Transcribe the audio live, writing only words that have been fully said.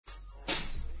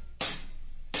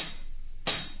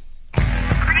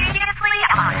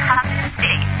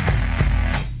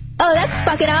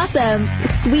fucking awesome.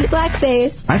 Sweet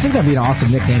Blackface. I think that'd be an awesome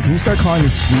nickname. Can you start calling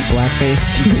me Sweet Blackface?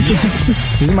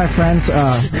 These are my friends,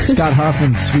 Scott Huff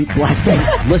and Sweet Blackface.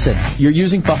 Listen, you're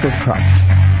using fucker's crutch.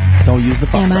 Don't use the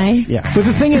fuck Am crutch. I? Yeah. But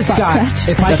the thing is, Scott,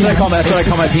 that's what I call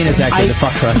my penis, actually, the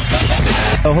fuck crutch.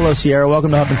 Oh, hello, Sierra. Welcome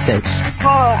to Huff and Steaks.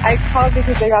 Oh, I called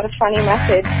because I got a funny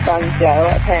message from Joe.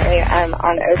 Apparently, I'm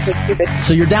on Oak Stupid.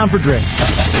 So you're down for drinks.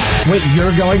 Wait,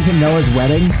 you're going to Noah's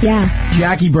wedding? Yeah.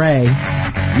 Jackie Bray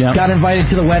got invited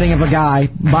to the wedding of a guy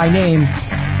by name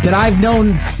that I've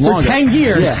known for 10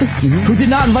 years who did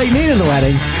not invite me to the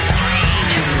wedding.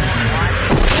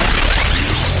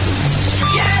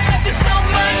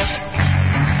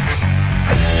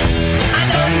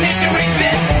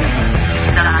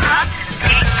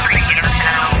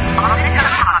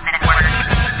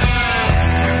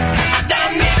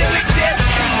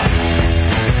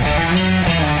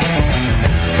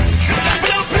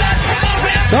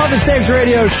 The Huff and Steaks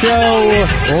radio show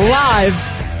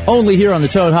live only here on the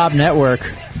Toad Hop Network.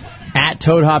 At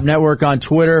Toad Hop Network on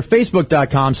Twitter,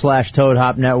 Facebook.com/Toad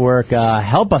Hop Network.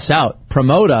 Help us out.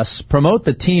 Promote us. Promote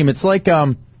the team. It's like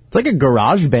a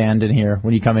garage band in here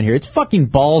when you come in here. It's fucking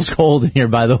balls cold in here,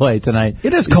 by the way, tonight.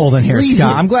 It is cold in here, freezing.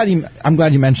 Scott. I'm glad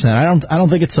you mentioned that. I don't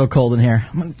think it's so cold in here.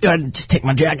 I'm gonna go ahead and just take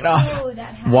my jacket off.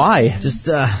 Why? Just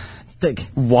take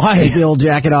the old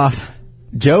jacket off.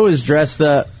 Joe is dressed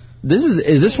up.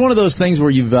 Is this one of those things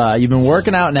where you've been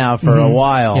working out now for a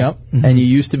while, and you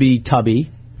used to be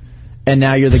tubby, and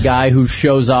now you're the guy who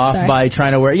shows off by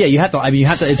trying to wear. Yeah, you have to.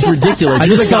 It's ridiculous.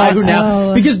 You're the guy who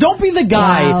now because don't be the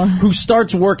guy who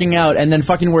starts working out and then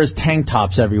fucking wears tank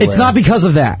tops everywhere. It's not because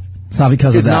of that. It's not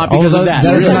because of that. Not because of that.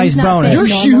 That is a nice bonus. You're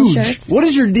huge. Shirts. What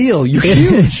is your deal? You're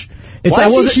huge. Why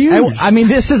is he huge? I mean,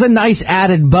 this is a nice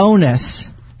added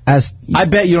bonus. I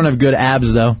bet you don't have good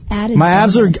abs, though. My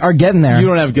abs are getting there. You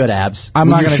don't have good abs. I'm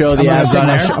not going to show the abs on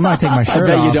air. I'm not taking my shirt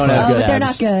off. I bet you don't have good abs. They're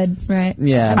not good, right?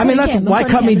 Yeah. I mean, that's why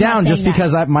cut me down just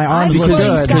because my arms look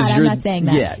good. Scott, I'm not saying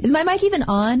that. Yeah. Is my mic even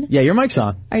on? Yeah, your mic's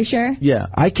on. Are you sure? Yeah.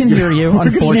 I can hear you,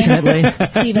 unfortunately.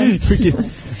 Steven.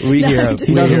 We hear him.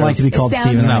 He doesn't like to be called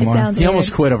Steven anymore. He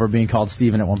almost quit over being called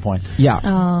Steven at one point. Yeah.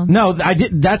 Oh. No, I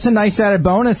did. That's a nice added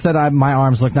bonus that my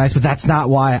arms look nice, but that's not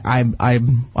why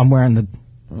I'm wearing the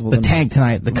tank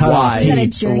tonight, the cutoff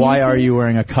tee. Why are you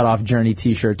wearing a cutoff Journey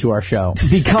T-shirt to our show?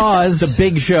 Because it's a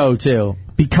big show too.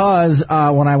 Because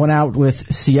when I went out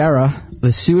with Sierra,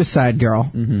 the Suicide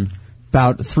Girl,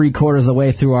 about 3/4 of the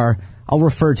way through I'll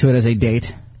refer to it as a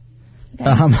date.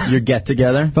 Your get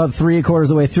together. About 3/4 of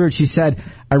the way through it, she said,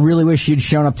 "I really wish you'd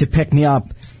shown up to pick me up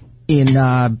in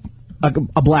a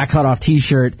black cutoff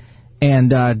T-shirt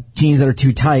and jeans that are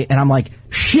too tight." And I'm like,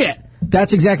 "Shit."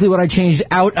 That's exactly what I changed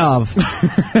out of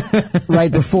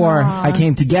right before I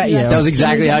came to get you. That was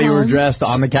exactly how you were dressed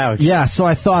on the couch. Yeah, so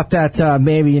I thought that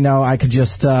maybe I could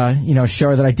just show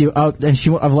her that I do. Oh, and she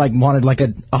wanted like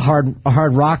a hard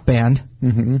rock band.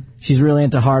 Mm-hmm. She's really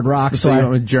into hard rock, so I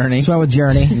went with Journey. So I went with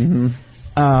Journey.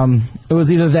 It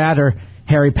was either that or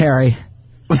Harry Perry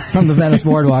from the Venice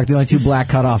Boardwalk. The only two black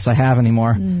cutoffs I have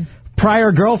anymore.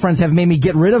 Prior girlfriends have made me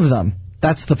get rid of them.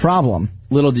 That's the problem.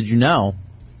 Little did you know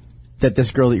that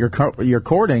this girl that you're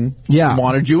courting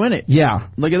wanted you in it. Yeah.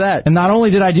 Look at that. And not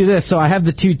only did I do this, so I have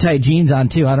the too tight jeans on,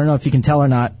 too. I don't know if you can tell or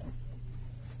not.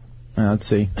 Let's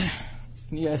see.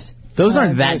 Yes. Those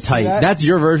aren't that tight. That's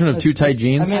your version of too tight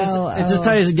jeans? I mean, it's as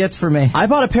tight as it gets for me. I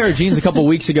bought a pair of jeans a couple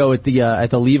weeks ago at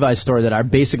the Levi's store that are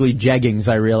basically jeggings,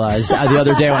 I realized, the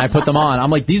other day when I put them on.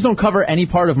 I'm like, these don't cover any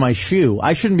part of my shoe.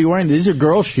 I shouldn't be wearing these. These are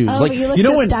girl shoes. Oh, like, but you look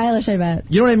so stylish, I bet.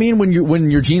 You know what I mean?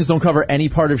 When your jeans don't cover any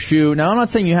part of shoe. Now, I'm not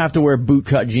saying you have to wear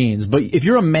boot-cut jeans, but if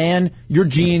you're a man, your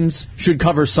jeans should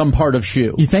cover some part of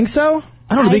shoe. You think so?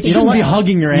 I don't know. You shouldn't be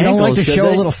hugging your ankles. You don't like to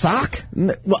show a little sock?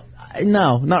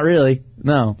 No, not really.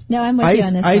 No. No, I'm with you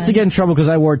on this I used to get in trouble because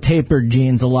I wore tapered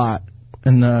jeans a lot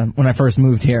when I first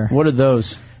moved here. What are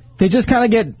those? They just kind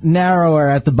of get narrower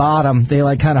at the bottom. They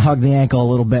kind of hug the ankle a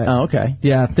little bit. Oh, okay.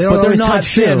 Yeah, but they're not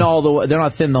thin all the way. They're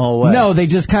not thin the whole way. No, they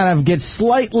just kind of get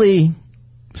slightly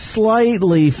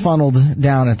funneled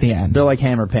down at the end. They're like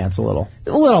hammer pants a little.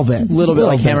 A little bit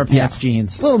like hammer pants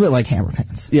jeans. A little bit like hammer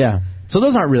pants. Yeah. So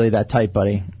those aren't really that tight,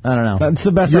 buddy. I don't know. That's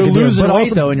the best You're I can do. You're losing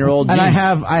weight though in your old jeans.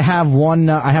 And I have one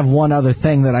other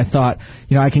thing that I thought,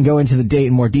 I can go into the date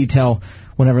in more detail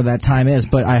whenever that time is,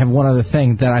 but I have one other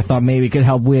thing that I thought maybe could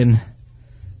help win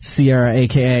Sierra,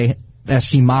 aka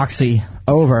SG Moxie,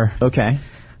 over. Okay.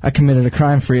 I committed a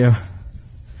crime for you.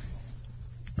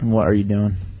 What are you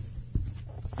doing?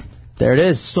 There it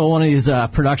is. Stole one of these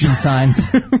production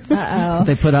signs. Uh-oh.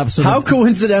 They put up. How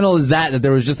coincidental is that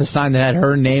there was just a sign that had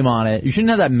her name on it? You shouldn't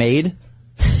have that made.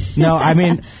 No, I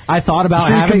mean, I thought about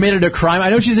She having... committed a crime. I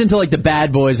know she's into like the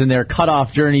Bad Boys and their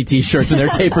cut-off Journey T-shirts and their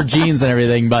tapered jeans and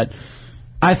everything, but...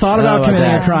 I thought about committing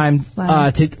a crime. Wow.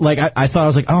 I thought I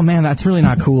was like, oh man, that's really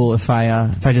not cool. If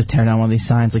I just tear down one of these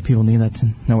signs, like people need that to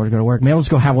know where to go to work. Maybe I'll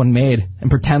just go have one made and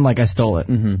pretend like I stole it.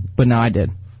 Mm-hmm. But no, I did.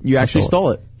 You actually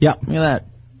stole it. Yeah. Look at that.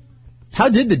 How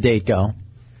did the date go?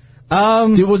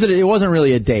 It wasn't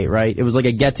really a date, right? It was like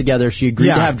a get together. She agreed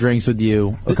to have drinks with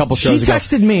you a couple shows ago. She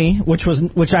texted me,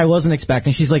 which I wasn't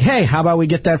expecting. She's like, hey, how about we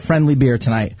get that friendly beer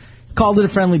tonight? Called it a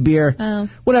friendly beer.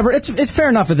 Whatever. It's fair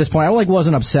enough at this point. I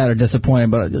wasn't upset or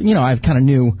disappointed, but I kind of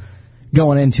knew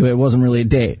going into it wasn't really a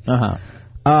date.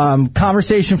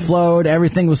 Conversation flowed.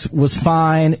 Everything was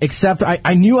fine, except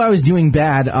I knew I was doing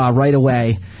bad right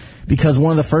away because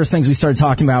one of the first things we started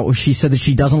talking about was she said that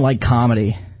she doesn't like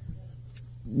comedy.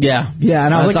 Yeah. Yeah,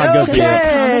 and I was like,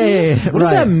 okay. What does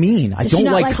that mean? I don't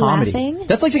like like comedy. laughing?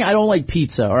 That's like saying I don't like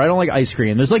pizza or I don't like ice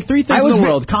cream. There's like three things in the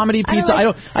world: comedy,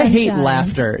 pizza. I hate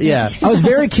laughter. Yeah. I was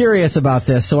very curious about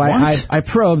this, so I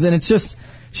probed, and it's just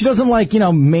she doesn't like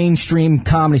mainstream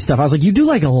comedy stuff. I was like, you do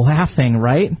like laughing,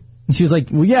 right? And she was like,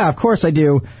 well, yeah, of course I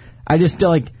do. I just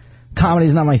like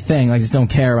comedy's not my thing. I just don't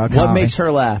care about comedy. What makes her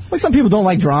laugh? Like some people don't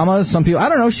like dramas. Some people, I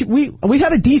don't know. We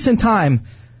had a decent time.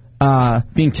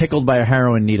 Being tickled by a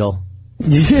heroin needle.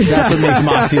 That's what makes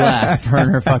Moxie laugh. Her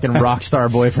and her fucking rock star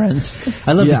boyfriends.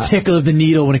 I love the tickle of the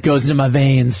needle when it goes into my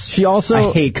veins.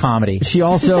 I hate comedy. She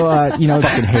also,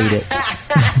 fucking hate it.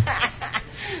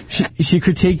 She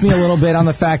critiqued me a little bit on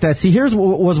the fact that, here's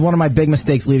what was one of my big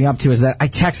mistakes leading up to is that I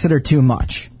texted her too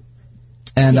much.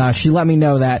 And she let me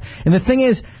know that. And the thing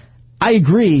is, I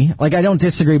agree, I don't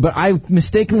disagree, but I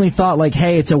mistakenly thought,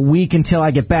 hey, it's a week until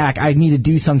I get back. I need to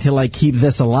do something to, keep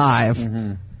this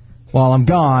alive while I'm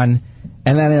gone.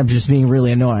 And that ended up just being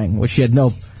really annoying, which she had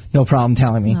no problem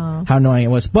telling me how annoying it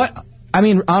was. But, I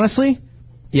mean, honestly,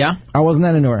 yeah, I wasn't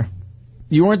that into her.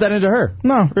 You weren't that into her?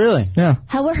 No. Really? Yeah.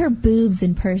 How were her boobs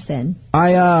in person?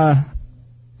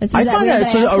 I find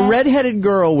that a redheaded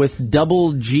girl with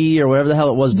double G or whatever the hell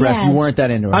it was breast, you weren't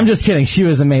that into her. I'm just kidding. She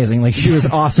was amazing. She was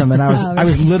awesome, and I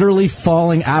was literally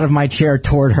falling out of my chair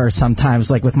toward her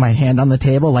sometimes, with my hand on the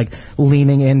table,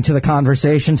 leaning into the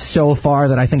conversation so far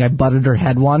that I think I butted her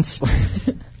head once.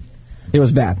 It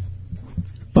was bad.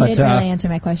 But you didn't really answer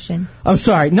my question. I'm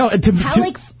sorry. No, I'm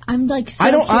so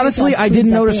I don't honestly. I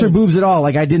didn't notice her boobs at all.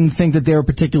 I didn't think that they were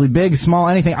particularly big, small,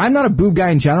 anything. I'm not a boob guy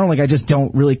in general. I just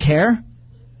don't really care.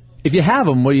 If you have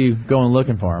them, what are you going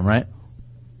looking for them, right?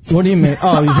 What do you mean?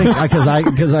 Oh, you think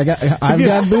because I've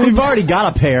got boobs? You've already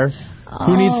got a pair.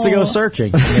 Who needs to go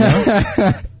searching?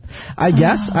 I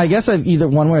guess I've either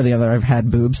one way or the other. I've had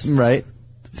boobs, right?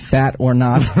 Fat or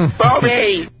not.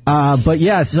 Bobby. But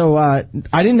yeah, so I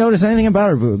didn't notice anything about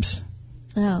her boobs.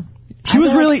 Oh. She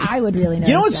was really. I would really notice.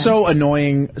 You know what's so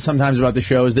annoying sometimes about the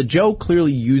show is that Joe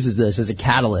clearly uses this as a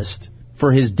catalyst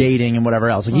for his dating and whatever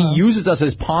else. He uses us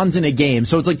as pawns in a game.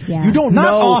 So it's you don't know.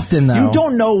 Not often, though. You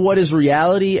don't know what is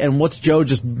reality and what's Joe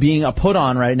just being a put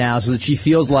on right now so that she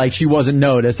feels like she wasn't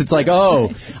noticed. It's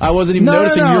I wasn't even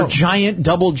noticing your giant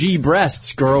double G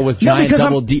breasts, girl with giant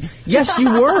double D. Yes, you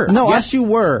were. Yes, you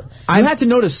were. You had to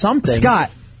notice something.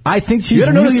 Scott, I think she's You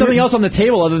had to notice something else on the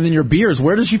table other than your beers.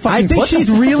 Where does she fucking put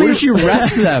them? Where does she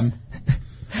rest them?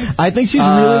 I think she's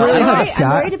really hot, Scott.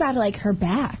 I'm worried about, her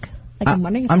back. I'm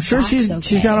wondering if I'm sure she's got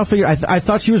it all figured. I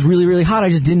thought she was really, really hot. I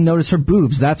just didn't notice her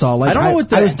boobs. That's all. I don't know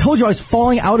what I told you I was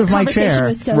falling out of my chair. The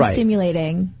conversation was so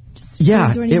stimulating.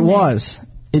 Yeah, it was.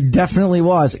 It definitely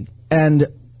was. And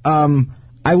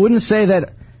I wouldn't say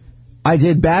that I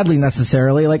did badly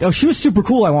necessarily. She was super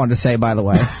cool, I wanted to say, by the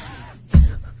way.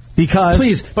 Because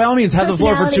please, by all means, have the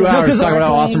floor for 2 hours to talk about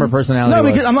how awesome her personality was. No,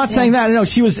 because I'm not saying that. No,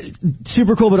 she was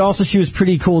super cool, but also she was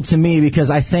pretty cool to me because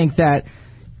I think that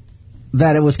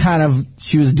it was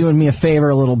she was doing me a favor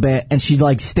a little bit, and she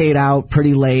stayed out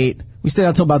pretty late. We stayed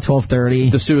out till about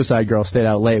 12:30. The Suicide Girl stayed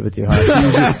out late with you,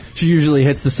 huh? She usually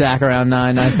hits the sack around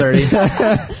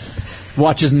 9:30.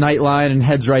 Watches Nightline and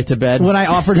heads right to bed. When I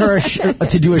offered her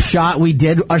to do a shot, we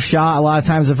did a shot. A lot of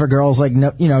times if a girl's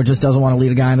no, just doesn't want to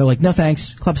lead a guy, and they're like, no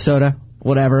thanks, club soda,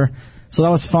 whatever. So that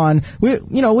was fun. We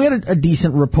had a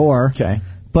decent rapport. Okay.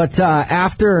 But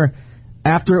after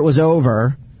it was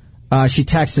over, she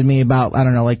texted me about,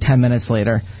 10 minutes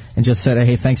later and just said,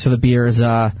 hey, thanks for the beers.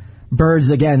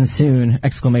 Birds again soon, !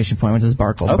 Went to this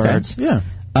bar called Birds. Yeah.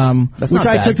 Which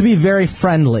I took to be very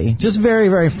friendly, just very,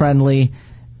 very friendly,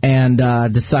 and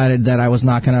decided that I was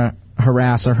not going to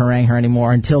harass or harangue her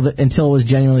anymore until it was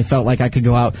genuinely felt like I could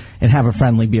go out and have a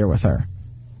friendly beer with her.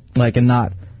 And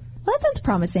not Well, that sounds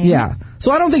promising. Yeah.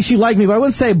 So I don't think she liked me, but I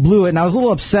wouldn't say I blew it. And I was a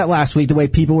little upset last week the way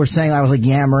people were saying I was like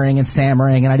yammering and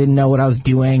stammering and I didn't know what I was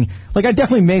doing. Like, I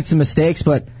definitely made some mistakes,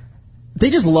 but... They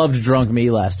just loved drunk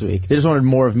me last week. They just wanted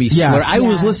more of me slurring. I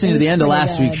was listening to the end of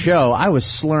last week's show. I was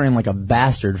slurring like a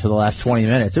bastard for the last 20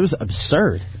 minutes. It was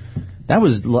absurd.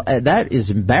 That is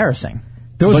embarrassing.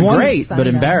 There was one great, but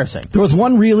embarrassing. There was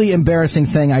one really embarrassing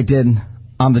thing I did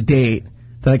on the date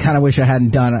that I kind of wish I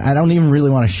hadn't done. I don't even really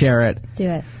want to share it. Do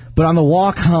it. But on the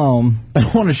walk home... I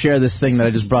don't want to share this thing that I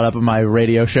just brought up in my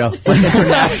radio show.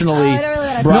 Internationally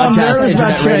broadcast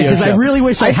internet radio show. I really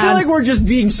wish I feel like we're just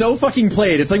being so fucking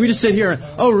played. It's like we just sit here and,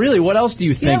 oh, really, what else do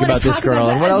you think about this girl?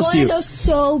 And what else do you... I want to know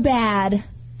so bad.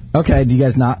 Okay, do you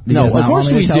guys not? No, of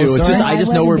course we do. It's just I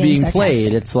just know we're being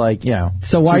played. It's like, you know.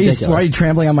 So why are you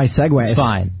trampling on my segues? It's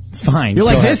fine. It's fine. You're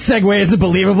like, this segue isn't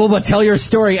believable, but tell your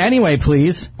story anyway,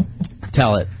 please.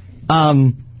 Tell it.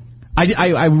 One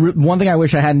thing I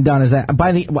wish I hadn't done is that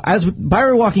by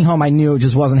walking home, I knew it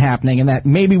just wasn't happening and that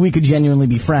maybe we could genuinely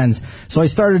be friends. So I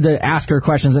started to ask her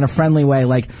questions in a friendly way,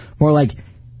 like more like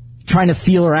trying to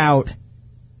feel her out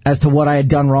as to what I had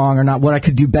done wrong or not, what I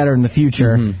could do better in the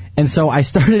future. Mm-hmm. And so I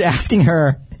started asking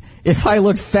her if I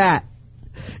looked fat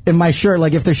in my shirt,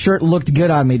 like if the shirt looked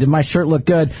good on me. Did my shirt look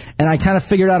good? And I kind of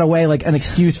figured out a way, like an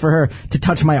excuse for her to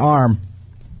touch my arm.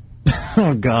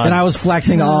 Oh God! And I was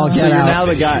flexing all get out. So you're now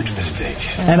the guy.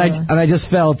 And I just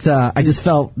felt I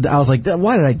was like,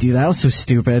 why did I do that? I was so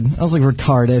stupid. I was like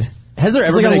retarded. Has there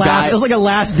ever been a guy? It was like a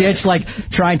last ditch, like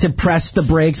trying to press the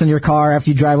brakes on your car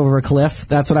after you drive over a cliff.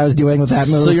 That's what I was doing with that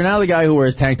move. So you're now the guy who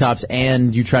wears tank tops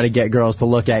and you try to get girls to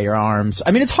look at your arms.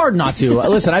 I mean, it's hard not to.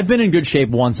 Listen, I've been in good shape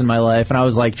once in my life, and I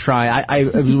was like I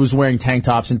was wearing tank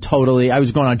tops and I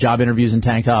was going on job interviews in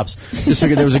tank tops. Just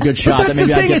figured there was a good shot that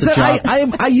maybe I'd get the job.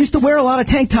 I used to wear a lot of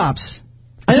tank tops.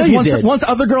 I know you did. Once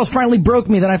other girls finally broke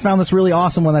me, then I found this really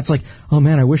awesome one that's like, oh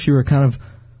man, I wish you were kind of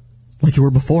like you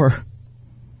were before.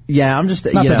 Yeah, I'm just...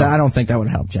 I don't think that would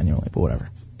help, genuinely, but whatever.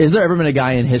 Is there ever been a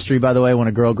guy in history, by the way, when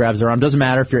a girl grabs her arm? Doesn't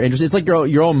matter if you're interested. It's like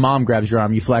your own mom grabs your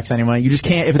arm. You flex anyway. You just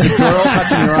can't... If it's a girl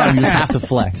touching your arm, you just have to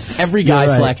flex. Every guy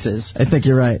flexes. I think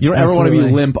you're right. You don't ever want to be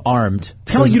limp-armed. It's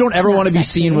kind of like you don't ever want to be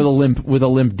seen with a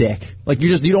limp dick. Like,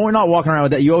 you're not walking around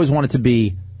with that. You always want it to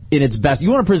be in its best...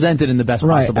 You want to present it in the best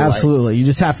possible light. Absolutely. You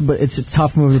just have to... But it's a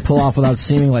tough move to pull off without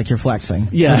seeming like you're flexing.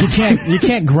 Yeah. Like you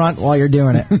can't grunt while you're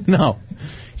doing it. No.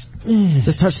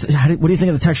 Just touch. What do you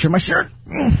think of the texture of my shirt?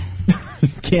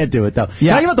 Can't do it though.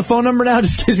 Yeah. Can I give out the phone number now,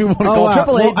 just in case we want to call?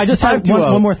 888. Well, I just have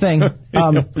one more thing.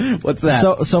 What's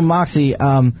that? So Moxie,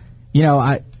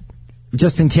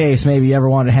 just in case maybe you ever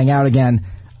wanted to hang out again,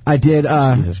 I did.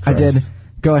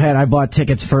 Go ahead. I bought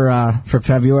tickets for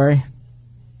February,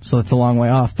 so it's a long way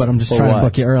off. But I'm just trying to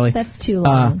book you early. That's too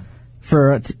long.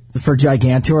 For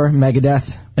Gigantour,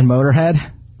 Megadeth, and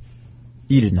Motorhead.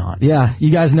 You did not. Yeah, you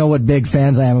guys know what big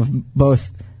fans I am of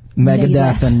both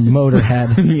Megadeth and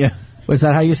Motorhead. Yeah. Was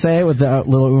that how you say it with the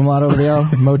little umlaut over the O?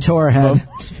 Motorhead.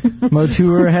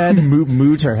 Motorhead.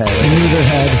 Mooterhead.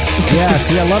 Mooterhead. Yeah,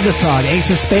 see, I love this song.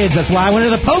 Ace of Spades. That's why I went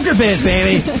into the poker biz,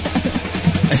 baby.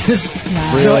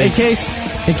 Wow. So in case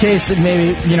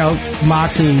maybe,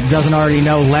 Moxie doesn't already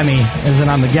know Lemmy isn't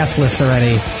on the guest list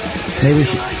already, maybe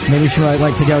she might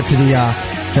like to go to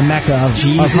the Mecca of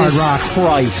hard rock.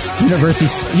 Christ.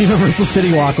 Universal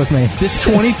City Walk with me. This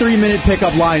 23-minute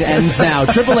pickup line ends now.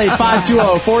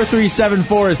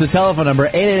 888-520-4374 is the telephone number.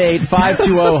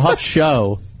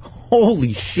 888-520-HUFF-SHOW.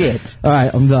 Holy shit. All right,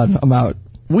 I'm done. I'm out.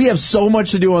 We have so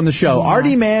much to do on the show. Yeah.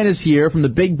 Artie Mann is here from The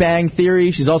Big Bang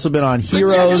Theory. She's also been on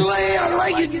Heroes.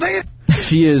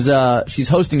 She's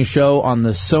hosting a show on the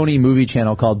Sony movie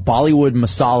channel called Bollywood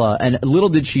Masala, and little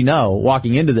did she know,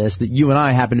 walking into this, that you and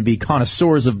I happen to be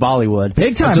connoisseurs of Bollywood.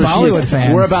 Big time Bollywood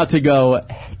fans. We're about to go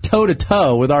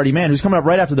toe-to-toe with Artie Mann, who's coming up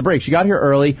right after the break. She got here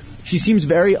early. She seems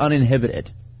very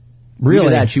uninhibited.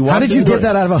 Really? How did you get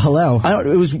that out of a hello?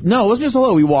 It wasn't just a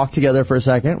hello. We walked together for a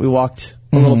second. We walked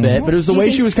a little bit, but it was the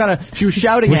way she was shouting at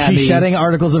me. Was she shedding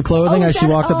articles of clothing as she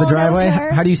walked up the driveway?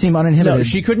 How do you seem uninhibited? No,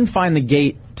 she couldn't find the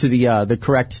gate to the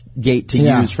correct gate to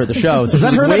use for the show. So was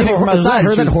that her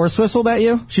that horse whistled at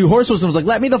you? She horse whistled and was like,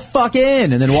 "Let me the fuck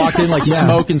in," and then walked in like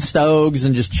smoking stoves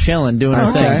and just chilling, doing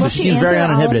her thing. So she seemed very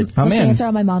uninhibited. Will she answer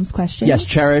all my mom's questions? Yes,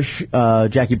 Cherish,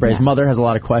 Jackie Bray's mother, has a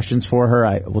lot of questions for her.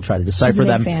 I will try to decipher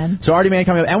them. Fan. So Artie Mann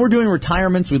coming up, and we're doing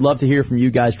retirements. We'd love to hear from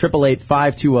you guys.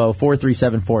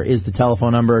 888-520-4374 is the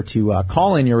telephone number to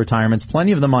call in your retirements.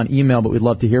 Plenty of them on email, but we'd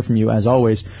love to hear from you as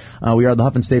always. We are the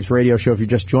Huff and Stapes radio show. If you're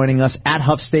just joining us, at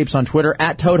Huff Stapes on Twitter,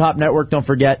 at Toad Hop Network. Don't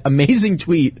forget, amazing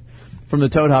tweet from the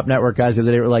Toad Hop Network guys the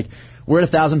other day were like, we're at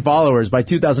 1,000 followers. By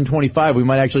 2025, we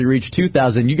might actually reach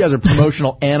 2,000. You guys are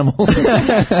promotional animals.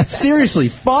 Seriously,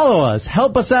 follow us.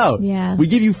 Help us out. Yeah. We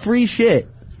give you free shit.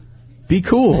 Be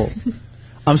cool.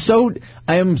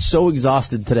 I am so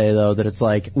exhausted today, though, that it's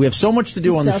like, we have so much to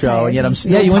do on the show, and yet I'm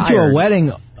still you went to tired. a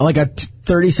wedding, like a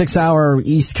 36-hour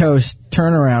East Coast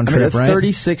turnaround trip, right? A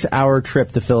 36-hour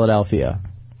trip to Philadelphia.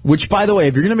 Which, by the way,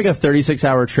 if you're going to make a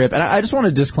 36-hour trip, and I just want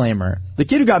a disclaimer. The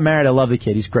kid who got married, I love the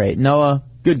kid. He's great. Noah,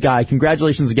 good guy.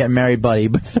 Congratulations on getting married, buddy.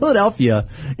 But Philadelphia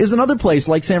is another place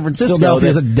like San Francisco.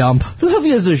 Philadelphia's a dump.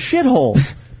 Philadelphia is a shithole.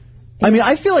 I mean,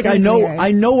 I feel like I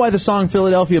know why the song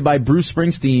Philadelphia by Bruce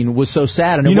Springsteen was so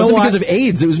sad, and it wasn't because of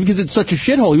AIDS. It was because it's such a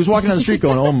shithole. He was walking down the street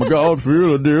going, oh my God,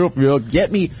 Philadelphia,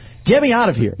 get me out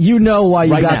of here. You know why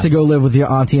you got to go live with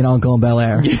your auntie and uncle in Bel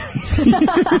Air. You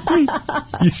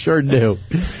sure do.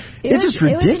 It's just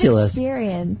ridiculous. It was an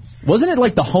experience. Wasn't it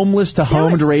like the homeless to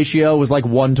homed ratio was like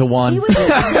 1 to 1? It was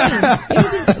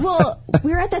insane. Well,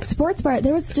 we were at that sports bar.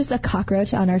 There was just a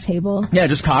cockroach on our table. Yeah,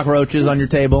 just cockroaches on your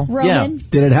table. Roman. Yeah.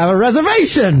 Did it have a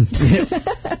reservation?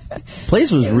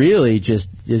 Place was really just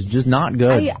not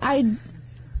good. I'd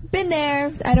been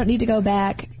there. I don't need to go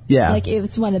back. Yeah. Like, it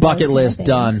was one of those bucket list kind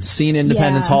of done. Seen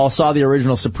Independence Hall. Saw the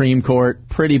original Supreme Court.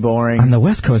 Pretty boring. On the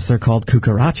West Coast, they're called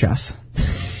cucarachas.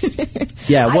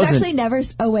 Yeah, it wasn't. I've actually never.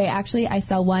 Oh wait, actually, I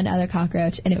saw one other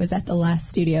cockroach, and it was at the last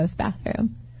studio's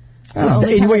bathroom.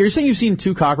 Wait, you're saying you've seen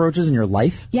 2 cockroaches in your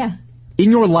life? Yeah. In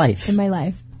your life? In my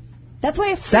life. That's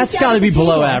why I freaked That's out got to at be the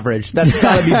below table. average. That's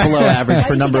got to be below average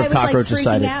for number I of was, cockroaches freaking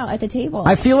sighted. out at the table.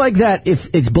 I feel like that if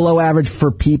it's below average for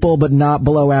people, but not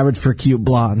below average for cute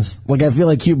blondes. Like, I feel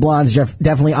like cute blondes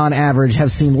definitely, on average,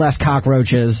 have seen less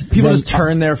cockroaches. People just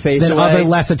turn their face than away. other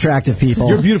less attractive people.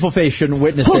 Your beautiful face shouldn't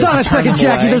witness Hold this. on a and turn second, them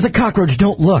Jackie. away. There's a cockroach.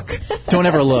 Don't look. Don't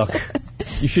ever look.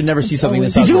 You should never see something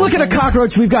this Did you ugly. look at a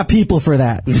cockroach? We've got people for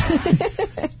that.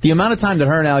 The amount of time that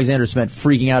her and Alexander spent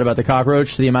freaking out about the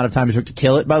cockroach to the amount of time it took to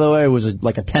kill it, by the way, was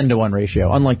like a 10 to 1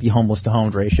 ratio, unlike the homeless to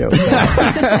homed ratio.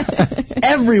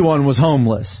 Everyone was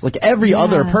homeless. Like, every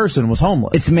other person was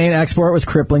homeless. Its main export was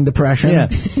crippling depression. Yeah.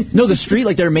 No, the street,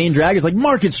 like their main drag is like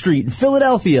Market Street in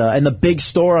Philadelphia, and the big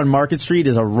store on Market Street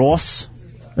is a Ross.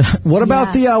 What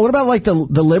about like the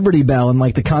Liberty Bell and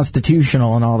like the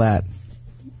Constitutional and all that?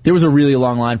 There was a really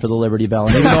long line for the Liberty Bell,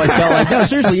 and even though I felt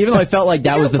like even though I felt like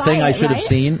that was the thing I should have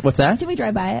seen. What's that? Did we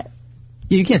drive by it?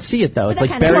 Yeah, you can't see it though. It's like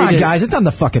buried. Come on, guys, it's on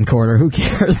the fucking corner. Who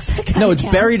cares? No, it's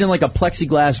buried in like a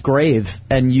plexiglass grave,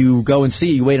 and you go and see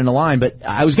it. You wait in a line, but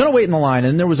I was gonna wait in the line,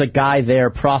 and there was a guy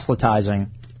there proselytizing,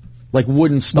 like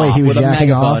wouldn't stop. Wait, he was with a jacking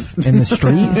megaphone off in the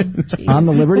street on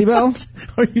the Liberty Bell?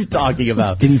 What are you talking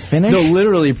about? Did he finish? No,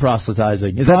 literally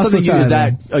proselytizing. Is that something? Is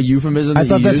that a euphemism? I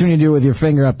thought you that's use? when you do it with your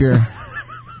finger up your.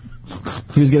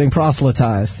 He was getting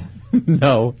proselytized.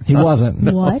 No, he wasn't.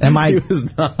 What? Am I? He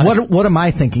was not. What am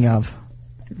I thinking of?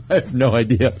 I have no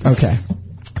idea. Okay,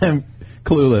 I'm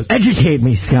clueless. educate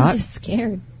me, Scott. I'm just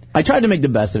scared. I tried to make the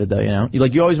best of it, though. You know,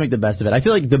 you always make the best of it. I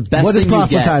feel like the best. What is thing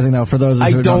proselytizing, you get, though? For those of us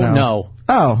I who don't know.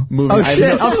 Oh, Moving. oh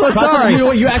shit! I'm so sorry. You know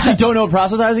what? You actually don't know what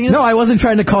proselytizing is? No, I wasn't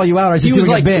trying to call you out. I was He just was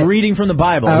doing like a bit. reading from the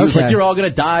Bible. Oh, He was okay. like, "You're all going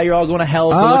to die. You're all going to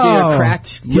hell for looking at a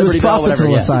cracked He was Liberty Bell, whatever."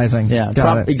 proselytizing. Yeah,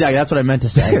 Got it. exactly. That's what I meant to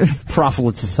say.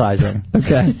 Proselytizing.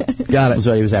 Okay, got it. Was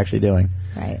what he was actually doing.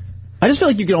 Right. I just feel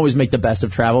like you can always make the best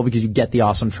of travel because you get the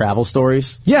awesome travel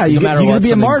stories. Yeah, you No matter get what, to be a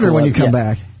something martyr cool when you come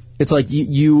yeah. back. It's like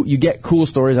you get cool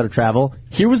stories out of travel.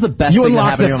 Here was the best You thing that unlock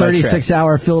happened the on my trip.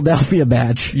 36-hour Philadelphia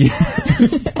badge.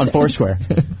 On Foursquare.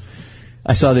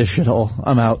 I saw this shithole.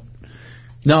 I'm out.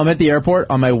 No, I'm at the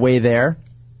airport on my way there,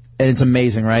 and it's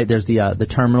amazing, right? There's the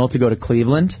terminal to go to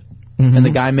Cleveland, and the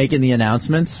guy making the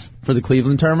announcements for the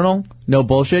Cleveland terminal, no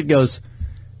bullshit, goes,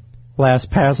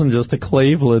 "Last passengers to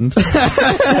Cleveland.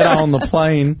 Get on the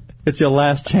plane. It's your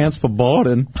last chance for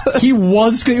boarding." It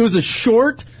was a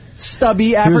short,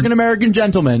 stubby African-American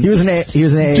gentleman. He was an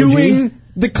AAG. Doing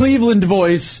the Cleveland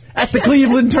voice at the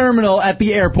Cleveland terminal at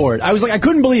the airport. I was like, I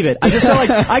couldn't believe it. I just felt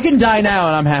like I can die now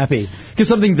and I'm happy. Because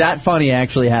something that funny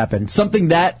actually happened. Something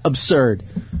that absurd.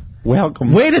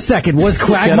 Welcome. Wait a second. Was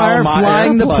Quagmire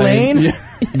flying the plane? Yeah.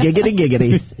 Giggity,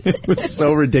 giggity. It was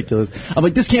so ridiculous. I'm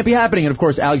like, this can't be happening. And of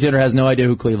course, Alexander has no idea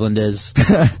who Cleveland is.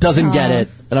 Doesn't get it.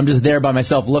 And I'm just there by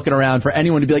myself looking around for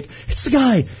anyone to be like, it's the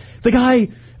guy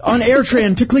on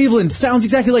AirTran to Cleveland. Sounds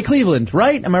exactly like Cleveland,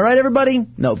 right? Am I right, everybody?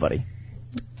 Nobody.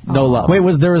 No love. Wait,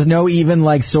 there was no even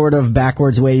like sort of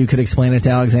backwards way you could explain it to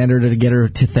Alexander to get her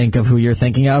to think of who you're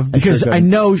thinking of? Because I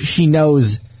know she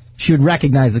knows she would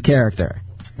recognize the character.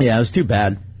 Yeah, it was too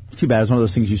bad. Too bad. It was one of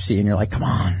those things you see and you're like, come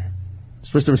on.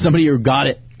 Supposed there was somebody who got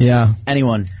it. Yeah.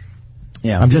 Anyone.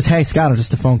 Yeah. Hey, Scott, I'm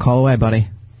just a phone call away, buddy.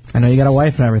 I know you got a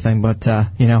wife and everything, but,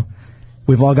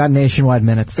 we've all got nationwide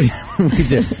minutes. We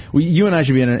did. You and I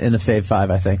should be in the Fave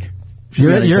 5, I think.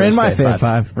 You're in my Fave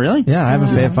 5. Really? Yeah, I have a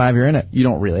Fave 5. You're in it. You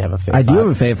don't really have a Fave 5. I do have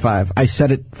a Fave 5. I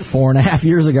set it 4.5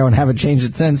 years ago and haven't changed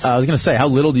it since. I was going to say, how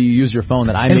little do you use your phone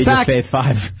that I made fact, your Fave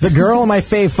 5? The girl in my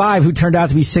Fave 5 who turned out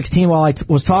to be 16 while I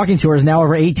was talking to her is now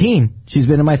over 18. She's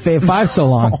been in my Fave 5 so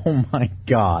long. Oh, my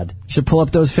God. Should pull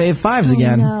up those Fave 5s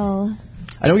again. No.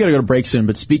 I know we got to go to break soon,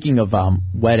 but speaking of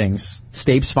weddings,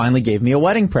 Stapes finally gave me a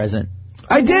wedding present.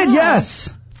 I did,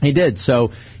 yes. He did.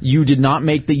 So you did not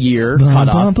make the year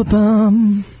cutoff.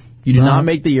 You did not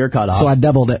make the year cutoff. So I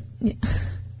doubled it.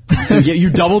 So you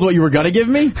doubled what you were going to give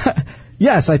me?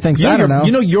 Yes, I think so. I don't know.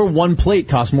 You know your one plate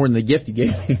cost more than the gift you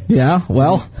gave me. Yeah,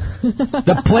 well,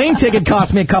 the plane ticket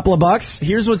cost me a couple of bucks.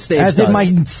 Here's what Stapes does. As did my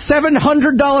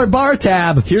 $700 bar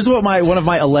tab. Here's what one of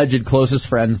my alleged closest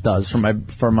friends does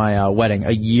for my wedding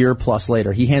a year plus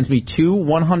later. He hands me two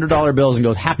 $100 bills and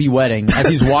goes, "Happy wedding," as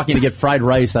he's walking to get fried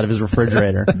rice out of his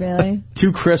refrigerator. Really?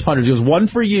 Two crisp hundreds. He goes, one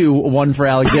for you, one for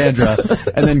Alexandra,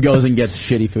 and then goes and gets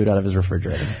shitty food out of his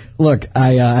refrigerator. Look,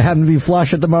 I happen to be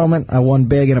flush at the moment. I won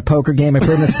big in a poker game. I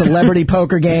played in a celebrity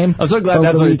poker game. I'm so glad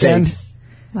that's what it takes.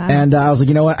 Wow. And I was like,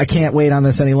 you know what? I can't wait on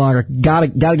this any longer. Gotta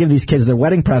give these kids their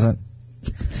wedding present.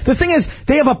 The thing is,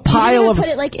 they have a pile of... put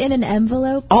it like in an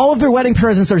envelope? All of their wedding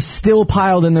presents are still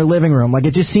piled in their living room. Like,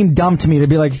 it just seemed dumb to me to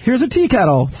be like, here's a tea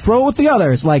kettle. Throw it with the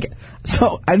others. Like,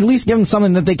 so I'd at least give them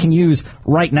something that they can use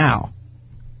right now.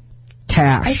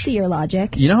 Cash. I see your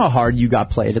logic. You know how hard you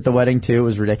got played at the wedding too? It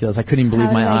was ridiculous. I couldn't even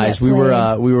believe my eyes. We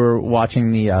were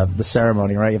watching the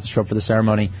ceremony, right? You have to show up for the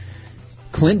ceremony.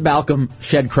 Clint Balcom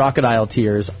shed crocodile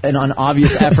tears in an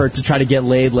obvious effort to try to get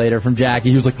laid later from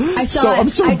Jackie. He was like, I'm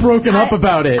so broken up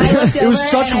about it. It was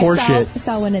such horseshit. I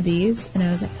saw one of these and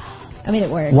I was like, I mean, it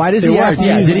worked. Why does he have to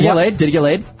use Did he get laid? Did he get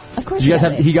laid? Of course. You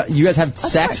guys have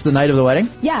sex the night of the wedding?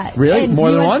 Yeah. Really?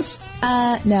 More than once?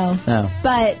 No. Oh.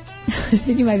 But I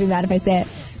think you might be mad if I say it.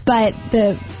 But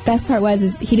the best part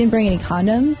is he didn't bring any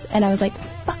condoms, and I was like,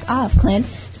 fuck off, Clint.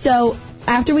 So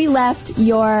after we left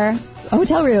your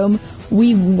hotel room,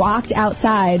 we walked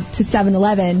outside to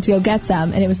 7-Eleven to go get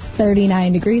some, and it was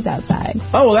 39 degrees outside.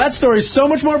 Oh, well, that story's so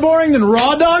much more boring than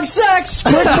raw dog sex.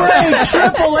 Quick break,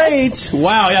 888.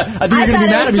 Wow, yeah. I think you're going to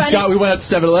be mad at me, Scott. We went out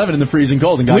to 7-Eleven in the freezing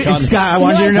cold and got condoms. Scott, I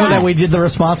wanted you to know that we did the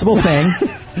responsible thing.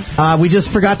 We just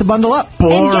forgot to bundle up.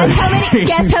 Boring. And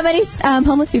guess how many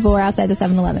homeless people were outside the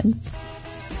 7-Eleven?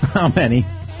 How many?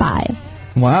 5.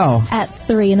 Wow. At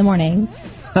 3 in the morning.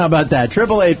 How about that?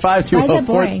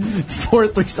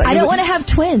 888-520-4367. I don't want to have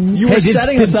twins. You were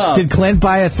setting us up. Did Clint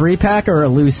buy a 3-pack or a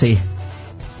Lucy?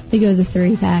 I think it was a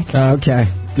 3-pack. Okay.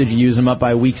 Did you use them up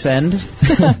by week's end?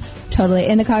 Totally.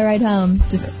 In the car ride home.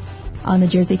 Just on the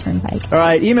Jersey Turnpike. All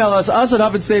right. Email us at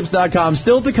huffandstapes.com.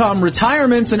 Still to come,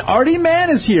 retirements, and Artie Mann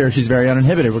is here. She's very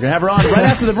uninhibited. We're going to have her on right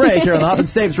after the break here on the Huff and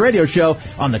Stapes radio show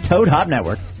on the Toad Hop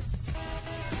Network.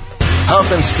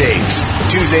 Huff and Stapes,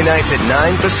 Tuesday nights at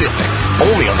 9 Pacific,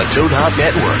 only on the Toad Hop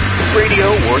Network. Radio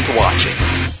worth watching.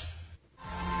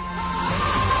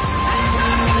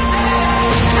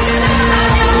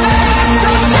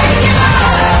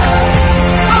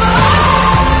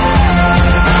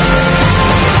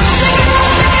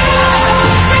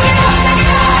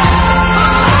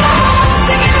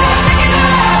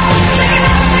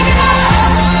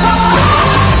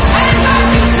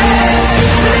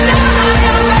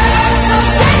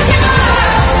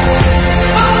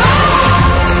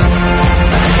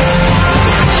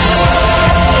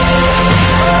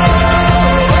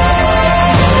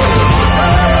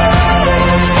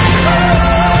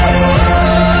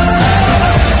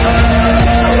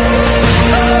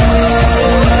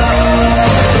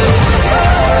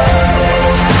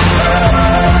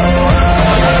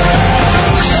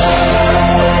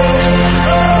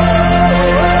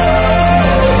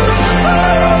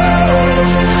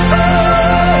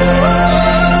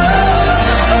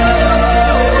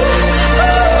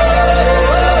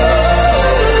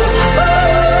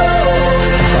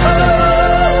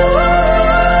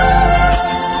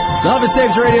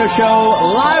 Saves Radio Show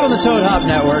live on the Toad Hop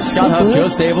Network. Scott Huff, Joe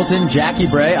Stapleton, Jackie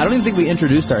Bray. I don't even think we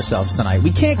introduced ourselves tonight.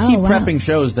 We can't keep prepping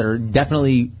shows that are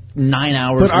definitely 9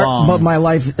 hours long. But my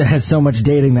life has so much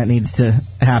dating that needs to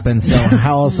happen. So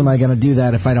how else am I going to do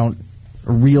that if I don't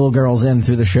reel girls in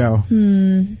through the show?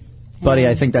 Buddy,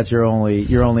 I think that's your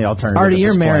only alternative. Artie,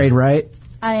 you're married, right?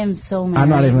 I am so married. I'm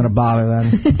not even going to bother then.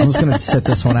 I'm just going to sit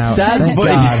this one out.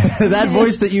 That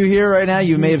voice that you hear right now,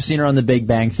 you may have seen her on The Big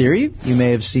Bang Theory. You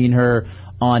may have seen her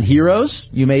on Heroes.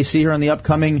 You may see her on the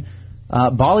upcoming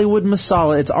Bollywood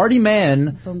Masala. It's Artie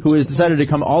Mann, who has decided to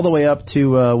come all the way up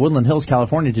to Woodland Hills,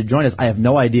 California to join us. I have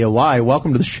no idea why.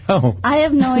 Welcome to the show. I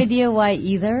have no idea why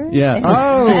either. Yeah.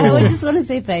 I would just want to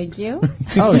say thank you.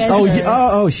 She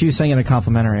was saying in a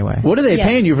complimentary way. What are they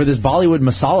paying you for this Bollywood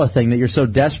Masala thing that you're so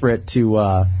desperate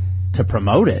to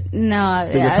promote it? No.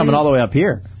 That you're coming all the way up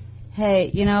here.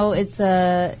 Hey, it's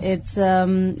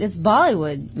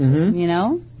Bollywood, you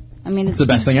know? I mean, it's the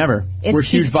best thing ever. We're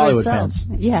huge Bollywood fans.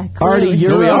 Yeah, Artie, we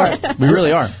are. We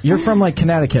really are. You're from like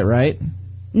Connecticut, right?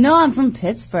 No, I'm from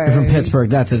Pittsburgh. You're from Pittsburgh.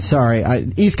 That's it. Sorry,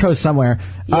 East Coast somewhere.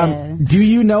 Yeah. Do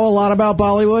you know a lot about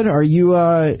Bollywood? Are you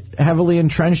heavily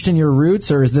entrenched in your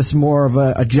roots, or is this more of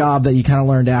a job that you kind of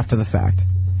learned after the fact?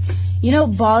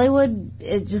 Bollywood,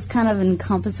 it just kind of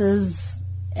encompasses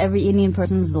every Indian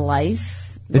person's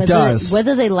life. It does,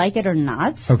 whether they like it or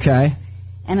not. Okay.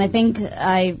 And I think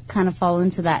I kind of fall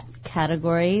into that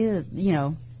category,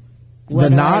 the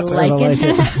not or the like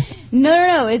it?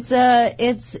 No. It's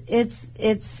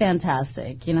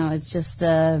fantastic. It's just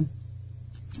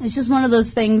one of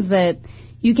those things that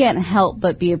you can't help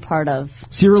but be a part of.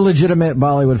 So you're a legitimate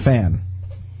Bollywood fan.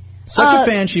 Such a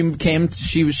fan, she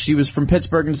was from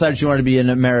Pittsburgh and decided she wanted to be in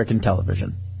American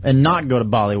television and not go to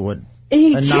Bollywood.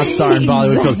 And not star in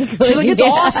Bollywood films. She's like, it's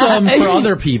awesome for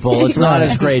other people. It's not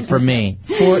as great for me.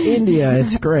 For India,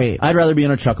 it's great. I'd rather be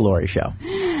on a Chuck Lorre show.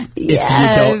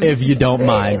 Yeah, if you don't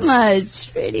mind.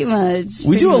 Pretty much.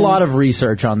 We do a lot of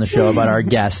research on the show about our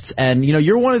guests, and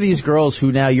you're one of these girls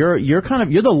who now you're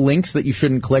the links that you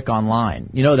shouldn't click online.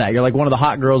 You know that you're like one of the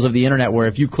hot girls of the internet, where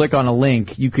if you click on a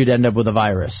link, you could end up with a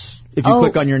virus. If you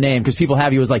click on your name, because people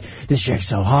have you as like, this chick's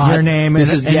so hot. Your name and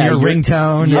your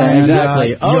ringtone. Yeah,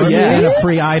 exactly. And a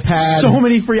free iPad. So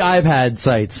many free iPad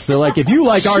sites. They're like, if you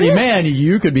like Artie Mann,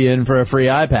 you could be in for a free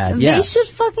iPad. They should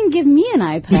fucking give me an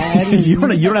iPad. You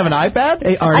don't have an iPad?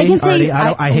 Hey, Artie,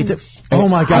 I hate to... Oh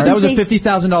my God, that was a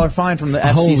 $50,000 fine from the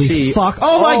FCC. Holy fuck.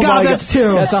 Oh my God, that's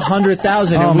two. That's $100,000.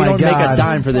 Oh and we my don't God. make a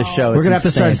dime for this show. We're going to have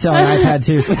to start selling iPad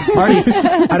 2s. Artie,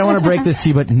 I don't want to break this to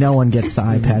you, but no one gets the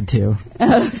iPad 2.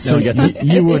 So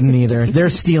you wouldn't either. They're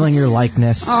stealing your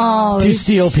likeness to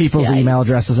steal people's email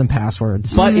addresses and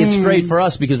passwords. But it's great for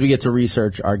us because we get to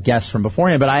research our guests from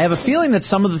beforehand. But I have a feeling that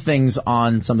some of the things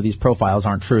on some of these profiles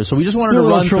aren't true. So we just wanted to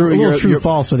run through your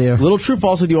true-false with you. Little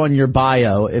true-false with you on your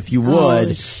bio, if you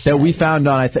would, that we found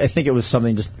on, I think it was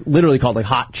something just literally called like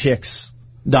hotchicks.com.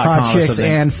 Hot Chicks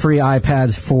and free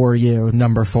iPads for you,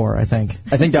 number 4, I think.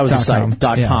 I think that was the site,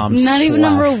 .com. Not even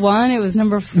number 1, it was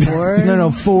number 4. No,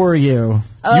 for you.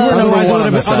 Otherwise it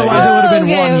would have been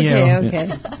one you.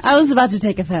 Okay. I was about to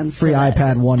take offense. Free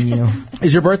iPad, one you.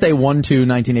 Is your birthday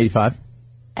 1/2/1985?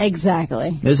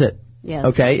 Exactly. Is it? Yes.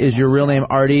 Okay. Is your real name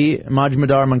Artie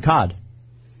Majmudar Mankad?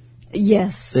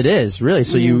 Yes. It is, really?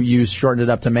 So you shortened it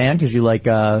up to man because you like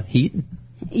Heat?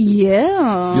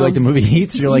 Yeah. You like the movie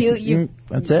Heat? So you're like,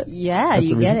 that's it? Yeah,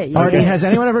 you get it. Artie, has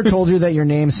anyone ever told you that your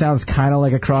name sounds kind of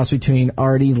like a cross between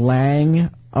Artie Lang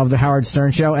of the Howard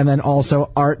Stern Show and then also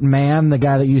Art Mann, the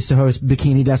guy that used to host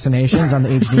Bikini Destinations on the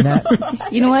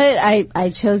HDNet? You know what? I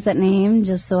chose that name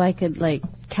just so I could, like,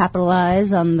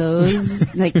 capitalize on those,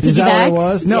 like, piggyback. Is that what it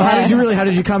was? No, yeah. How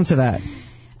did you come to that?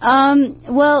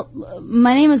 Well,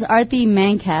 my name is Artie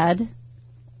Mankad,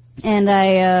 and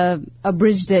I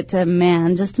abridged it to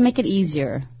man just to make it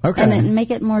easier. Okay. And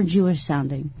make it more Jewish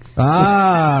sounding.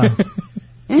 Ah.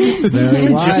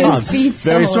 Very wise.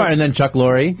 Very smart. And then Chuck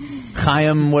Lorre,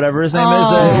 Chaim, whatever his name is,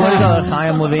 what do you call it?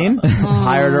 Chaim Levine,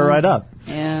 hired her right up.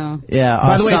 Yeah. Yeah.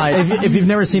 By the way, if you've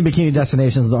never seen Bikini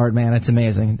Destinations with Art Man, it's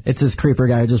amazing. It's this creeper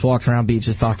guy who just walks around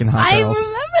beaches talking hot girls. I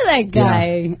remember that guy.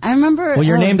 Yeah. I remember. Well,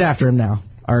 you're named after him now,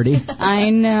 Artie. I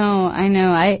know.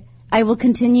 I will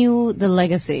continue the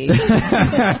legacy.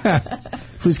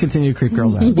 Please continue to creep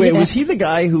girls out. Wait, was he the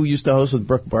guy who used to host with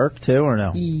Brooke Burke too, or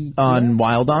no? On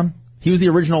Wild On? He was the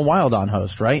original Wild On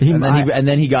host, right? And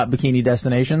then he got Bikini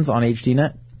Destinations on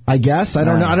HDNet. I guess. I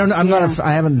don't know.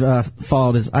 I haven't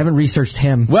followed his. I haven't researched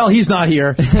him. Well, he's not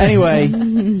here.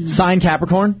 Anyway, sign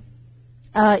Capricorn?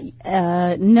 No,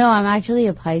 I'm actually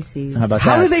a Pisces. How about that?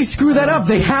 How did they screw that up?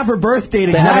 They have her birth date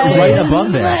They have exactly it right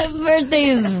above there. My birthday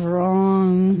is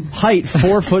wrong. Height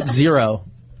 4'0".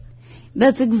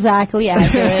 That's exactly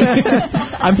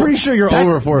accurate. I'm pretty sure you're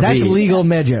over 4 feet. That's legal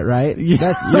midget, right?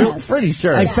 You're pretty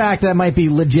sure. In fact, that might be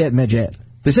legit midget.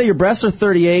 They say your breasts are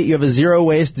 38. You have a 0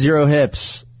 waist, 0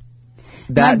 hips.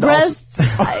 My breasts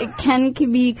can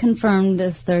be confirmed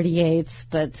as 38,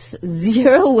 but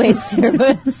 0 waist, 0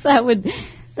 hips.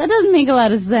 That doesn't make a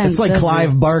lot of sense. It's like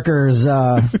Clive Barker's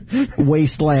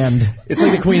Wasteland. It's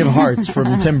like the Queen of Hearts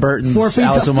from Tim Burton's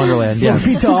Alice in Wonderland. 4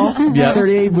 feet tall,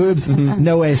 38 boobs,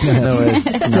 no waist, no hips. No waist.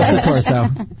 Just the torso.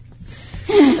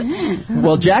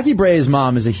 Well, Jackie Bray's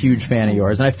mom is a huge fan of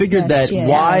yours, and I figured that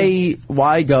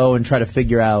why go and try to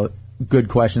figure out good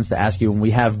questions to ask you when we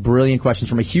have brilliant questions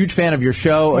from a huge fan of your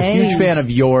show, a huge fan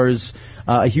of yours,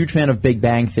 a huge fan of Big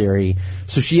Bang Theory.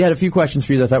 So she had a few questions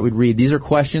for you that I thought we'd read. These are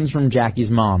questions from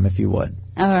Jackie's mom, if you would.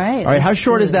 All right. All right. How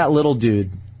short is that little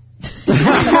dude?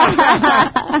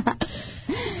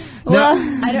 Well,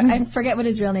 I forget what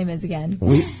his real name is again.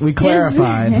 We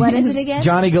clarified. What is it again?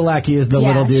 Johnny Galecki is the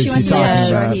little dude she's talking about. She wants to know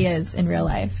how short he is in real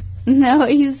life. No,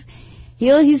 he's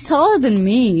taller than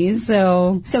me,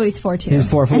 so he's 4'2".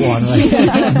 He's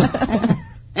 4'1",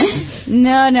 right?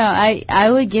 No, I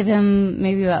would give him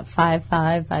maybe about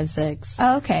 5'5", 5'6".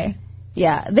 Oh, okay.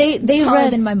 Yeah, they taller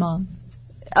than my mom.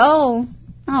 Oh.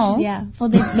 Yeah. Well,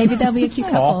 maybe they'll be a cute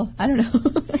couple. I don't know.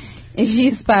 Is she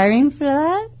aspiring for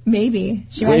that? Maybe.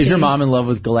 Is your mom in love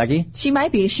with Galecki? She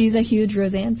might be. She's a huge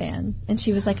Roseanne fan, and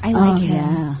she was like, "I like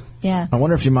him." Yeah. I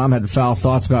wonder if your mom had foul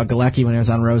thoughts about Galecki when he was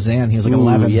on Roseanne. He was like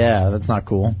 11. Yeah, that's not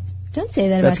cool. Don't say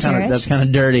that about Cherish. That's kind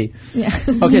of dirty. Yeah.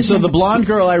 Okay, so the blonde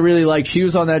girl I really like, she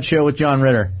was on that show with John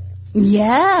Ritter.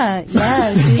 Yeah.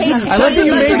 I like that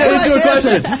you made that into a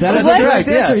question. That is the correct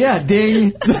answer. Yeah,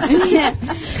 ding.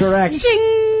 Correct.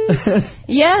 Ding.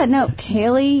 Yeah, no,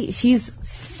 Kaylee, she's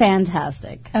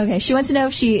fantastic. Okay, she wants to know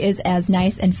if she is as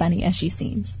nice and funny as she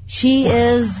seems. She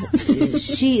is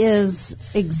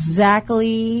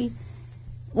exactly.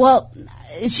 Well,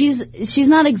 she's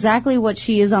not exactly what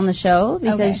she is on the show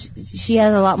because she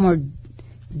has a lot more.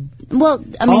 Well,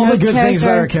 I mean, all the good things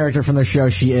about her character from the show,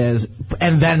 she is,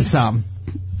 and then some.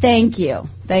 Thank you.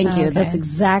 That's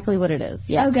exactly what it is.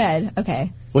 Yeah. Oh, good.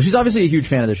 Okay. Well, she's obviously a huge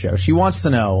fan of the show. She wants to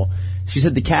know. She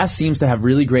said the cast seems to have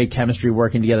really great chemistry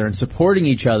working together and supporting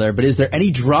each other, but is there any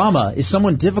drama? Is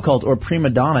someone difficult or prima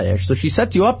donna-ish? So she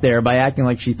set you up there by acting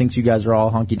like she thinks you guys are all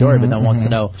hunky-dory, but then wants to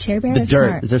know the dirt.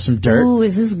 Smart. Is there some dirt? Ooh,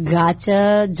 is this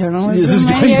gotcha journalism? This is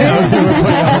right here? we're putting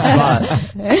on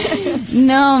the spot.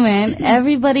 No, man.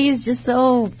 Everybody is just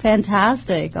so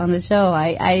fantastic on the show.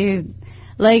 I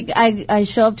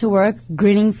show up to work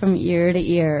grinning from ear to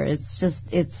ear.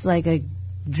 It's like a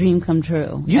dream come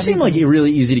true. You seem like you're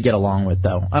really easy to get along with,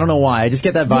 though. I don't know why. I just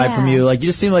get that vibe from you. Like, you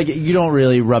just seem like you don't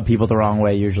really rub people the wrong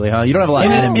way usually, huh? You don't have a lot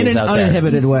of enemies out there. In an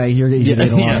uninhibited way, you're easy to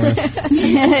get along with.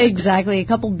 Yeah, exactly. A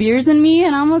couple beers in me,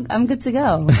 and I'm good to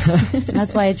go.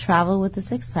 That's why I travel with a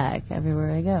 6-pack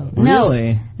everywhere I go.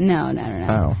 Really? No.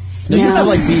 Oh. No, you don't have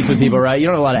like beef with people, right? You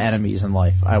don't have a lot of enemies in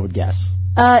life, I would guess.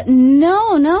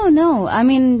 No. I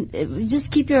mean,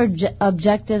 just keep your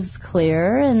objectives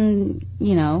clear and,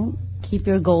 keep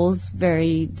your goals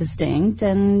very distinct,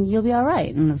 and you'll be all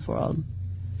right in this world.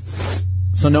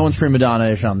 So no one's prima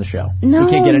donna-ish on the show? No,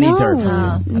 we can't get any dirt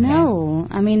from you? No.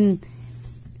 I mean,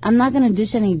 I'm not going to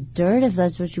dish any dirt if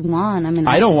that's what you want. I mean,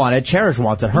 I don't want it. Cherish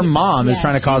wants it. Her mom is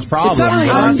trying to cause problems. It's not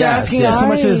really asking so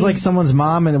much as like someone's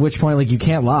mom, and at which point, like, you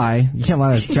can't lie. You can't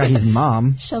lie to Jackie's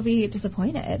mom. She'll be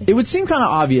disappointed. It would seem kind of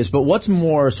obvious, but what's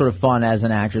more sort of fun as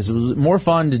an actress? Was it more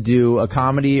fun to do a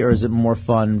comedy, or is it more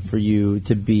fun for you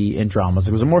to be in dramas?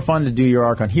 Like, was it more fun to do your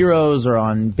arc on Heroes or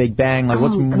on Big Bang? Like,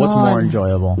 what's more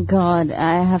enjoyable? God,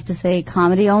 I have to say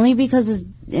comedy only because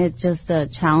it just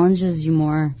challenges you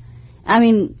more. I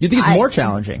mean, you think it's more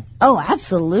challenging? Oh,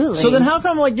 absolutely. So then how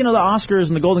come, like, the Oscars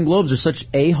and the Golden Globes are such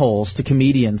a-holes to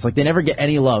comedians? Like, they never get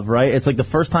any love, right? It's like the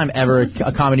first time ever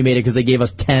a comedy made it because they gave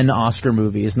us 10 Oscar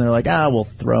movies, and they're like, we'll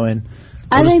throw in.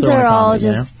 I think they're all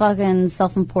just fucking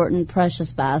self-important,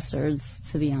 precious bastards,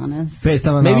 to be honest. Based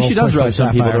on maybe she does rub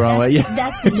some people the wrong way. Yeah.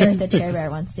 That's the dirt that Cher Bear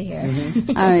wants to hear.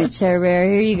 All right, Cher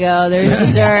Bear, here you go. There's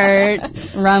the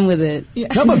dirt. Run with it.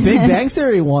 Yeah. No, but Big Bang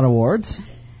Theory won awards.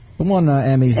 It won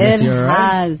Emmys this year,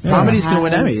 right? Comedies can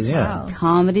win Emmys, yeah.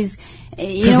 Comedies.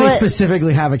 Because they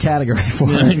specifically have a category for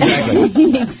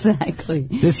it. Exactly.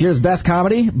 This year's best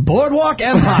comedy, Boardwalk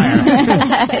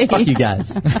Empire. Fuck you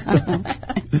guys.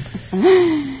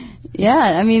 Yeah,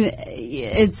 I mean,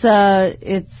 it's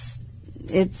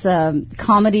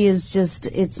comedy is just,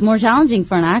 it's more challenging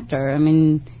for an actor. I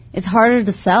mean, it's harder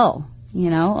to sell,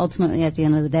 ultimately at the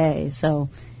end of the day. So,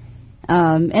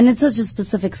 and it's such a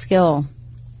specific skill.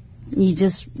 You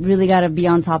just really got to be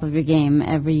on top of your game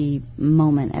every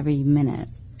moment, every minute.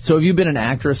 So have you been an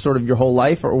actress sort of your whole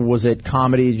life, or was it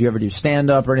comedy? Did you ever do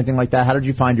stand-up or anything like that? How did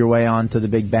you find your way on to the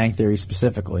Big Bang Theory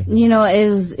specifically?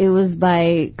 It was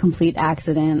by complete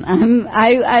accident.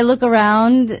 I look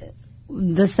around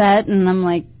the set and I'm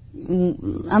like,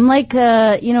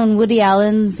 in Woody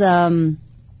Allen's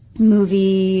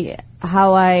movie,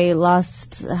 How I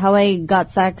Got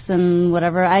Sex and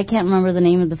whatever. I can't remember the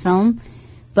name of the film.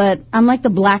 But I'm like the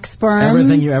black sperm.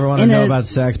 Everything you ever want to know about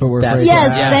sex, but we're afraid.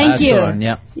 Yes, thank you.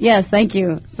 Yep. Yes, thank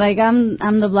you. Like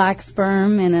I'm the black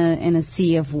sperm in a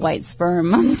sea of white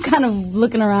sperm. I'm kind of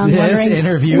looking around wondering, this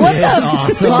interview what is the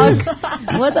awesome.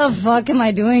 fuck? What the fuck am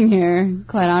I doing here?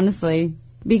 Quite honestly,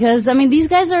 because I mean these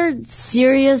guys are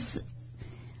serious.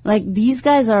 Like these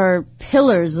guys are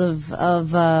pillars of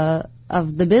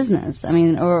the business. I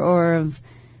mean, or of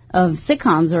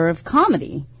sitcoms or of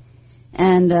comedy,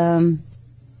 and.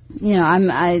 You know,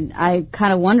 I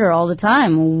kind of wonder all the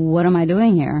time, what am I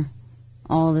doing here?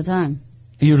 All the time.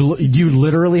 You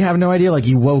literally have no idea? Like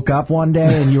you woke up one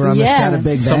day and you were on the set of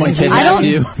Big Bang? Someone kidnapped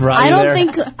you, I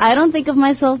don't think of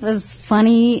myself as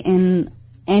funny in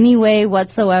any way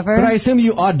whatsoever. But I assume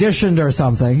you auditioned or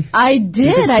something. I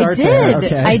did.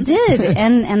 Okay. I did.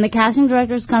 And the casting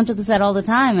directors come to the set all the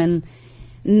time and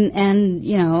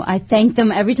you know, I thank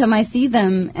them every time I see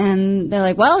them, and they're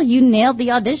like, "Well, you nailed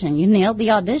the audition. You nailed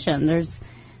the audition."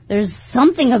 There's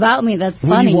something about me that's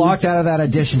funny. When you walked out of that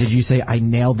audition, did you say, "I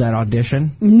nailed that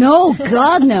audition"? No,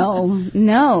 God,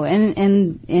 no.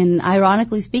 And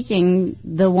ironically speaking,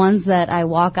 the ones that I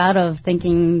walk out of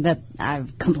thinking that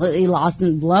I've completely lost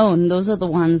and blown, those are the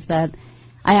ones that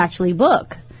I actually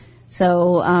book.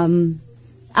 So,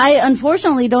 I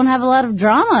unfortunately don't have a lot of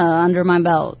drama under my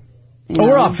belt. Oh,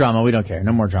 we're off drama. We don't care.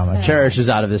 No more drama. Cherish is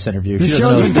out of this interview. She doesn't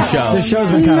host the show. The show's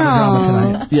been kind of a drama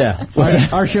tonight. Yeah.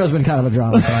 Our show's been kind of a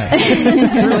drama tonight.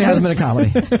 It really hasn't been a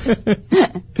comedy.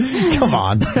 Come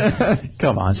on.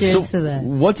 Come on. Cheers to that.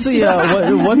 What's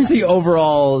the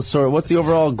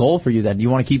overall goal for you then? Do you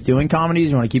want to keep doing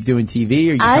comedies? You want to keep doing TV?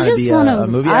 Or you trying to be a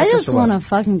movie actress? I just want to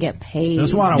fucking get paid.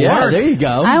 Just want to work. There you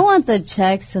go. I want the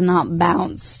checks to not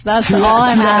bounce. That's all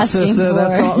I'm asking for.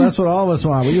 That's what all of us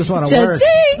want. We just want to work.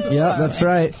 Cha-ching! Yeah, that's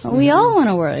right. We all want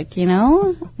to work, you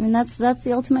know? I mean, that's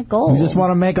the ultimate goal. We just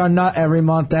want to make our nut every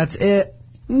month. That's it.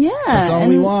 Yeah. That's all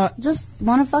we want. Just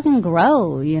want to fucking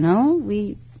grow, you know?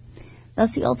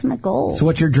 That's the ultimate goal. So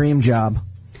what's your dream job?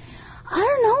 I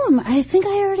don't know. I think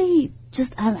I already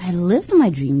I lived my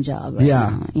dream job right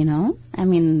now, you know? I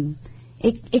mean,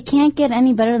 it can't get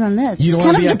any better than this. You don't it's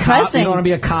want kind to of be depressing. You don't want to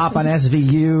be a cop on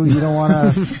SVU. You don't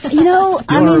want to... You know,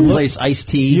 you want to replace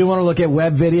Ice-T. You want to look at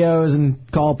web videos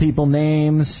and call people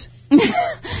names.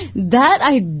 That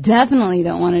I definitely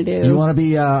don't want to do. You want to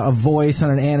be a voice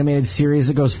on an animated series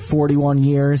that goes 41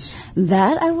 years?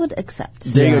 That I would accept.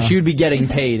 There you go. She would be getting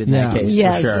paid in that case,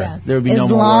 yes. for sure. Yeah. There would be no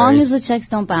more As long worries. as the checks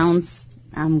don't bounce,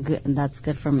 I'm good. That's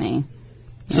good for me.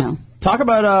 So talk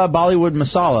about Bollywood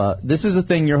Masala. This is a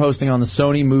thing you're hosting on the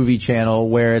Sony Movie Channel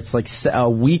where it's like a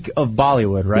week of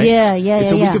Bollywood, right? Yeah.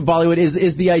 It's a week of Bollywood.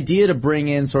 Is the idea to bring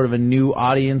in sort of a new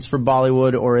audience for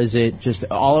Bollywood, or is it just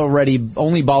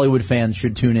only Bollywood fans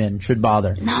should tune in, should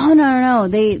bother? No.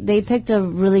 They picked a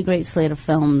really great slate of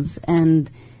films, and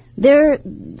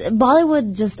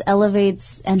Bollywood just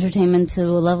elevates entertainment to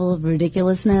a level of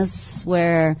ridiculousness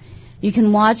where you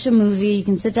can watch a movie, you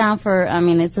can sit down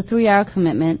it's a 3-hour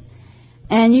commitment,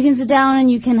 and you can sit down and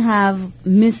you can have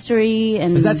mystery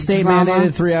and Is that state drama.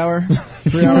 mandated 3 hour?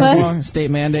 3 hours long?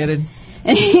 State mandated?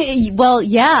 Well,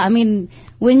 yeah. I mean,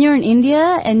 when you're in India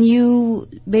and you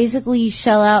basically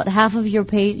shell out half of your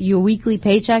weekly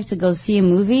paycheck to go see a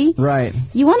movie, right?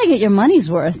 You want to get your money's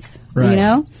worth, right. You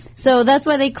know? So that's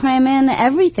why they cram in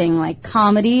everything, like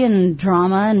comedy and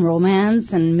drama and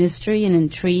romance and mystery and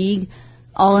intrigue,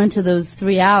 all into those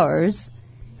 3 hours.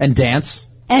 And dance.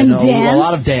 And dance. A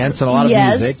lot of dance and a lot of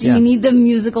music. Yes, you need the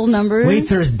musical numbers. Wait,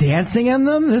 there's dancing in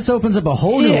them? This opens up a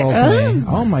whole new world to me.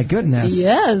 Oh my goodness.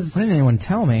 Yes. Why didn't anyone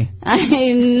tell me?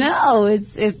 I know.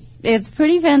 It's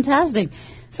pretty fantastic.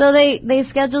 So they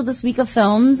scheduled this week of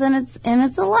films, and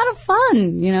it's a lot of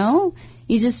fun, you know?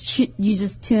 You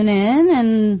just tune in,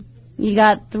 and you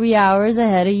got 3 hours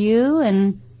ahead of you,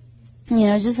 and you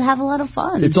know, just have a lot of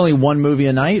fun. It's only one movie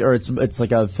a night, or it's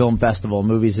like a film festival,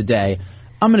 movies a day.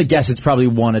 I'm going to guess it's probably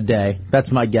one a day.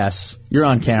 That's my guess. You're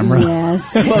on camera.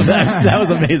 Yes. That was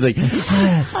amazing.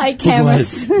 Hi,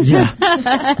 cameras.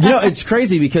 Yeah. You know, it's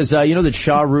crazy because, you know that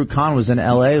Shah Rukh Khan was in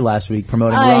L.A. last week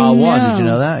promoting Raw 1. Did you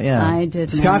know that? Yeah. I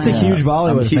did. Scott's a huge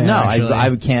Bollywood fan. No, actually.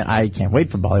 I can't wait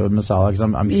for Bollywood Masala because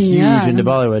I'm huge into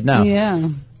Bollywood now. Yeah.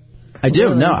 I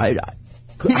do. No,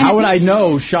 how would I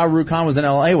know Shah Rukh Khan was in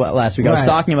L.A. last week? I was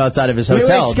stalking him outside of his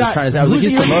hotel, Scott, just trying to say, I was like,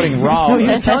 he's promoting Raw. He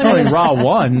was telling me Raw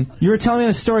 1. You were telling me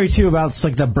the story, too, about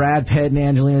like the Brad Pitt and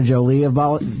Angelina Jolie of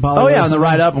Bollywood. Oh, yeah, on the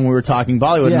ride up when we were talking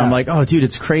Bollywood, and I'm like, oh, dude,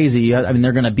 it's crazy. I mean,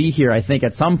 they're going to be here, I think,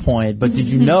 at some point, but did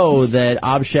you know that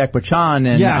Abhishek Bachchan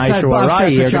and Aishwarya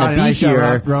Rai are going to be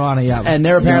here? And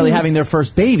they're apparently having their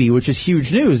first baby, which is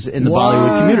huge news in the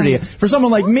Bollywood community. For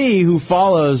someone like me who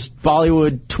follows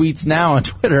Bollywood tweets now on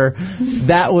Twitter,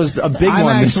 that was a big I'm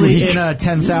one this actually week. in a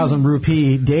 10,000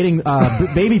 rupee dating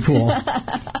baby pool.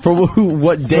 For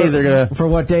what day they're gonna? For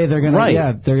what day they're gonna? Right.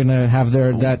 Yeah, they're gonna have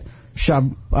that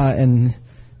shab and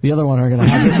the other one are gonna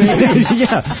have their baby.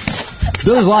 Yeah.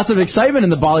 There's lots of excitement in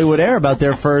the Bollywood air about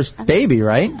their first baby,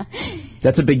 right?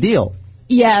 That's a big deal.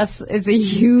 Yes, it's a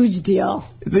huge deal.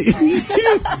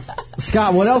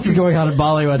 Scott, what else is going on in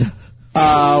Bollywood?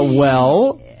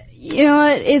 Well, you know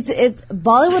what? It's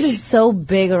Bollywood is so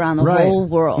big around the whole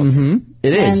world. Mm-hmm.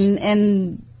 It is.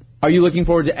 And are you looking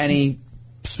forward to any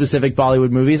specific Bollywood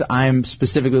movies? I'm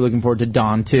specifically looking forward to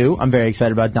Dawn 2. I'm very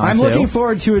excited about Dawn 2. I'm looking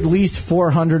forward to at least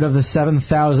 400 of the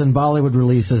 7,000 Bollywood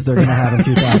releases they're going to have in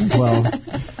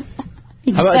 2012.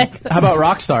 exactly. How about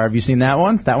Rockstar? Have you seen that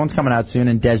one? That one's coming out soon.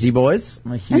 And Desi Boys.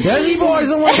 Desi Boys,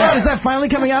 oh my God, is that finally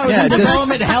coming out? It was in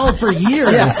development hell for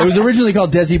years. Yeah, it was originally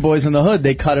called Desi Boys in the Hood.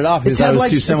 They cut it off because that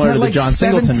was too similar to the John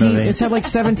Singleton movie. It's had like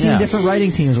 17 different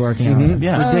writing teams working on it.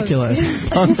 Yeah. Ridiculous.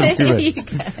 Tons of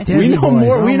credits. We know Boys.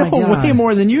 more. We Oh know my God. way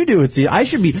more than you do. It's I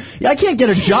can't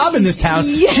get a job in this town.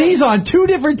 She's on 2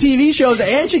 different TV shows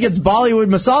and she gets Bollywood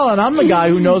masala, and I'm the guy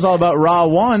who knows all about Raw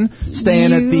 1,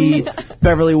 staying at the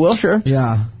Beverly Wilshire.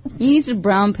 Yeah. You need to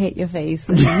brown paint your face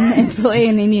and play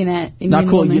an Indian Not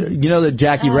cool. woman. You know that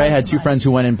Jackie Ray had 2 friends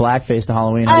who went in blackface to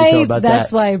Halloween. How do you feel about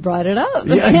that's that? why I brought it up. She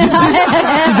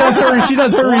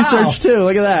does her research too.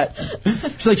 Look at that.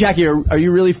 She's like, Jackie, are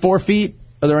you really 4 feet?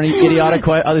 Are there any idiotic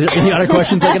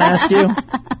questions I can ask you?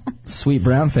 Sweet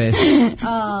brown face.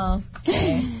 Oh,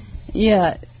 okay.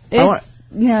 Yeah. Go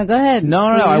ahead.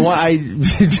 No.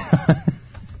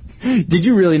 Did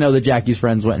you really know that Jackie's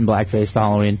friends went in blackface to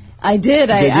Halloween? I did.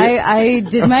 I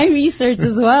did my research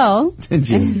as well. Did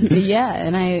you? Yeah,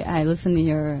 and I listened to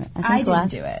your. I didn't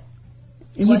do it.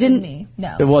 You didn't? Me.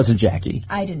 No. It wasn't Jackie.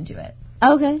 I didn't do it.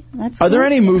 Okay, that's cool. Are there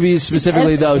any movies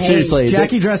specifically, though, seriously?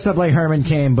 Jackie dressed up like Herman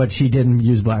Cain, but she didn't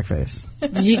use blackface.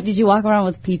 Did you walk around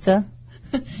with pizza?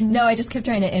 No, I just kept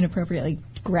trying to inappropriately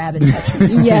grab and touch her.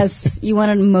 Yes, you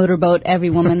wanted to motorboat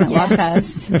every woman that walked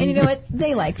past. And you know what?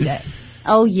 They liked it.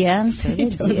 Oh, yeah, I'm sure they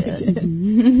did.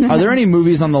 Are there any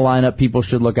movies on the lineup people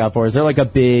should look out for? Is there like a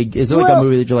movie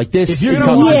that you're like, this? If you're going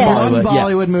to watch one Bollywood,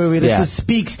 Bollywood movie that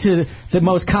speaks to the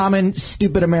most common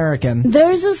stupid American.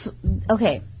 There's this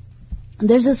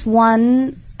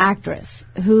one actress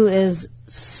who is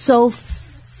so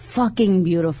fucking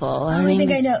beautiful. I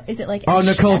think I know. Is it like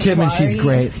Nicole Kidman? She's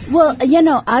great. Well,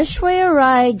 Aishwarya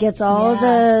Rai gets all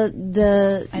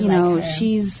the her.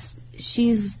 she's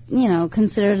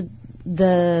considered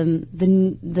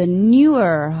the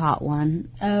newer hot one.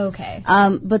 Oh, okay.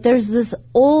 But there's this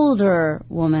older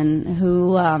woman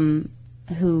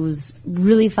who's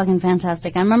really fucking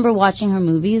fantastic. I remember watching her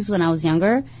movies when I was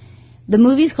younger. The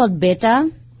movie's called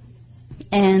Beta,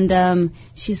 and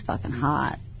she's fucking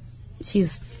hot.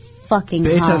 She's fucking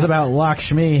hot. Beta's about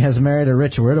Lakshmi has married a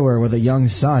rich widower with a young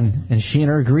son, and she and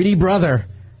her greedy brother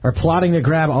are plotting to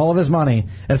grab all of his money.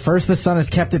 At first, the son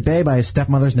is kept at bay by his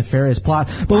stepmother's nefarious plot,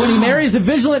 but when he marries the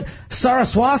vigilant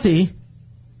Saraswati,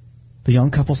 the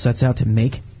young couple sets out to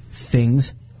make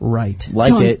things right.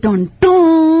 Dun,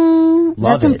 dun.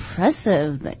 Love That's it.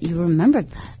 impressive that you remembered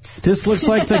that. This looks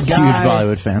like the guy. Huge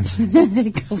Bollywood fans.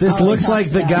 This looks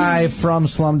like the guy from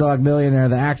Slumdog Millionaire,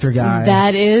 the actor guy.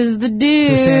 That is the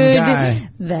dude. The same guy.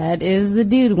 That is the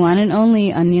dude, one and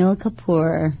only Anil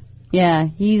Kapoor. Yeah,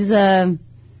 he's a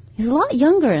lot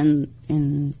younger in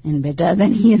Beta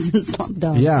than he is in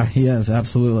Slumdog. Yeah, he is,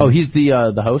 absolutely. Oh, he's the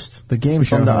host? The game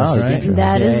show host, right?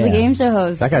 That is the game show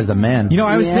host. That guy's the man. You know,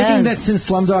 I was thinking that since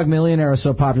Slumdog Millionaire is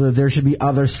so popular, there should be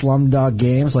other Slumdog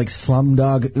games, like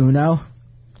Slumdog Uno.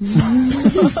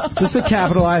 Just to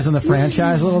capitalize on the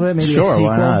franchise a little bit, maybe a sequel.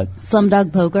 Why not?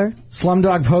 Slumdog Poker.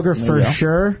 Slumdog Poker for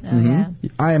sure. Oh, yeah.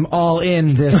 I am all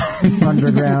in this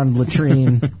underground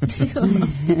latrine.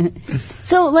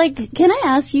 So, can I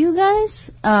ask you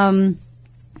guys,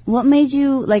 what makes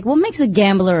a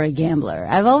gambler a gambler?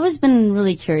 I've always been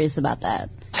really curious about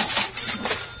that.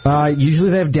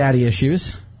 Usually they have daddy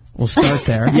issues. We'll start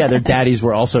there. Yeah, their daddies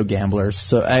were also gamblers,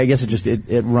 so I guess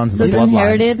it runs So the it's bloodline.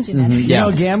 inherited? Mm-hmm. You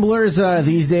know, gamblers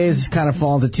these days kind of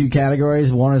fall into 2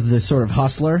 categories. One is the sort of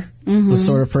hustler, the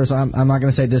sort of person, I'm not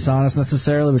going to say dishonest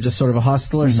necessarily, but just sort of a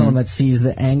hustler, someone that sees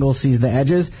the angle, sees the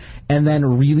edges, and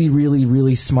then really, really,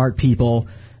 really smart people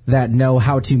that know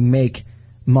how to make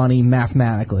money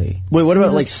mathematically. Wait, what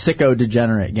about sicko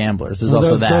degenerate gamblers? There's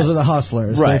also that. Those are the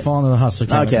hustlers. Right. They fall into the hustler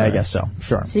category. Okay, I guess so.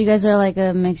 Sure. So you guys are like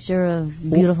a mixture of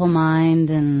beautiful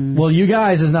mind and... Well, you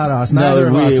guys is not us. No, Neither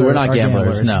of us we're are not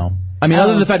gamblers. No. I mean,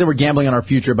 other than the fact that we're gambling on our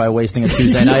future by wasting a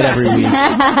Tuesday night every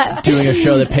week doing a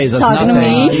show that pays us Talking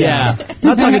nothing. to me? Yeah.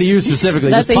 Not talking to you specifically,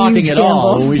 That's just a talking huge at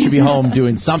all. gamble. When we should be home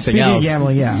doing something Speaking else. of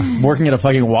gambling, yeah. Working at a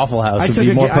fucking Waffle House would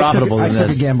be more profitable than I took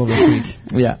this. a gamble this week.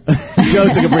 Yeah. Joe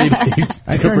took a pretty big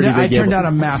I turned down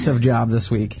a massive job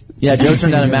this week. Yeah, Joe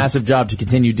turned down a massive job to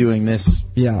continue doing this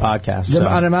Yeah. podcast. The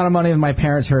amount of money that my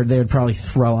parents heard, they would probably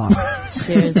throw up.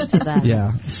 Cheers to that.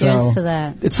 Yeah. Cheers to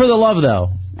that. It's for the love,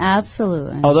 though.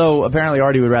 Absolutely. Although, apparently,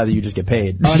 Artie would rather you just get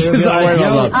paid. Oh, they would be Not like, worry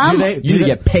about love. do You need to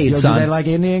get paid, son. Do they like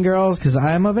Indian girls? Because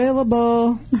I'm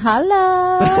available.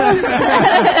 Hello.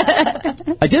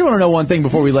 I did want to know one thing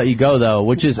before we let you go, though,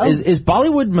 which is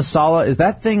Bollywood masala, is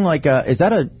that thing like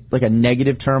a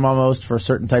negative term almost for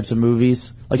certain types of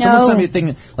movies? Like someone sent me a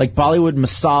thing like Bollywood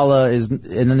masala is, and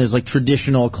then there's like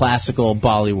traditional classical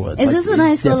Bollywood. Is like, this a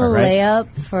nice little right?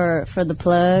 layup for the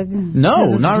plug?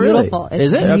 No, it's not beautiful. really.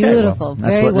 It's Is it? Okay, beautiful. well,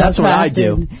 Very well that's what I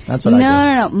do. crafted. That's what I do.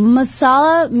 No.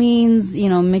 Masala means,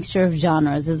 mixture of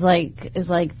genres. It's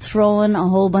like throwing a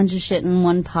whole bunch of shit in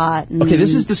one pot. And Okay,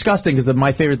 this is disgusting because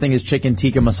my favorite thing is chicken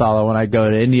tikka masala when I go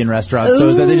to Indian restaurants. So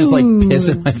is that they just like piss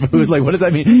in my food? Like, what does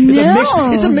that mean?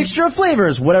 It's a mixture of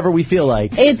flavors, whatever we feel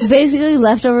like. It's basically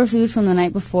leftover food from the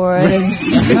night before. They're just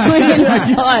throwing it in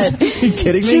the pot. Are you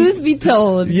kidding me? Truth be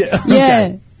told. Yeah.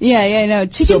 Okay. Yeah, no.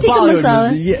 Chicken So tikka Bollywood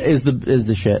masala. is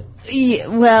the shit. Yeah,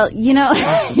 well,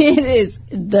 it is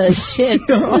the shit,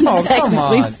 Oh, come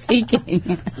technically on. speaking.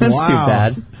 That's Wow. too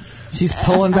bad. She's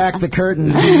pulling back the curtain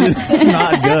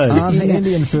Not good. on the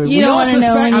Indian food. You don't wanna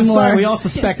know I'm anymore. sorry, we all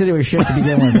suspected it was shit to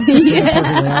begin with. To be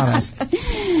perfectly honest.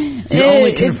 You're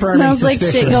only It confirming smells like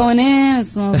shit suspicions. going in. It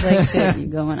smells like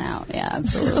shit going out. Yeah,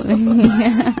 absolutely.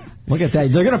 Look at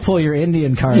that. They're going to pull your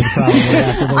Indian card probably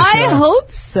after this I show.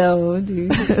 hope so, dude.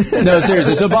 No,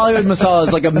 seriously. So Bollywood masala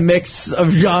is like a mix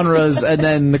of genres, and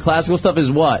then the classical stuff is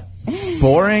what?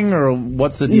 Boring, or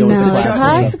what's the deal with the No, classical stuff?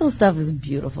 classical stuff is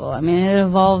beautiful. I mean, it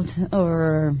evolved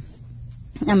over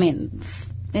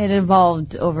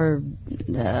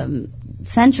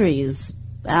centuries.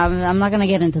 I'm not going to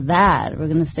get into that. We're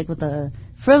going to stick with the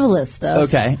frivolous stuff.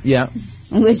 Okay, yeah.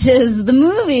 Which is the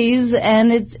movies,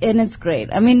 and it's great.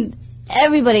 I mean,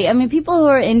 everybody. I mean, people who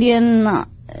are Indian,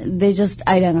 they just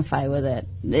identify with it.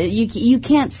 You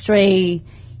can't stray,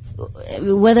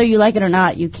 whether you like it or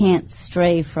not. You can't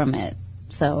stray from it.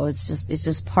 So it's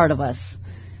just part of us.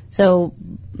 So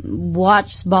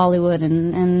watch Bollywood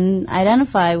and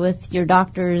identify with your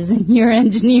doctors and your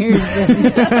engineers.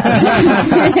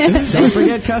 Don't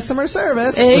forget customer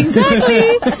service.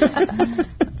 Exactly.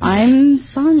 I'm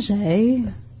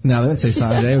Sanjay. No, they wouldn't say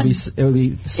Sanjay. It would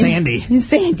be Sandy.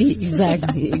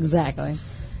 Sandy. Exactly.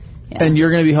 Yeah. And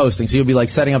you're going to be hosting, so you'll be like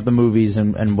setting up the movies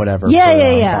and whatever. Yeah.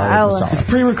 Bollywood masala. It's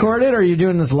pre-recorded, or are you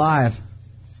doing this live?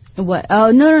 What?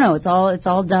 Oh, no. It's all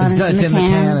done. It's in the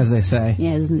can, as they say.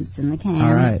 Yeah, it's in the can.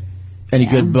 All right. Any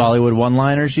good Bollywood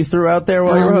one-liners you threw out there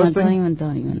while you were hosting?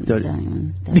 Don't even.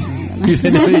 You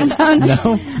didn't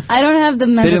No? I don't have the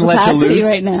mental capacity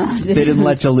right now. They didn't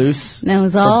let you loose? No, it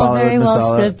was for all Bollywood very well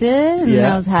masala? scripted, and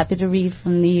Yeah. I was happy to read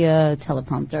from the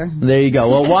teleprompter. There you go.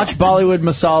 Well, watch Bollywood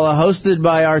Masala, hosted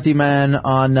by Artie Man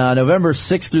on November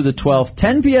 6th through the 12th,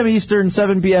 10 p.m. Eastern,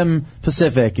 7 p.m.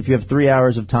 Pacific. If you have 3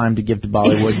 hours of time to give to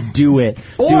Bollywood, do it.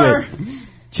 Or do it.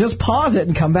 just pause it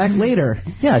and come back later.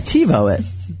 Yeah, TiVo it.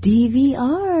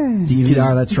 DVR.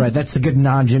 DVR, that's right. That's the good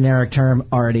non-generic term,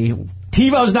 Artie.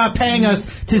 TiVo's not paying us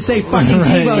to say fucking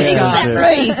TiVo, Scott.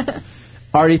 Right.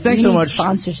 Artie, thanks so Need much.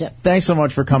 Sponsorship. Thanks so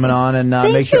much for coming on, and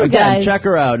Thank make sure you, again guys. check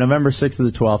her out. November 6th to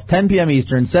the 12th, 10 p.m.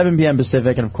 Eastern, 7 p.m.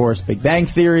 Pacific, and of course Big Bang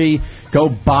Theory. Go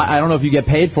buy. I don't know if you get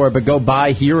paid for it, but go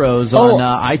buy Heroes on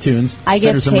iTunes. I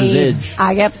Send her get some paid. residge.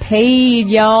 I get paid,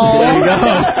 y'all. There you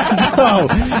go. Go.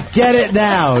 Get it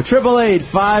now.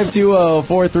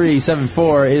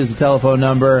 888-520-4374 is the telephone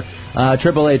number.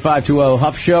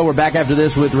 888-520-HUFF Show. We're back after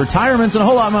this with retirements and a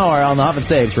whole lot more on the Huff and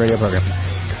Stapes radio program.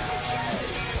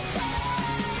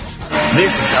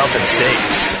 This is Huff and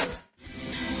Stapes.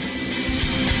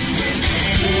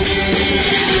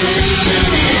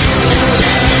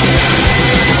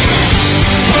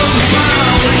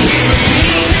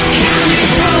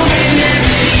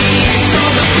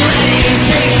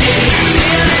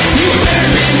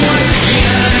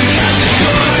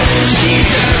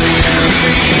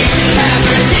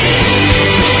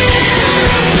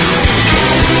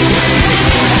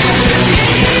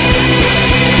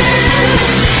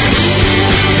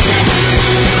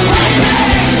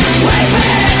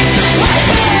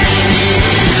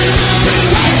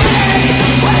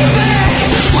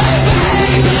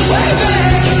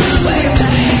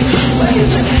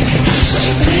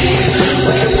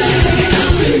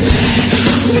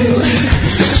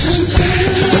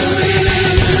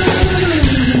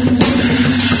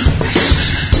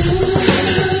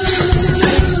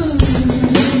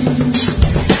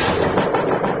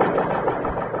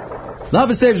 The Huff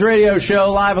and Stapes radio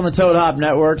show live on the Toad Hop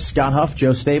Network. Scott Huff,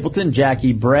 Joe Stapleton,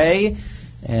 Jackie Bray,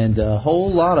 and a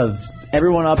whole lot of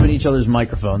everyone up in each other's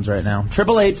microphones right now.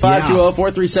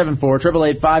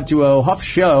 888-520-4374. 888-520 Huff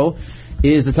Show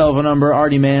is the telephone number.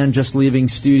 Artie Mann just leaving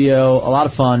studio. A lot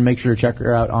of fun. Make sure to check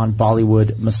her out on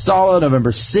Bollywood Masala,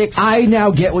 November 6th. I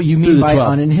now get what you mean by 12th.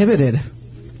 Uninhibited.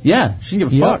 Yeah, she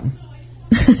didn't give a fuck.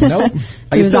 Nope.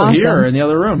 I can still hear her in the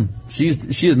other room. She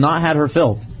has not had her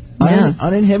filled. Yeah.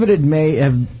 Uninhibited may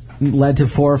have led to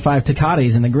 4 or 5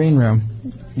 Tecates in the green room.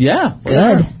 Yeah.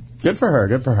 Good. Good for her.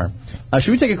 Good for her.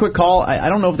 Should we take a quick call? I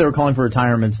don't know if they were calling for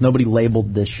retirements. Nobody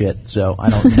labeled this shit, so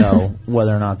I don't know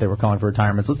whether or not they were calling for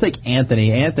retirements. Let's take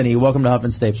Anthony. Anthony, welcome to Huff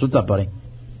and Stapes. What's up, buddy?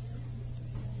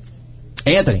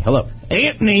 Anthony, hello.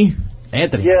 Anthony.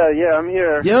 Yeah, I'm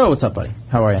here. Yo, what's up, buddy?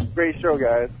 How are you? Great show,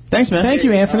 guys. Thanks, man. Thank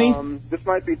you, Anthony. This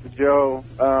might be to Joe,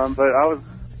 but I was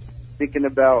thinking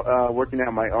about working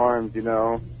out my arms,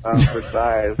 for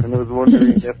size, and I was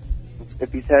wondering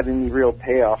if he's had any real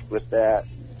payoff with that.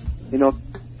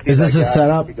 Is this a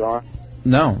setup?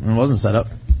 No, it wasn't set up.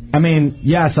 I mean,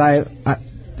 yes,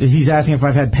 he's asking if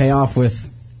I've had payoff with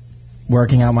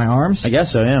working out my arms. I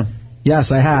guess so, yeah.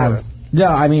 Yes, I have.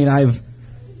 Yeah, I mean, I've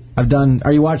done.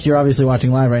 You're obviously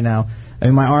watching live right now. I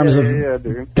mean, my arms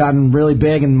have gotten really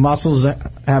big, and muscles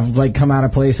have come out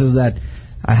of places that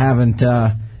I haven't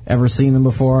ever seen them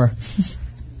before.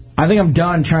 I think I'm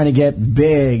done trying to get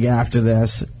big after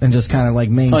this and just kind of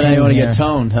maintain. Oh, now you want to get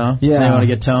toned, huh? Yeah. Now you want to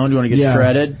get toned? You want to get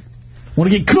shredded?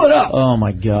 Want to get cut up? Oh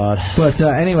my God! But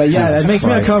anyway, that makes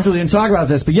me uncomfortable to talk about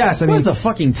this. But yes, I mean, where's the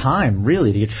fucking time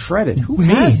really to get shredded? Who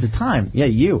has the time? Yeah,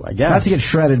 you. I guess not to get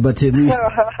shredded, but to at least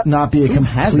not be a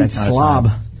complete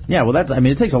slob. Yeah, well,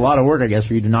 it takes a lot of work, I guess,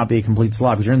 for you to not be a complete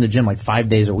slob because you're in the gym 5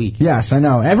 days a week. Yes, I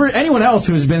know. Anyone else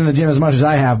who's been in the gym as much as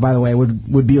I have, by the way,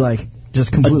 would be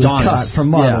just completely cut from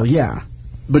muscle. Yeah.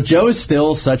 But Joe is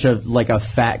still such a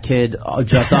fat kid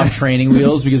just off training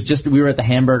wheels because we were at the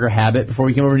Hamburger Habit before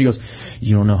we came over and he goes,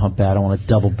 "You don't know how bad I want a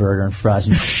double burger and fries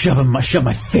and shove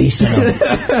my face in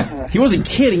them." He wasn't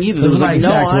kidding either. There was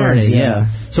no irony. Yeah.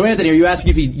 So Anthony, are you asking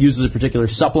if he uses a particular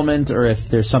supplement or if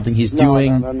there's something he's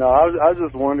doing? No. I was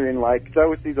just wondering, because I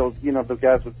always see those those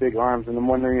guys with big arms, and I'm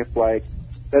wondering if that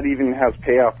even has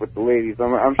payoff with the ladies. I'm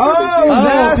sure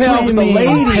that's payoff with the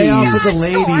ladies. Payoff with the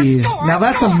ladies. Now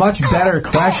that's a much better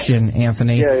question,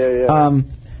 Anthony. Yeah.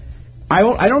 I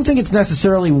don't think it's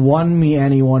necessarily won me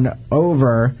anyone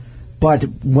over, but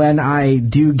when I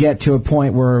do get to a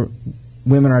point where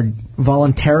women are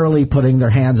voluntarily putting their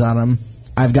hands on them,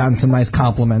 I've gotten some nice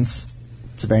compliments.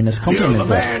 It's a very nice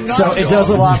compliment. So it does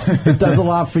a lot. It does a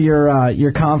lot for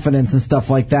your confidence and stuff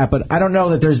like that. But I don't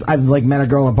know that I've met a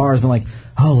girl at bars, been like,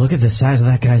 "Oh, look at the size of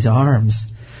that guy's arms."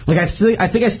 I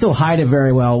think I still hide it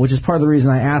very well, which is part of the reason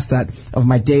I asked that of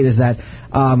my date. Is that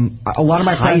a lot of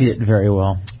my friends hide it very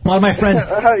well. A lot of my friends,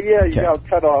 you got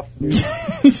cut off.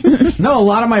 No, a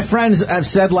lot of my friends have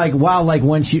said wow,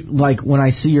 when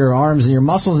I see your arms and your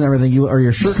muscles and everything, or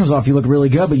your shirt comes off, you look really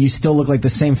good, but you still look like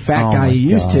the same fat guy you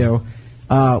used to.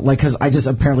 Because I just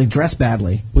apparently dress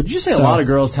badly. Would you say a lot of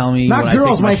girls tell me? Not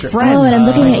girls, my friends. Oh, and I'm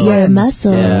looking at your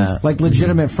muscles. Yeah.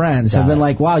 Legitimate friends have been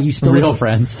wow, you still real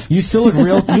friends. You still look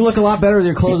real. You look a lot better with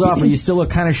your clothes off, but you still look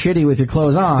kind of shitty with your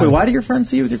clothes on. Wait, why do your friends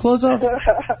see you with your clothes off?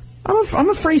 I'm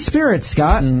a free spirit,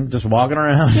 Scott. Just walking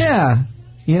around. Yeah,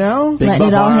 Big letting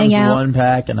it all hang out. One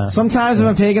pack and sometimes if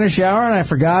I'm taking a shower and I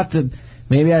forgot that.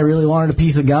 Maybe I really wanted a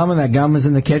piece of gum, and that gum is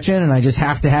in the kitchen, and I just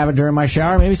have to have it during my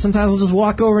shower. Maybe sometimes I'll just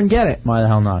walk over and get it. Why the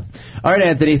hell not? All right,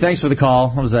 Anthony, thanks for the call.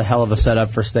 That was a hell of a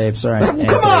setup for Stapes. All right, come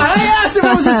on! I asked if it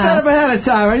was a setup ahead of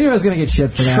time. I knew I was going to get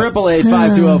shit for that.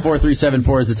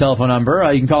 888-520-4374 is the telephone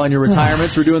number. You can call in your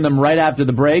retirements. We're doing them right after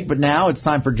the break, but now it's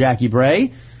time for Jackie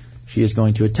Bray. She is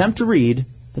going to attempt to read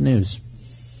the news.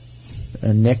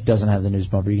 Nick doesn't have the news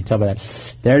bumper. You can tell by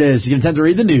that. There it is. You can attempt to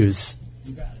read the news.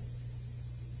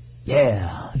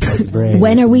 Yeah.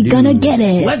 When are we going to get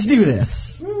it? Let's do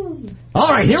this. All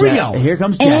right, here we go. Here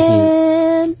comes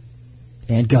Jackie.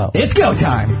 And go. It's go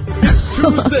time.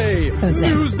 Tuesday,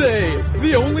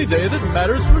 the only day that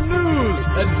matters for news.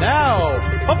 And now,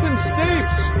 Huff and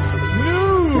Stapes,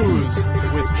 news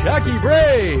with Jackie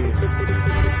Bray.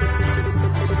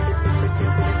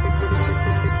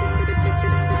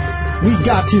 We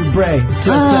got to Bray just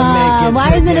to make it.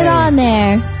 Why isn't it on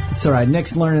there? It's all right.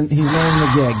 Nick's learning. He's learning the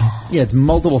gig. Yeah, it's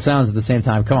multiple sounds at the same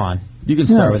time. Come on. You can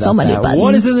start with so many buttons.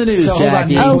 What is in the news,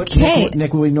 Jackie? Okay.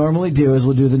 Nick, what we normally do is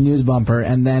we'll do the news bumper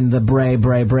and then the bray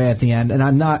at the end. And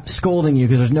I'm not scolding you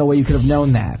because there's no way you could have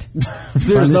known that.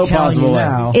 There's no possible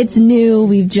way. It's new.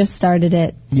 We've just started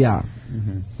it. Yeah.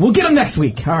 We'll get him next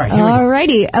week. All right. Here we go.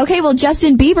 Alrighty. Okay, well,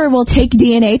 Justin Bieber will take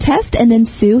DNA test and then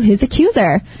sue his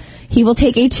accuser. He will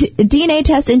take a DNA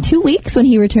test in 2 weeks when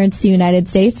he returns to the United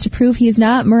States to prove he is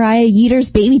not Mariah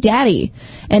Yeater's baby daddy.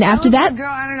 And after that, girl,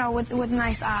 I don't know, with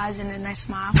nice eyes and a nice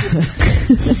smile.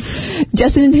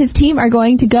 Justin and his team are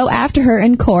going to go after her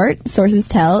in court, sources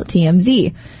tell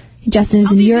TMZ. Justin is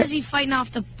I'll in be Europe. busy fighting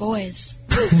off the boys.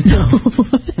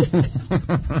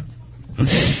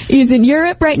 He's in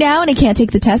Europe right now, and he can't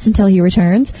take the test until he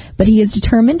returns. But he is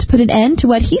determined to put an end to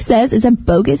what he says is a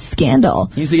bogus scandal.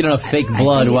 He needs to get enough fake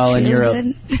blood while in Europe.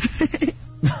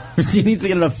 He needs to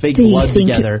get enough fake blood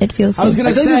together. It feels good. I was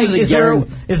going to say,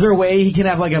 is there a way he can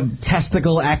have like a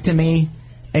testiclectomy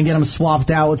and get him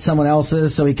swapped out with someone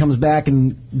else's so he comes back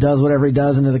and does whatever he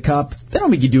does into the cup? They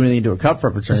don't make you do anything into a cup for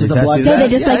a paternity test. No, they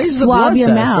just swab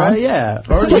your mouth. Right? Yeah.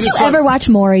 Did you ever watch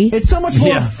Maury? It's so much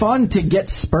more fun to get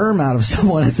sperm out of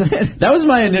someone, isn't it? That was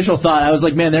my initial thought. I was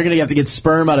like, man, they're going to have to get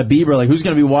sperm out of Bieber. Like, who's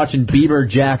going to be watching Bieber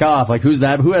jack off? Like, who's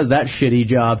that? Who has that shitty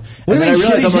job? What do you mean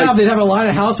shitty job? They'd have a line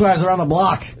of housewives around the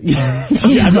block. I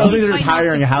don't think they're just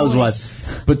hiring a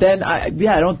housewife. But then, I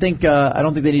don't think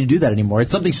they need to do that anymore.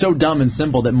 It's something so dumb and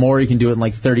simple that Maury can do it in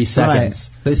like 30 seconds.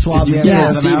 Right. They swab the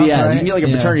CVS. mouth, right? You can get like a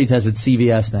paternity test at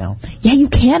CVS now. Yeah, you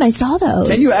can. I saw those.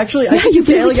 Can you actually? Yeah, you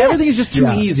can. Like, everything is just too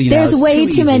easy now. There's way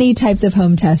too many types of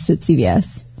home tests at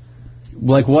CVS.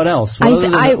 Like what else?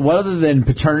 What other than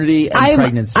paternity and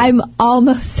pregnancy? I'm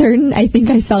almost certain. I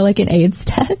think I saw like an AIDS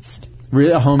test.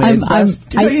 Really, a home AIDS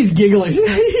test? He's giggling.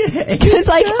 Because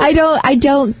like I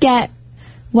don't get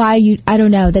why you. I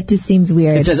don't know. That just seems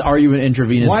weird. It says, "Are you an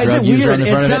intravenous drug user?" On the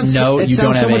front of it. No, you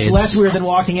don't have AIDS. It sounds so much less weird than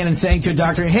walking in and saying to a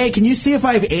doctor, "Hey, can you see if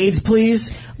I have AIDS,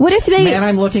 please?" What if they man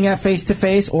I'm looking at face to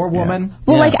face or woman?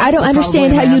 Well, like I don't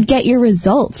understand how you'd get your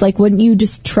results. Like, wouldn't you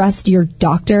just trust your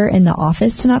doctor in the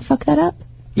office to not fuck that up?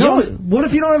 No, what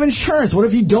if you don't have insurance? What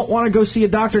if you don't want to go see a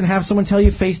doctor and have someone tell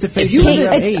you face to face you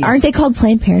have AIDS? Aren't they called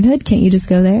Planned Parenthood? Can't you just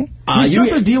go there? You have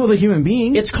to deal with a human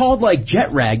being. It's called like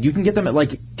jet rag. You can get them at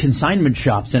like consignment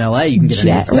shops in LA. You can get an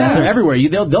AIDS test. They're everywhere.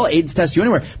 They'll AIDS test you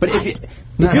anywhere. But if you're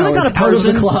the kind of person, out of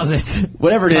the closet,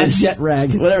 whatever it is, jet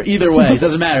rag, whatever. Either way, it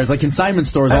doesn't matter. It's like consignment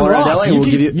stores all around LA will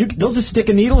give you. They'll just stick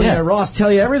a needle in there. Ross,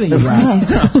 tell you everything you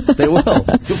got. They will.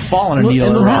 You'll fall on a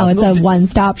needle. Wow, it's a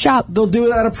one-stop shop. They'll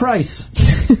do it at a price.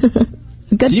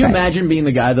 Can you imagine being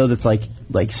the guy though that's like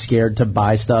scared to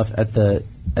buy stuff at the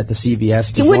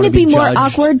CVS? Wouldn't it be more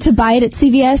awkward to buy it at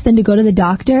CVS than to go to the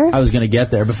doctor? I was going to get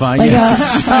there, but fine. Like I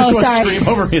just sorry. Scream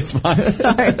over me. It's fine.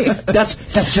 Sorry.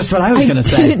 That's just what I was going to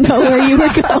say. I didn't know where you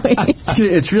were going.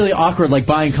 It's really awkward, like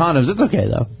buying condoms. It's okay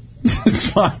though. It's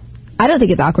fine. I don't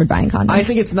think it's awkward buying condoms. I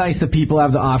think it's nice that people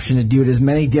have the option to do it as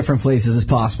many different places as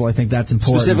possible. I think that's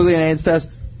important. Specifically an AIDS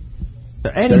test?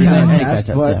 Any kind of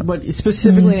test, but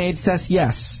specifically an AIDS test,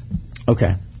 yes. Okay.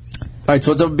 All right,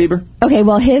 so what's up with Bieber? Okay,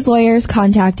 well, his lawyers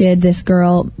contacted this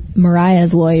girl,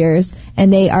 Mariah's lawyers,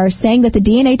 and they are saying that the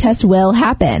DNA test will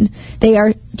happen.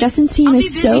 Justin's team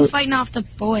is so... I'll be busy fighting off the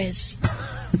boys.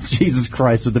 Jesus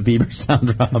Christ with the Bieber sound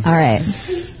drops. All right.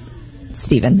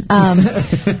 Stephen.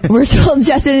 We're told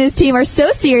Justin and his team are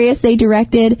so serious they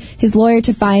directed his lawyer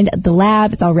to find the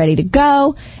lab. It's all ready to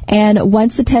go. And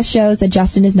once the test shows that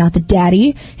Justin is not the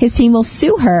daddy, his team will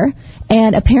sue her.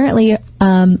 And apparently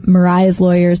Mariah's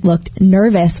lawyers looked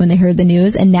nervous when they heard the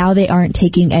news, and now they aren't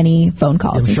taking any phone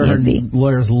calls. I'm sure her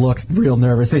lawyers looked real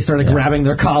nervous. They started grabbing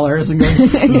their collars and going,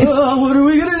 oh, what are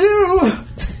we going to do?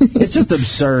 It's just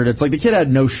absurd. It's like the kid had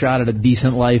no shot at a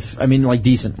decent life. I mean, like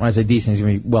decent. When I say decent, he's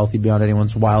going to be wealthy beyond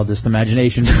anyone's wildest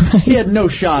imagination. He had no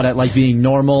shot at like being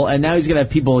normal, and now he's going to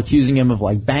have people accusing him of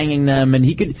like banging them. And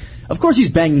he could, of course,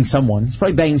 he's banging someone. He's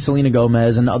probably banging Selena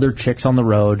Gomez and other chicks on the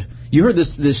road. You heard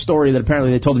this story that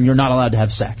apparently they told him you're not allowed to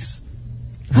have sex.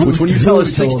 Which when you tell a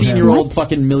 16-year-old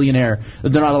fucking millionaire that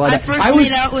they're not allowed to... I first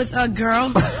made out with a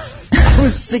girl. I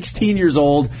was 16 years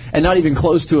old and not even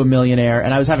close to a millionaire,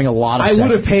 and I was having a lot of sex. I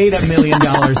would have paid $1 million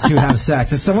to have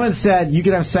sex. If someone had said, you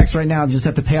could have sex right now, just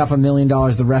have to pay off $1 million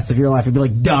the rest of your life, I'd be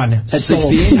like, done. At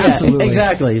 16? Yeah, absolutely.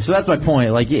 Exactly. So that's my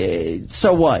point. Like,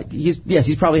 so what? He's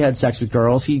probably had sex with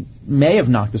girls. He may have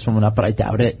knocked this woman up, but I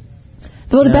doubt it.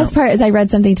 Well, the best part is I read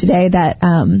something today that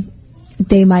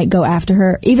they might go after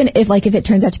her, even if it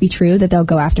turns out to be true, that they'll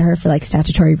go after her for like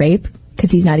statutory rape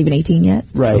because he's not even 18 yet.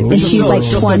 Right. And she's like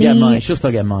 20. She'll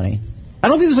still get money. I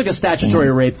don't think there's like a statutory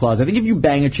rape clause. I think if you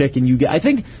bang a chick and you get, I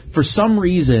think for some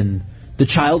reason the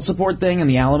child support thing and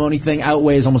the alimony thing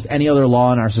outweighs almost any other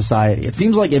law in our society. It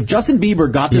seems like if Justin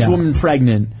Bieber got this woman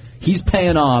pregnant, he's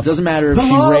paying off. Doesn't matter if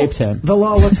she raped him. The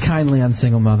law looks kindly on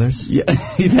single mothers. Yeah,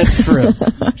 that's true.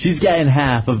 She's getting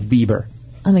half of Bieber.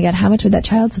 Oh my God, how much would that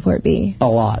child support be? A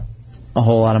lot. a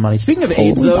whole lot of money. Speaking of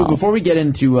AIDS, though, before we get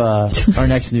into our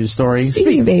next news story,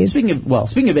 speaking of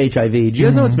HIV, do you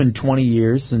guys know it's been 20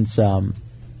 years since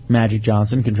Magic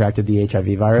Johnson contracted the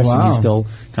HIV virus, and he's still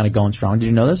kind of going strong? Did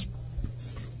you know this?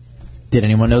 Did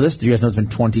anyone know this? Did you guys know it's been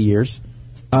 20 years?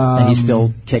 And he's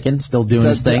still kicking, still doing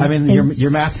his thing? I mean,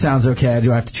 your math sounds okay.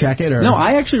 Do I have to check it? Or? No,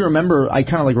 I actually remember, I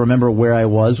kind of remember where I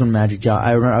was when I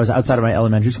remember I was outside of my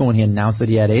elementary school when he announced that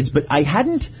he had AIDS, but I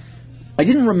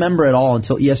didn't remember at all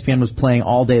until ESPN was playing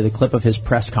all day the clip of his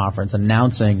press conference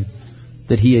announcing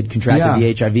that he had contracted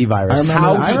the HIV virus. I remember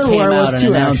How he came out and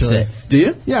announced it. Do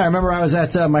you? Yeah, I remember I was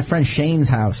at my friend Shane's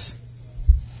house.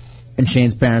 And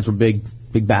Shane's parents were big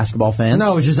basketball fans?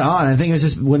 No, it was just on. I think it was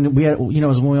just when we had, it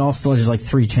was when we all still had just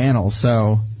 3 channels,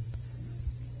 so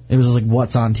it was just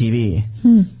what's on TV.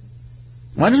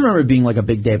 Well, I just remember it being a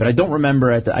big day, but I don't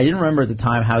remember I didn't remember at the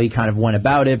time how he kind of went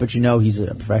about it, but he's a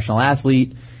professional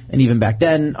athlete. And even back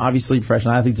then, obviously,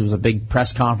 professional athletes, it was a big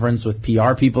press conference with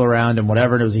PR people around and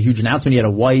whatever. And it was a huge announcement. He had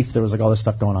a wife. There was all this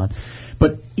stuff going on.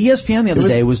 But ESPN the other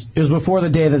day was... It was before the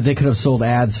day that they could have sold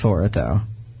ads for it, though.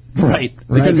 Right.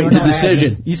 They couldn't make the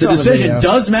decision. The decision.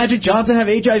 Does Magic Johnson have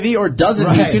HIV or doesn't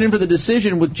he? Tune in for The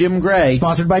Decision with Jim Gray.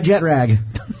 Sponsored by Jet Rag.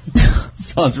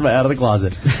 Sponsored by Out of the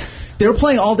Closet. They were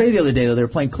playing all day the other day, though. They were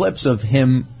playing clips of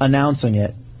him announcing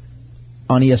it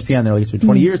on ESPN. They're it's been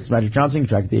 20 years since Magic Johnson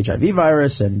contracted the HIV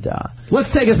virus, and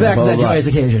let's take us back to that joyous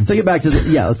occasion. Let's take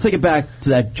it back to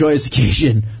that joyous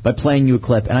occasion by playing you a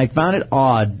clip. And I found it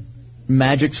odd,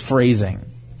 Magic's phrasing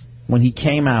when he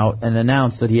came out and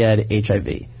announced that he had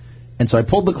HIV. And so I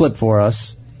pulled the clip for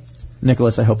us.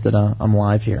 Nicholas, I hope that I'm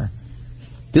live here.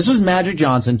 This was Magic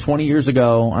Johnson 20 years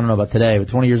ago. I don't know about today, but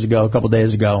 20 years ago, a couple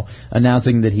days ago,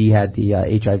 announcing that he had the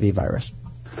HIV virus.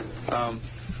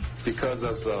 Because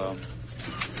of the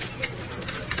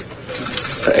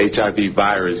HIV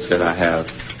virus that I have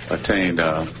attained.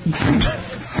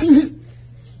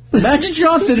 Magic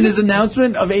Johnson, in his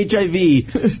announcement of HIV,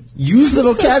 used the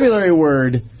vocabulary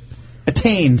word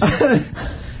attained.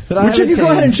 Which you can go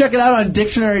ahead and check it out on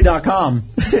dictionary.com.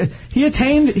 He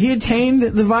attained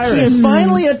the virus. He had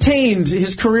finally attained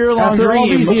his career-long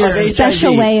dream of HIV.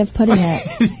 Special way of putting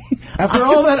it. After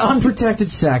all that unprotected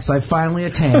sex, I finally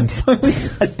attained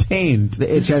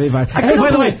the HIV virus. Hey,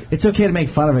 by the way, it's okay to make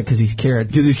fun of it because he's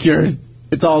cured.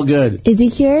 It's all good. Is he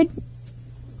cured?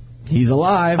 He's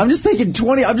alive. I'm just thinking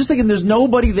there's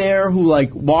nobody there who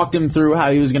walked him through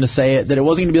how he was going to say it, that it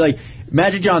wasn't going to be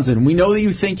Magic Johnson, we know that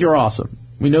you think you're awesome.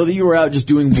 We know that you were out just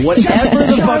doing whatever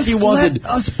the fuck you wanted.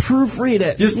 Let us proofread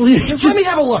it. Just let me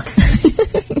have a look.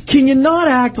 Can you not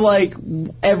act like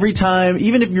every time,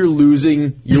 even if you're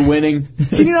losing, you're winning?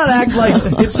 Can you not act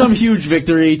like it's some huge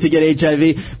victory to get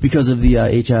HIV because of the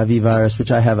HIV virus,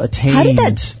 which I have attained? How did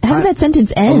that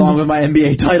sentence end? Along with my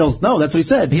NBA titles. No, that's what he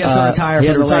said. He has to retire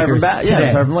from the Lakers.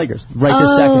 Retire from Lakers. Right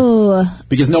this second.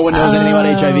 Because no one knows anything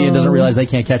about HIV and doesn't realize they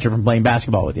can't catch it from playing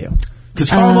basketball with you. Because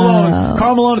Karl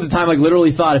Malone at the time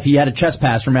literally thought if he had a chest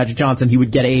pass from Magic Johnson, he would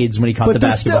get AIDS when he caught the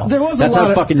basketball. That's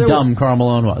how fucking dumb Karl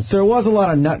Malone was. There was a lot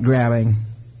of nut grabbing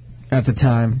at the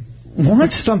time.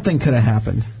 What? Something could have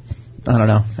happened. I don't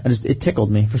know. It tickled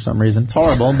me for some reason. It's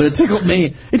horrible, but it tickled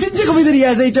me. It didn't tickle me that he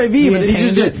has HIV,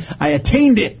 I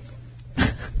attained it.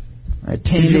 I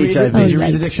attained HIV. Did you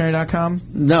read the dictionary.com?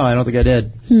 No, I don't think I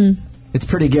did. It's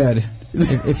pretty good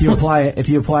if you apply it.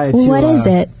 To what is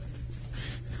it?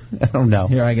 I don't know.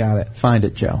 Here, I got it. Find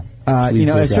it, Joe.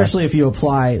 Especially if you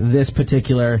apply this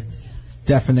particular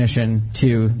definition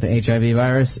to the HIV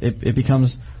virus, it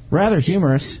becomes rather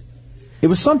humorous. It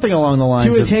was something along the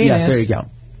lines of, yes, there you go.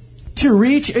 To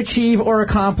reach, achieve, or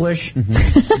accomplish,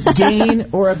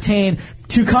 gain, or obtain,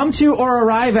 to come to or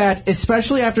arrive at,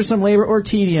 especially after some labor or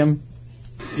tedium.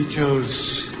 He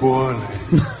chose poorly.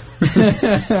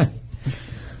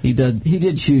 He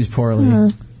did choose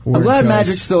poorly. I'm glad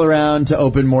Magic's still around to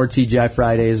open more TGI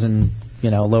Fridays in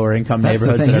lower income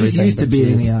neighborhoods and everything. He's used to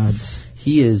beating the odds.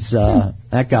 He is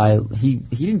that guy. He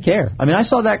didn't care. I mean, I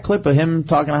saw that clip of him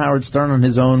talking to Howard Stern on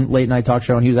his own late night talk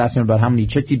show, and he was asking about how many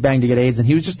chicks he'd banged to get AIDS, and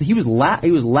he was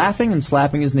laughing and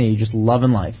slapping his knee, just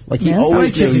loving life. He always. How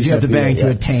many chicks did you have to bang to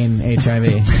attain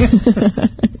HIV?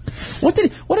 What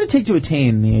did it take to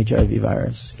attain the HIV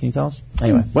virus? Can you tell us?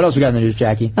 Anyway, what else we got in the news,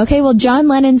 Jackie? Okay, well, John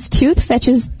Lennon's tooth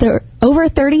fetches over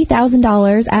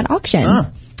 $30,000 at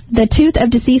auction. The tooth of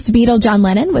deceased Beatle John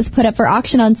Lennon was put up for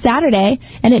auction on Saturday,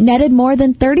 and it netted more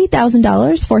than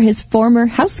 $30,000 for his former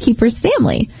housekeeper's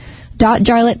family. Dot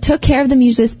Jarlett took care of the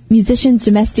musician's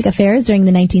domestic affairs during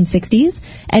the 1960s,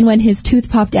 and when his tooth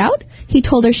popped out, he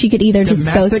told her she could either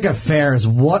dispose... Domestic affairs?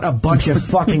 What a bunch of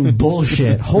fucking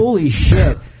bullshit. Holy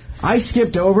shit. I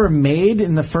skipped over maid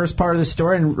in the first part of the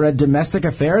story and read domestic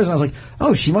affairs, and I was like,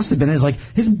 oh, she must have been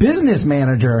his business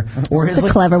manager, or his It's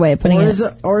a clever way of putting it.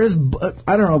 Or his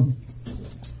I don't know,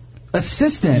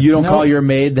 assistant. You don't call your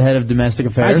maid the head of domestic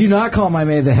affairs? I do not call my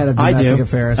maid the head of domestic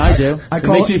affairs. I do. It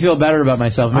makes me feel better about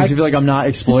myself. It makes me feel like I'm not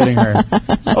exploiting her.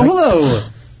 Oh, hello,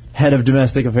 head of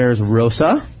domestic affairs,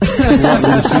 Rosa.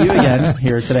 Lovely to see you again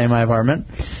here today in my apartment.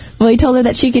 Well, he told her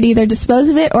that she could either dispose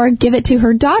of it or give it to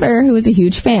her daughter, who is a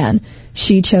huge fan.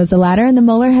 She chose the latter, and the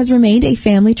molar has remained a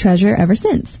family treasure ever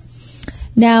since.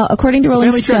 Now, according to Rolling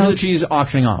Family Stone... treasure that she's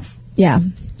auctioning off. Yeah.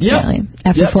 Yep.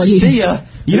 After 40 years. See ya.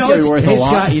 It's worth a lot.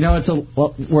 Scott, you know it's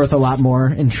worth a lot more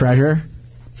in treasure?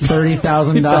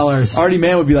 $30,000. Artie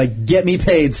Mann would be like, get me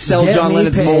paid. Sell John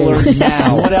Lennon's molar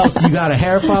now. What else? You got a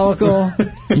hair follicle?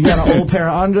 You got an old pair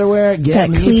of underwear?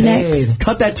 Get me paid.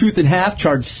 Cut that tooth in half,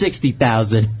 charge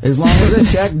 $60,000. As long as the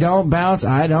check don't bounce,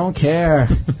 I don't care.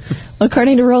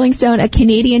 According to Rolling Stone, a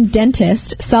Canadian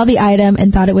dentist saw the item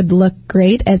and thought it would look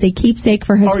great as a keepsake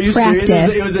for his practice. Are you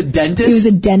serious? It was a dentist? It was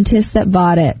a dentist that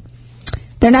bought it.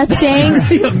 They're not saying.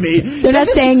 They're not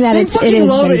saying that it is.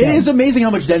 It is amazing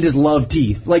how much dentists love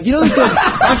teeth. Like, you know,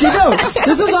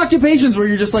 there's those occupations where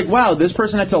you're just like, wow, this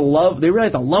person had to love. They really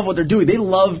have to love what they're doing. They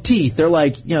love teeth. They're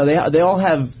like, you know, they all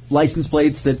have license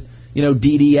plates that, you know,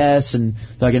 DDS and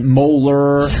like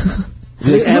molar.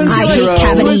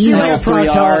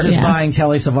 Proctologist buying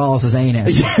Telly Savalas'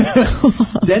 anus.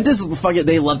 Dentists,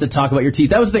 they love to talk about your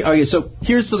teeth. That was the thing. Okay, so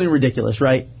here's something ridiculous,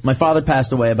 right? My father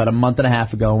passed away about a month and a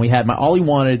half ago, and we had all he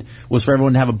wanted was for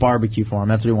everyone to have a barbecue for him.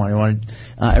 That's what he wanted. He wanted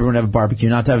everyone to have a barbecue,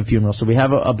 not to have a funeral. So we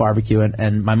have a barbecue,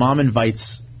 and my mom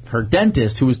invites her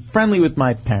dentist, who was friendly with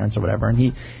my parents or whatever,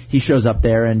 and he shows up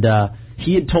there, and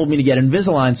he had told me to get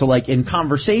Invisalign. So, like, in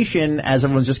conversation, as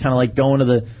everyone's just kind of like going to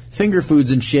the finger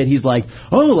foods and shit, he's like,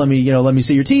 "Oh, let me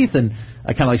see your teeth." And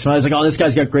I kind of like smile. He's like, "Oh, this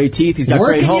guy's got great teeth. He's got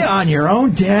great home." Working on your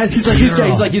own dad.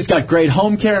 He's got great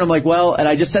home care. And I'm like, well, and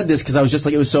I just said this because I was just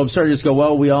like, it was so absurd. I just go,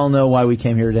 well, we all know why we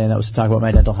came here today, and that was to talk about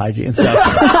my dental hygiene. So he's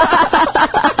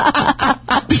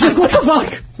like, what the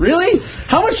fuck? Really?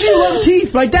 How much do you love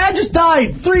teeth? My dad just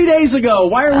died 3 days ago.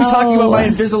 Why are we talking about my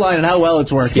Invisalign and how well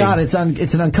it's working? Scott, it's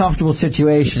an uncomfortable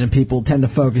situation, and people tend to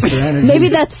focus their energy. Maybe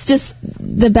that's just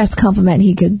the best compliment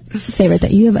he could say right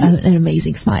there. You have an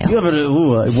amazing smile. You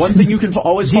have one thing you can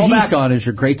always fall back on is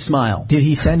your great smile. Did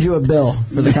he send you a bill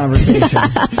for the conversation?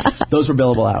 Those were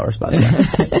billable hours, by the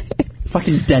way.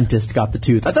 Fucking dentist got the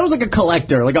tooth. I thought it was like a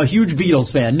collector, like a huge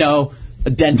Beatles fan. No,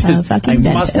 a dentist.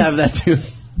 Must have that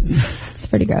tooth. It's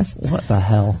pretty gross. What the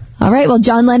hell? All right, well,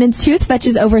 John Lennon's tooth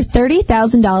fetches over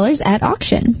 $30,000 at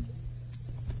auction.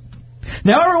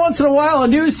 Now, every once in a while, a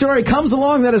news story comes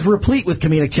along that is replete with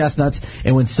comedic chestnuts.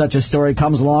 And when such a story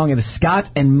comes along, it is Scott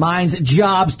and mine's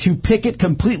jobs to pick it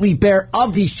completely bare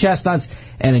of these chestnuts.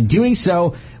 And in doing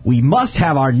so, we must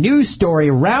have our news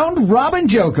story round robin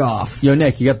joke off. Yo,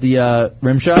 Nick, you got the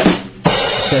rim shot?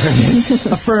 There it is.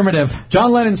 Affirmative.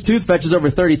 John Lennon's tooth fetches over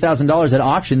 $30,000 at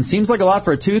auction. Seems like a lot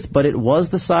for a tooth, but it was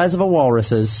the size of a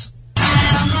walrus's.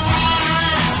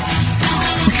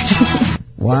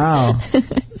 Wow.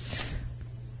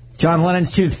 John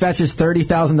Lennon's tooth fetches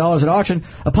 $30,000 at auction.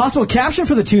 A possible caption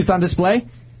for the tooth on display: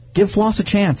 give floss a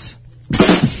chance.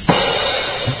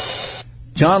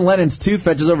 John Lennon's tooth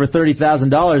fetches over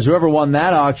 $30,000. Whoever won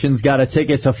that auction's got a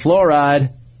ticket to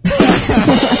Fluoride.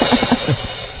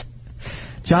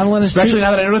 John Lennon's Especially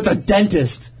now that I know it's a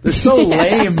dentist. They're so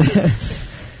lame.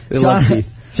 They love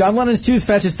teeth. John Lennon's tooth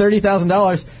fetches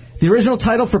 $30,000. The original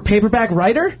title for paperback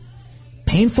writer?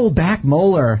 Painful Back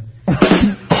Molar.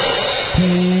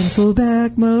 Painful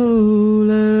back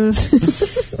molar.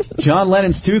 John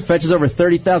Lennon's tooth fetches over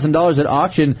 $30,000 at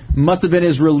auction. Must have been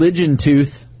his religion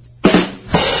tooth.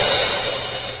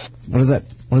 What does that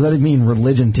mean,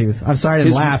 religion tooth? I'm sorry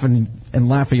to laugh and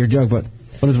laugh at your joke, but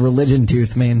what does religion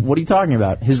tooth mean? What are you talking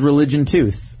about? His religion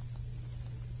tooth.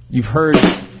 You've heard...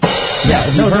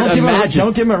 Yeah,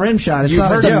 don't give him a rim shot. It's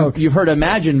not a joke. You've heard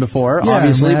Imagine before,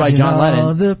 obviously, by John Lennon.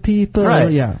 All the people,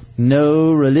 right. Yeah.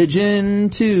 No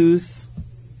religion tooth.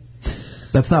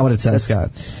 That's not what it says, Scott.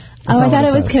 I thought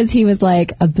it was because he was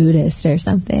like a Buddhist or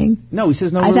something. No, he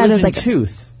says no religion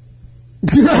tooth.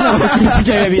 Okay,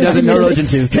 maybe he doesn't know religion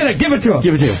tooth. Give it to him.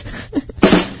 Give it to him.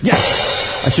 Yes.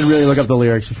 I should really look up the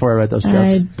lyrics before I write those jokes.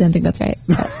 I don't think that's right.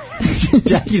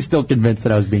 Jackie's still convinced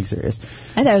that I was being serious.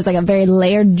 I thought it was like a very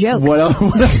layered joke.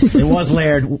 It was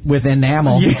layered with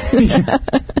enamel.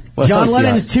 John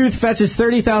Lennon's tooth fetches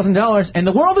 $30,000, and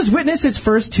the world has witnessed its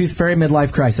first tooth fairy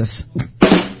midlife crisis.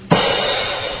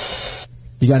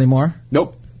 You got any more?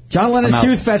 Nope. John Lennon's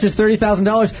tooth fetches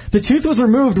 $30,000. The tooth was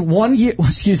removed 1 year...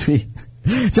 Excuse me.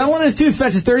 John Lennon's tooth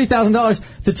fetches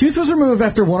 $30,000. The tooth was removed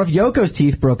after one of Yoko's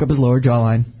teeth broke up his lower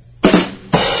jawline.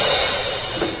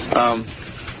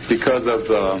 Because of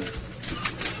the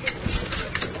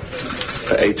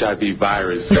HIV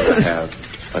virus that I have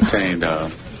attained.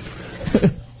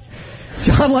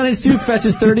 John Lennon's tooth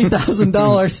fetches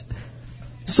 $30,000.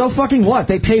 So fucking what?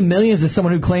 They pay millions to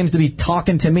someone who claims to be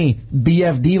talking to me.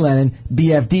 BFD, Lennon.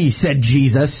 BFD, said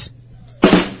Jesus.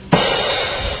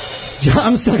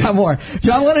 I'm still got more.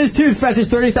 John Lennon's tooth fetches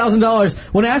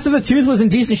 $30,000. When asked if the tooth was in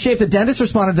decent shape, the dentist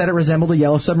responded that it resembled a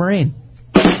yellow submarine.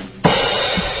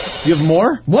 You have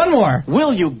more? One more.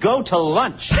 Will you go to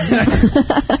lunch?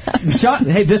 John,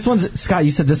 hey, this one's... Scott,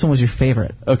 you said this one was your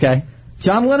favorite. Okay.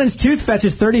 John Lennon's tooth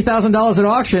fetches $30,000 at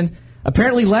auction.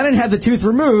 Apparently, Lennon had the tooth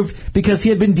removed because he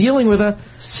had been dealing with a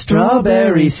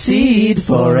strawberry seed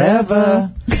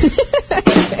forever.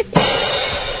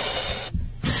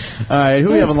 All right, who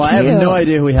do we have on the line? I have no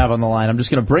idea who we have on the line. I'm just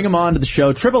going to bring him on to the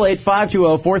show.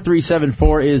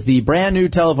 888-520-4374 is the brand new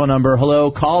telephone number.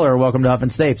 Hello, caller. Welcome to Huff and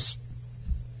Stapes.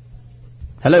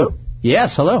 Hello.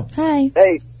 Yes, hello. Hi.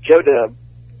 Hey, Joe Dub.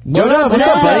 Joe Dub, what's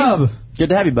up, buddy? Good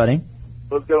to have you, buddy.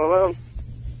 What's going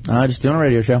on? Just doing a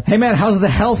radio show. Hey, man, how's the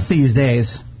health these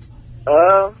days?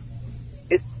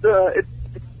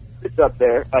 It's up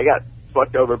there. I got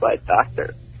fucked over by a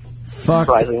doctor.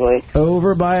 Surprisingly.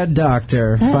 Over by a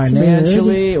doctor. That's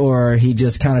financially, rude. Or he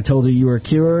just kind of told you were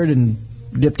cured and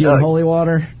dipped you in holy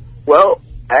water? Well,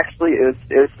 actually,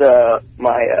 it's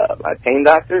my pain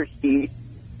doctor.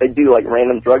 They do like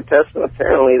random drug tests, and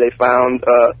apparently they found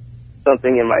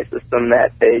something in my system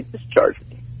that they discharged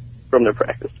me from their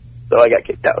practice. So I got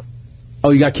kicked out.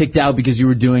 Oh, you got kicked out because you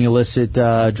were doing illicit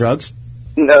drugs?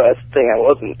 No, that's the thing. I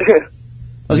wasn't. I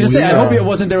was going to say, I hope it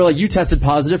wasn't. They were like, you tested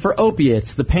positive for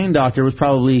opiates. The pain doctor was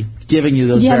probably giving you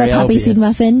those Did you very have a poppy opiates. seed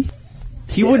muffin?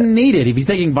 He wouldn't need it. If he's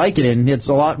taking Vicodin, it's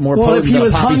a lot more potent if he than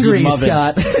was a poppy hungry, seed muffin.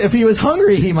 Scott. If he was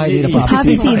hungry, he might need a poppy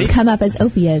seed. Poppy seeds come up as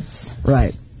opiates.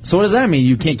 Right. So what does that mean?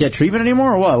 You can't get treatment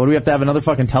anymore, or what? What do we have to have another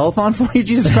fucking telethon for you?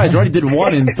 Jesus Christ, you already did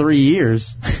one in 3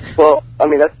 years. Well, I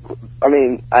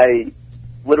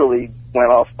literally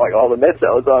went off like all the meds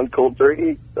I was on cold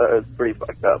turkey. So it was pretty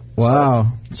fucked up.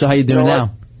 Wow. So how you doing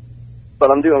now? But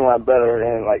I'm doing a lot better,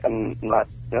 and like I'm not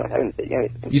having to take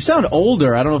anything. You sound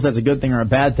older. I don't know if that's a good thing or a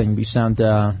bad thing, but you sound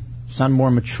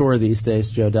more mature these days,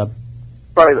 Joe Dub.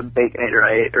 Probably the Baconator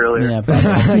I ate earlier. Yeah,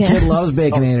 probably. Kid loves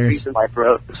Baconators. In my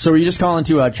throat. So were you just calling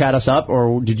to chat us up,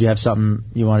 or did you have something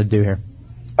you wanted to do here?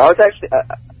 I was actually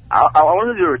I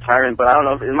wanted to do a retirement, but I don't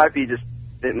know if it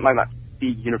might not be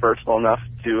universal enough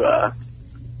to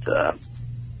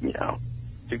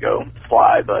go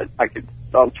fly, but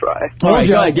I'll try. All right,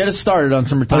 go ahead. Get us started on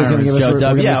some retirements, Joe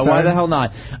Dub. Yeah, why the hell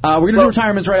not? We're going to do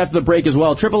retirements right after the break as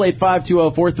well.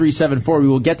 888-520-4374. We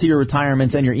will get to your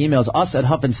retirements and your emails. Us at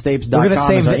huffandstapes.com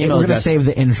is our email address. We're going to save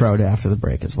the intro to after the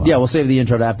break as well. Yeah, we'll save the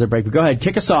intro to after the break. But go ahead,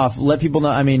 kick us off. Let people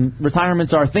know. I mean,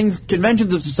 retirements are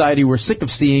conventions of society we're sick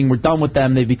of seeing. We're done with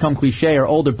them. They've become cliche or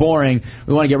old or boring.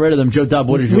 We want to get rid of them. Joe Dub,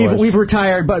 what is yours? We've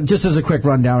retired, but just as a quick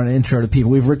rundown and intro to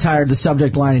people, we've retired the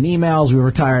subject line in emails. We've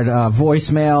retired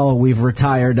voicemail. We've retired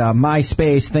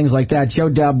MySpace, things like that. Joe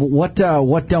Dub, what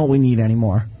don't we need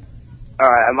anymore? All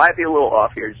right, I might be a little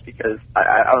off here just because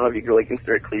I don't know if you can really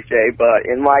consider it cliche, but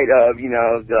in light of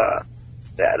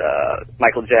that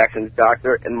Michael Jackson's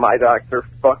doctor and my doctor,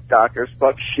 fuck doctors,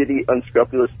 fuck shitty,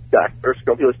 unscrupulous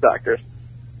scrupulous doctors.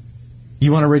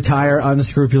 You want to retire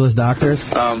unscrupulous doctors?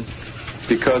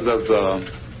 Because of the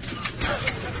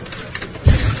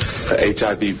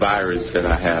HIV virus that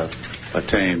I have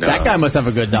attained. That guy must have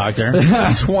a good doctor.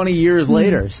 20 years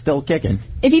later, still kicking.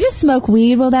 If you just smoke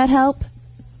weed, will that help?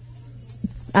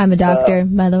 I'm a doctor,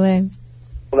 by the way.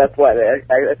 Well,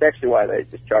 that's actually why they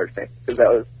discharged me, because that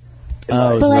was...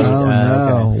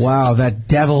 no. Wow, that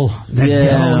devil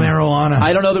marijuana.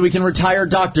 I don't know that we can retire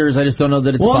doctors. I just don't know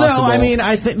that it's possible. Well, no, I mean,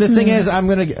 I think the thing is,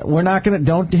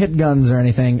 don't hit guns or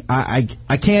anything. I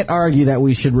can't argue that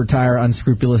we should retire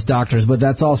unscrupulous doctors, but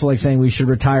that's also like saying we should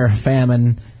retire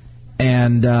famine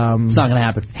and it's not going to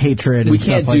happen. Hatred. We and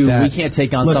can't stuff like that. We can't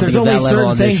take on something there's of only that level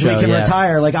certain on this things show. we can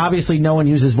retire. Like obviously, no one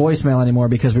uses voicemail anymore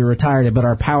because we retired it, but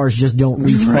our powers just don't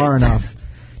reach far enough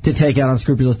to take out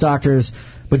unscrupulous doctors.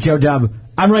 But Joe Dub,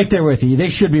 I'm right there with you. They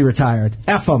should be retired.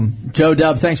 F them. Joe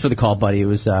Dub, thanks for the call, buddy. It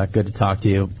was good to talk to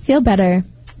you. Feel better.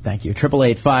 Thank you.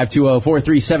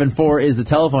 888-520-4374 is the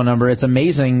telephone number. It's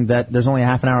amazing that there's only a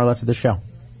half an hour left of the show.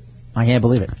 I can't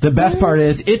believe it. The best part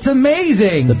is, it's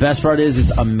amazing. The best part is,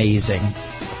 it's amazing.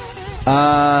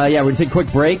 We're going to take a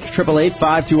quick break.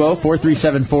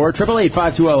 888-520-4374.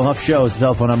 888-520-HUFF-SHOW is the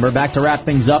telephone number. Back to wrap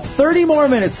things up. 30 more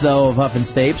minutes, though, of Huff and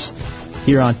Stapes.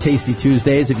 here on Tasty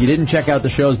Tuesdays. If you didn't check out the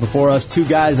shows before us, Two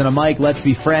Guys and a Mic, Let's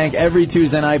Be Frank, every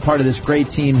Tuesday night, part of this great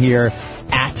team here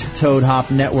at Toad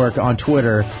Hop Network on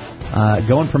Twitter.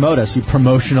 Go and promote us, you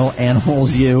promotional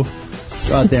animals, you.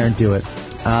 Go out there and do it.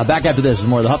 Back after this with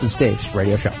more of the Huff and Stapes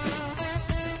radio show.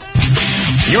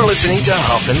 You're listening to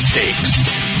Huff and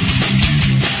Stapes.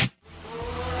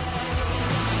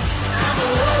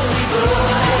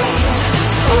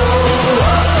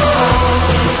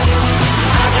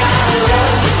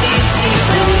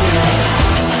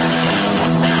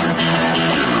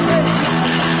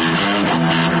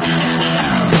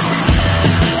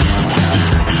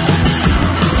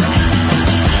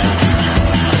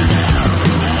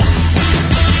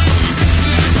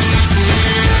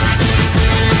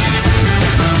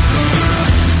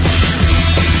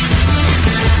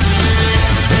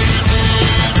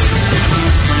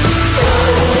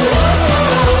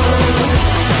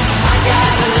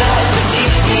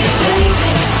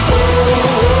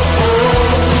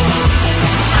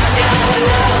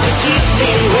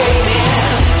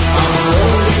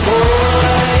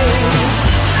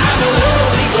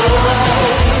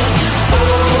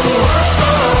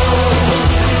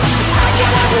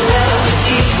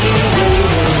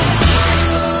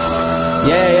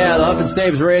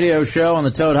 Stapes radio show on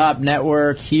the Toad Hop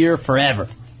Network, here forever.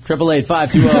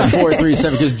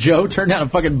 888-520-437, because Joe turned down a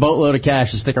fucking boatload of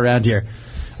cash to stick around here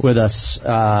with us,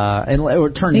 and we're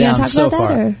turned down so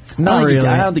far. Not really.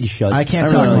 I don't think you should. I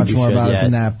can't talk much more about it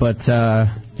than that, but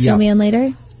Fill me in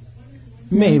later?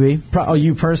 Maybe.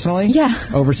 You personally? Yeah.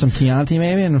 Over some Chianti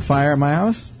maybe and a fire at my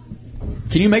house?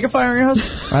 Can you make a fire in your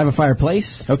house? I have a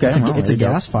fireplace. Okay. It's a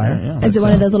gas fire. Yeah, is it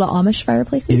one of those little Amish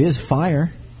fireplaces? It is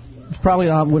fire. It probably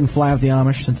wouldn't fly with the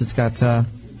Amish since it's got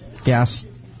gas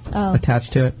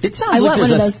attached to it. It sounds like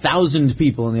there's 1,000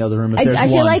 people in the other room. I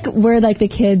feel like we're like the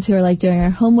kids who are like doing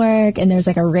our homework, and there's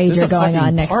like a rager going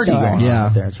on next door. Yeah,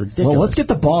 there. It's ridiculous. Well, let's get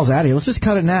the balls out of here. Let's just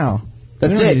cut it now.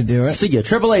 That's we don't it. Need to do it. See ya.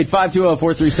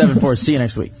 888-520-4374. See you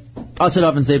next week. Us at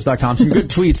UpandStapes.com. Some good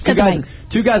tweets.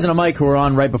 Two guys and a mic who were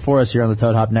on right before us here on the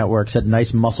Toad Hop Network said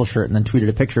nice muscle shirt and then tweeted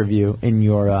a picture of you in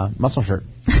your muscle shirt.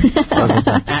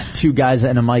 At Two Guys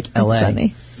and a Mic LA.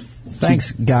 Funny.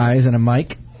 Thanks, guys and a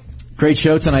mic. Great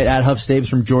show tonight at Huff Stapes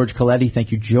from George Coletti.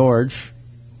 Thank you, George.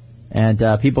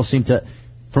 And people seem to,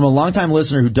 from a longtime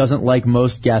listener who doesn't like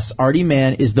most guests, Artie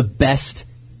Mann is the best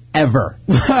ever.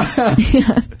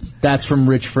 That's from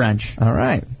Rich French. All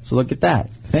right. So look at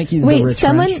that. Thank you, Wait, Rich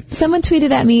someone tweeted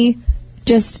at me,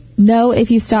 just know if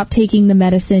you stop taking the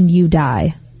medicine, you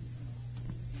die.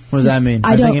 What does that mean?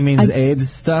 I think it means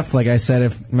AIDS stuff. Like I said,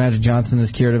 if Magic Johnson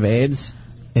is cured of AIDS,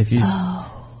 if you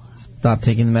stop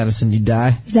taking the medicine, you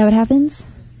die. Is that what happens?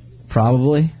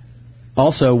 Probably.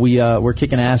 Also, we're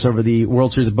kicking ass over the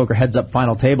World Series of Poker Heads Up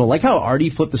Final Table. Like how Artie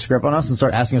flipped the script on us and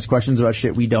started asking us questions about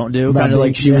shit we don't do. Kind of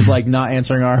like she was like not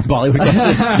answering our Bollywood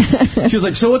questions. She was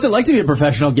like, so what's it like to be a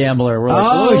professional gambler? We're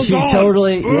like, she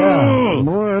totally, I don't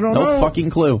know. Fucking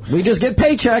clue. We just get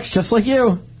paychecks just like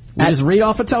you. We just read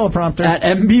off a teleprompter. At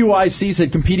MBYC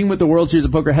said, competing with the World Series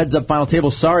of Poker Heads Up Final Table.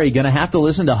 Sorry, gonna have to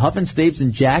listen to Huff and Stapes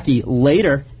and Jackie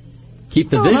later.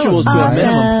 Keep the visuals to a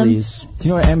minimum, please. Do you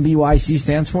know what MBYC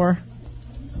stands for?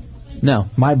 No.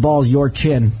 My balls, your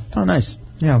chin. Oh, nice.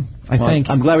 Yeah, I think.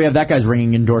 I'm glad we have that guy's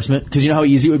ringing endorsement, because you know how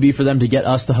easy it would be for them to get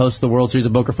us to host the World Series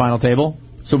of Poker Final Table?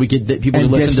 So we could people would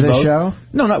listen to both. Show?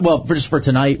 No, not well. For just for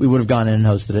tonight, we would have gone in and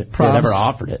hosted it. They never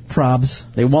offered it. Probs.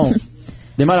 They won't.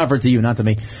 They might offer it to you, not to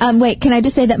me. Wait, can I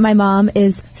just say that my mom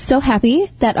is so happy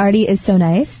that Artie is so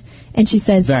nice, and she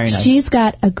says she's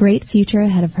got a great future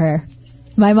ahead of her.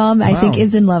 My mom, I think,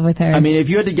 is in love with her. I mean, if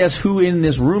you had to guess who in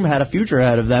this room had a future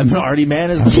ahead of them, Artie Mann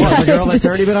is the one. The girl that's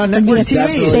already been on network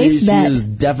TV. She is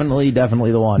definitely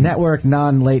the one. Network,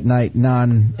 non-late night,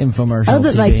 non-infomercial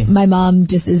TV. Like, my mom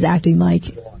just is acting like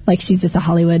she's just a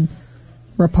Hollywood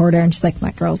reporter, and she's like,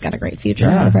 my girl's got a great future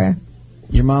ahead of her.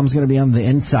 Your mom's going to be on The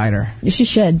Insider. She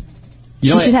should.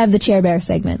 She should have the Chair Bear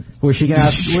segment. Where she can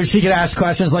ask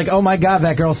questions like, oh my God,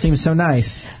 that girl seems so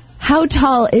nice. How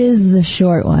tall is the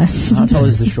short one? How tall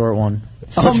is the short one?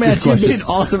 Oh man, she'd be an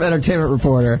awesome entertainment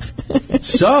reporter.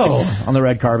 So, on the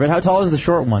red carpet, how tall is the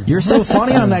short one? You're so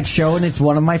funny on that show, and it's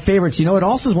one of my favorites. You know what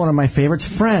else is one of my favorites?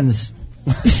 Friends.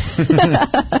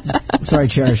 Sorry,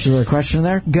 Cherish, you have a question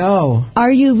there? Go.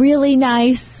 Are you really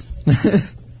nice?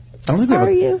 I don't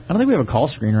think we have a call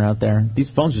screener out there. These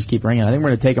phones just keep ringing. I think we're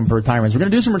going to take them for retirements. We're going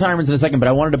to do some retirements in a second, but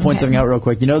I wanted to point something out real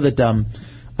quick. You know that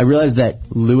I realized that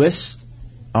Lewis,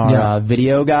 our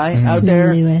video guy out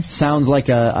there, sounds like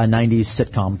a 90s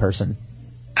sitcom person.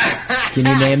 Can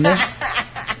you name this?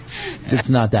 It's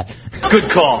not that.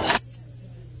 Good call.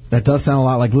 That does sound a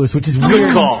lot like Lewis, which is weird.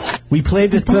 Good call. We played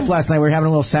this clip last night. We were having a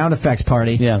little sound effects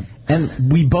party. Yeah.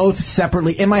 And we both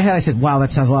separately, in my head, I said, wow,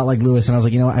 that sounds a lot like Lewis. And I was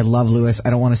like, you know what? I love Lewis. I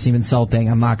don't want to seem insulting.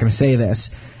 I'm not going to say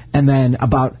this. And then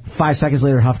about 5 seconds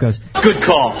later, Huff goes, Good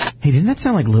call. Hey, didn't that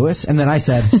sound like Lewis? And then I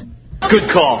said,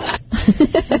 Good call.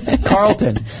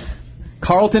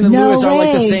 Carlton and No Lewis are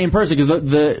like the way. same person,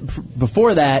 because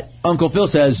before that, Uncle Phil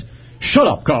says, "Shut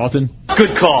up, Carlton."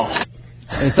 Good call.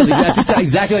 And that's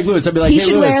exactly like Lewis. I'd be like, He "Hey,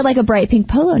 should Lewis." wear like a bright pink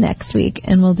polo next week,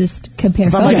 and we'll just compare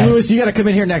if I'm photos. like, Lewis, you got to come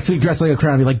in here next week dressed like a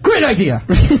crown. I'd be like, great idea.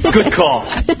 Good call.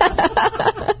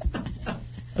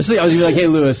 I was gonna be like, "Hey,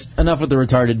 Lewis, enough with the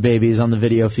retarded babies on the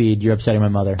video feed. You're upsetting my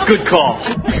mother." Good call.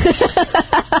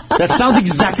 That sounds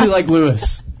exactly like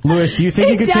Lewis. Lewis, do you think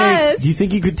It you could does. take? Do you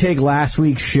think you could take last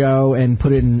week's show and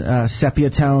put it in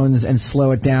sepia tones and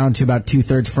slow it down to about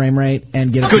 2/3 frame rate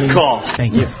and get it? Good call.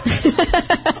 Thank you.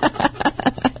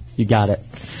 You got it.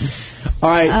 All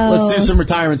right, let's do some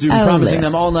retirements. We've been promising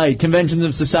them all night. Conventions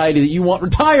of society that you want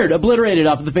retired, obliterated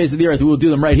off of the face of the earth. We will do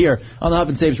them right here on the Huff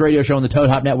and Stapes radio show on the Toad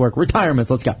Hop Network.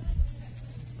 Retirements. Let's go.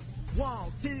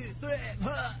 1, 2, 3,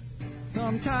 huh.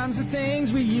 Sometimes the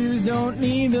things we use don't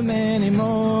need them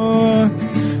anymore.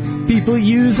 People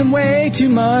use them way too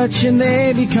much and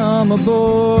they become a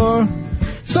bore.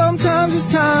 Sometimes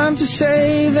it's time to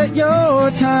say that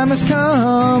your time has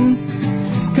come.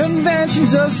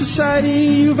 Conventions of society,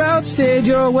 you've outstayed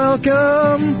your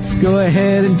welcome. Go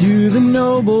ahead and do the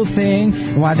noble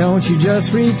thing. Why don't you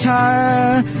just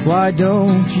retire? Why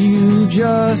don't you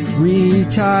just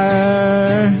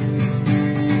retire?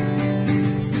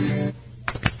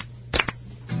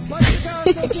 Like you got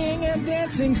cooking and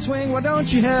dancing swing, why don't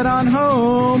you head on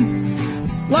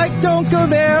home? Like don't go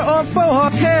there or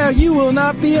faux hair, you will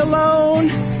not be alone.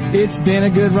 It's been a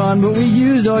good run, but we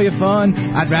used all your fun.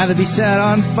 I'd rather be set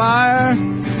on fire,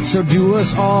 so do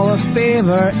us all a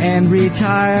favor and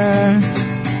retire.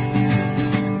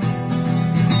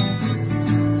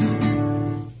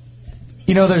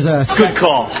 You know, there's a Good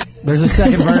call. There's a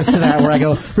second verse to that where I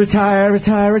go, retire,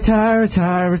 retire, retire,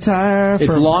 retire, retire.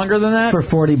 It's longer than that? For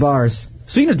 40 bars.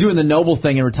 Speaking of doing the noble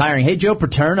thing and retiring, hey, Joe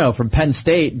Paterno from Penn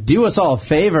State, do us all a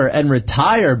favor and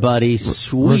retire, buddy.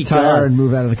 Sweet. Retire and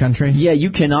move out of the country? Yeah, you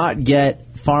cannot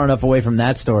get far enough away from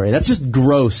that story. That's just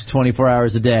gross 24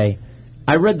 hours a day.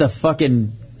 I read the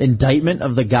fucking indictment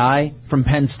of the guy from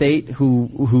Penn State who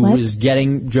was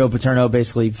getting Joe Paterno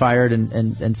basically fired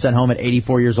and sent home at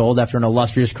 84 years old after an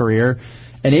illustrious career.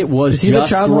 And it was Is he just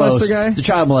the child gross. molester guy? The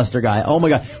child molester guy. Oh, my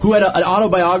God. Who had an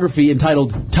autobiography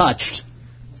entitled Touched.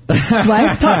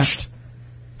 What? Touched.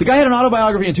 The guy had an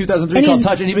autobiography in 2003 And called he's-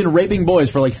 Touched, and he'd been raping boys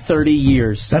for like 30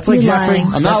 years. That's like You're Jeffrey.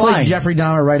 lying. I'm not that's lying. like Jeffrey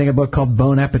Dahmer writing a book called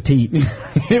Bon Appetit.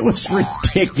 It was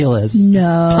ridiculous.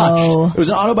 No. Touched. It was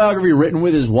an autobiography written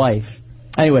with his wife.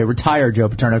 Anyway, retire Joe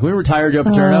Paterno. Can we retire Joe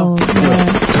Paterno? Oh, Do it. no.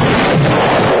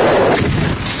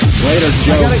 Later,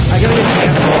 Joe. I gotta get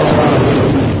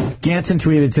Ganson. Ganson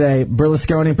tweeted today,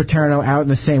 Berlusconi and Paterno out in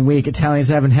the same week. Italians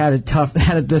haven't had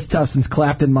it this tough since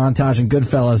Clapton montage and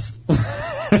Goodfellas.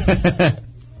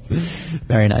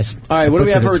 Very nice. All right, what do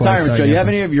we have for retirement, Joe? You have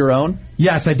any of your own?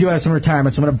 Yes, I do have some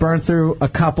retirements. I'm going to burn through a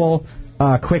couple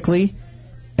quickly,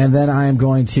 and then I am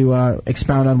going to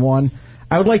expound on one.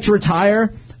 I would like to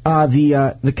retire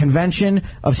the convention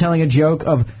of telling a joke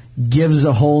of gives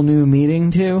a whole new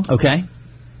meaning to. Okay.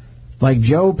 Like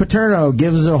Joe Paterno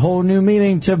gives a whole new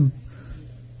meaning to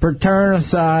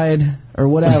paternicide or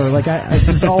whatever. Like it's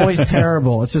just always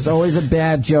terrible. It's just always a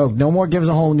bad joke. No more gives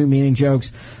a whole new meaning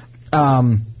jokes.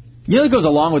 You know what goes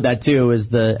along with that, too,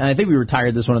 is and I think we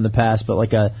retired this one in the past, but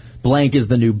like a blank is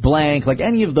the new blank. Like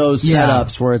any of those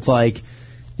setups where it's like,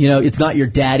 you know, it's not your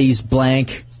daddy's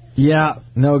blank. Yeah,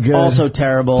 no good. Also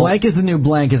terrible. Blank is the new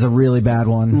blank is a really bad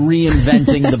one.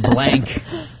 Reinventing the blank.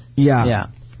 Yeah. Yeah.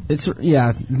 It's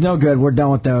no good. We're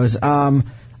done with those. I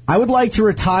would like to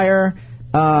retire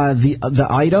the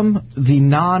item, the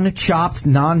non-chopped,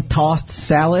 non-tossed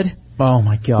salad. Oh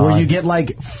my God. Where you get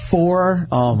like 4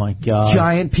 oh my God.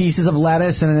 giant pieces of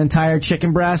lettuce and an entire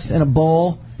chicken breast in a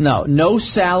bowl. No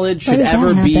salad should does that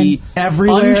ever be happen?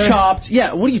 Everywhere. unchopped.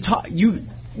 Yeah, what are you talking?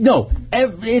 No,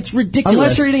 it's ridiculous.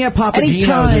 Unless you're eating at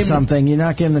Papagino's or something, you're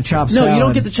not getting the chopped salad. No, you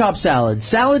don't get the chopped salad.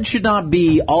 Salad should not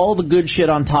be all the good shit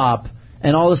on top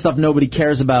and all the stuff nobody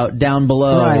cares about down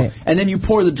below. Right. And then you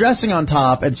pour the dressing on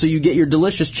top, and so you get your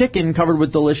delicious chicken covered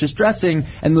with delicious dressing,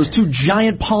 and those 2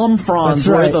 giant palm fronds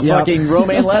That's right, worth of yep. fucking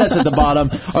romaine lettuce at the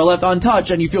bottom are left untouched,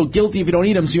 and you feel guilty if you don't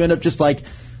eat them, so you end up just like...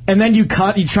 And then you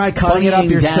try cutting it up Bunnying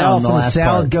yourself, down and the the last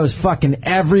salad part. goes fucking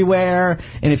everywhere.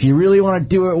 And if you really want to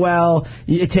do it well,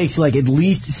 it takes like at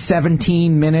least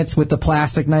 17 minutes with the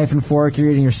plastic knife and fork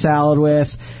you're eating your salad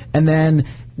with. And then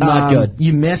Not good.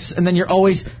 You miss, and then you're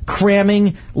always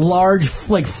cramming large,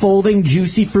 like folding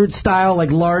juicy fruit style,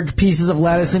 like large pieces of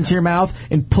lettuce into your mouth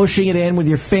and pushing it in with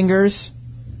your fingers.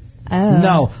 Oh.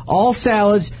 No, all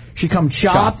salads should come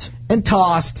chopped and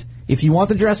tossed. If you want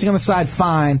the dressing on the side,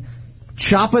 fine.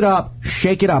 Chop it up,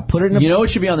 shake it up, put it in a... You know what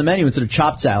should be on the menu instead of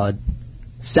chopped salad?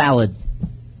 Salad.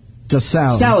 Just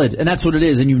salad. Salad, and that's what it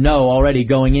is, and you know already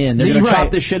going in. They're going to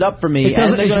chop this shit up for me, and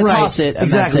they're going to toss it, and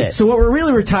exactly. that's it. So what we're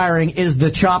really retiring is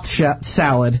the chopped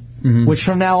salad, which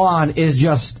from now on is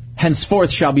just...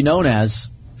 Henceforth shall be known as...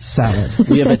 Salad.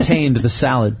 We have attained the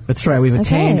salad. That's right, we've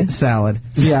attained salad.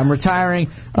 So yeah, I'm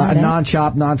retiring a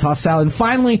non-chopped, non-tossed salad. And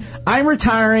finally, I'm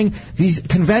retiring these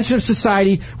convention of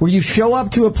society where you show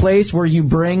up to a place where you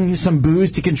bring some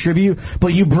booze to contribute,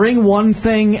 but you bring one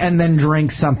thing and then drink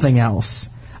something else.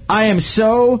 I am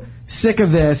so sick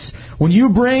of this. When you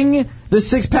bring the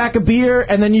 6-pack of beer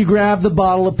and then you grab the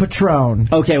bottle of Patron.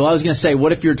 Okay, well, I was going to say,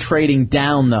 what if you're trading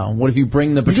down, though? What if you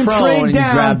bring the Patron and you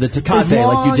grab the Tecate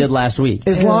like you did last week?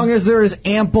 As long as there is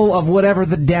ample of whatever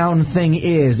the down thing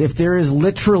is. If there is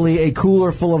literally a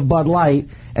cooler full of Bud Light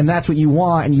and that's what you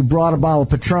want and you brought a bottle of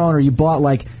Patron or you bought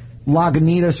like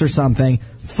Lagunitas or something,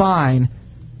 fine.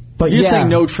 But you're saying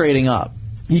no trading up.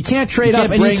 You can't trade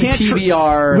up, and you can't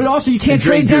PBR. But also, you can't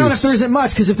trade down if there isn't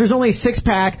much. Because if there's only a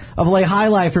 6-pack of like High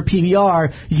Life or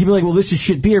PBR, you can be like, "Well, this is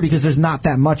shit beer because there's not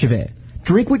that much of it."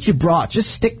 Drink what you brought.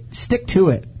 Just stick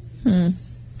to it.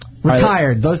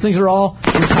 Retired. Those things are all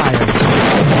retired.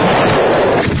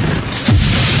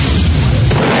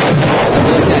 I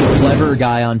feel like that clever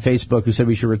guy on Facebook who said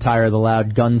we should retire the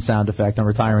loud gun sound effect on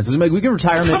retirements. We can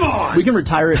retire it. We can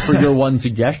retire it for your one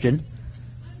suggestion.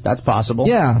 That's possible.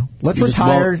 Yeah, let's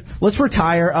retire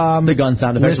the gun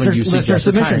sound effects when you suggest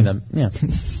retiring them. Yeah.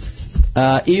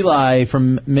 Eli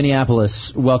from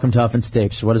Minneapolis, welcome to Huff and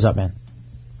Stapes. What is up, man?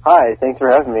 Hi, thanks for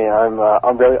having me.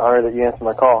 I'm really honored that you answered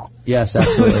my call. Yes,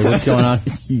 absolutely. What's going on?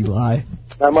 Eli.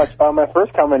 Not much. My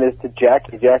first comment is to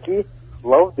Jackie. Jackie,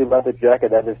 love the leather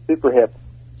jacket. That is super hip.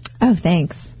 Oh,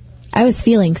 thanks. I was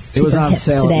feeling super It was on hip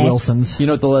sale today. at Wilson's. You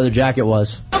know what the leather jacket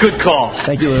was? Good call.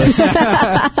 Thank you, Lewis.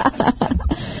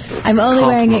 I'm only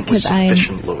wearing it because I'm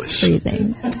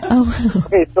freezing. Oh.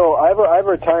 Okay, so I have a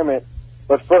retirement,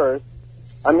 but first,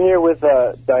 I'm here with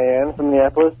Diane from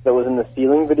Minneapolis that was in the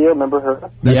Ceiling video. Remember her?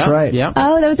 That's right. Yeah.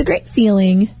 Oh, that was a great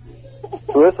feeling.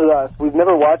 So this is us. We've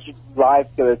never watched it live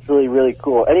together. It's really, really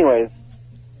cool. Anyways,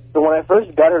 so when I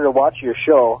first got her to watch your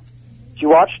show, she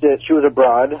watched it. She was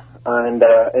abroad, and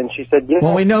she said,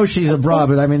 Well, we know she's abroad,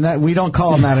 but I mean, we don't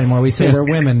call them that anymore. We say they're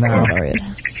women now.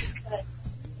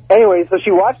 Anyway, so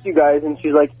she watched you guys, and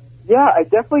she's like, yeah, I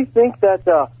definitely think that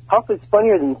Huff is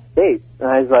funnier than Stapes. And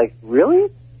I was like, really?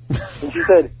 And she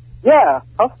said, yeah,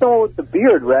 Huff's the one with the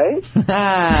beard, right?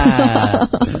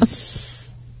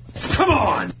 Come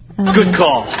on! Good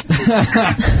call.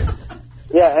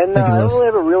 Yeah, and I don't really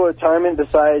have a real retirement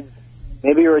besides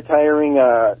maybe retiring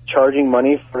charging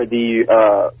money for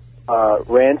the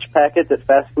ranch packets at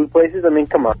fast food places. I mean,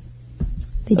 come on.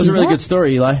 That was a really good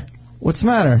story, Eli. What's the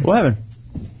matter? What happened?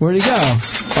 Where'd he go?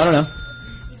 I don't know.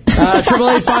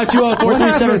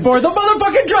 888-520-4374. The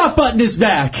motherfucking drop button is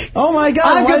back. Oh my God!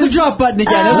 I've got the drop button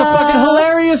again. That was a fucking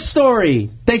hilarious story.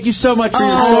 Thank you so much for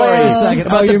your story. Wait a second.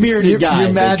 About the bearded guy.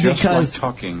 You're mad Just because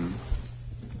talking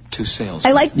to sales.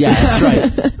 I like. Yeah, that's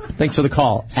right. Thanks for the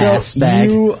call. So ass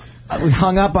bag. you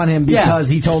hung up on him because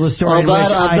he told a story. in which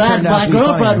I turned out my to be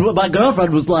funny. my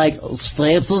girlfriend was like,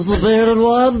 Stapes is the bearded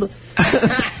one.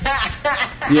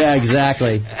 Yeah,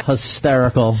 exactly.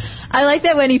 Hysterical. I like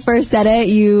that when he first said it,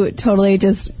 you totally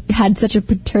just had such a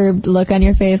perturbed look on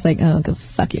your face, like, oh, go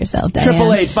fuck yourself, Diane.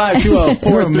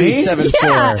 888-520-4374.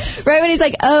 Yeah, right when he's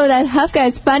like, oh, that Huff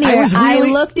guy's funnier. I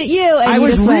looked at you, and I you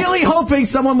was just went, really hoping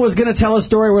someone was going to tell a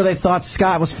story where they thought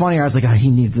Scott was funnier. I was like, oh, he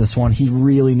needs this one. He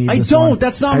really needs this one.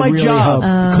 That's not I my really job.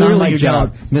 hope. Clearly you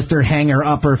don't, Mr.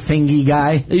 Hanger-upper fingy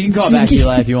guy. You can call back,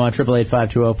 Eli, if you want.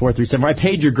 888-520-4374. I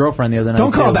paid your girlfriend the other night.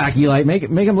 Don't call too. back, Eli. Make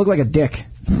him look like a dick.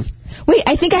 wait,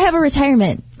 I think I have a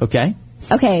retirement. Okay.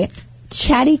 Okay,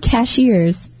 chatty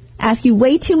cashiers ask you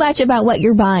way too much about what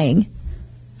you're buying.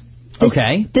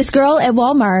 This girl at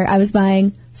Walmart, I was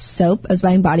buying soap, I was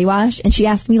buying body wash, and she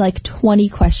asked me like 20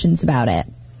 questions about it.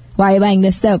 Why are you buying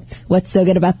this soap? What's so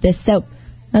good about this soap?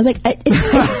 And I was like,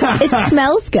 it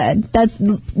smells good. That's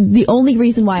the only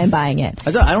reason why I'm buying it.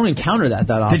 I don't encounter that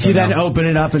often. Did you then open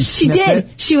it up and She sniff did. it?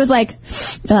 She was like,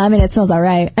 I mean, it smells all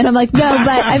right. And I'm like, no,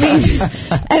 but I mean,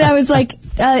 and I was like,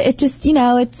 it just,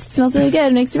 it smells really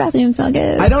good. It makes your bathroom smell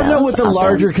good. I don't know what the awesome.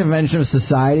 larger convention of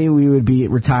society we would be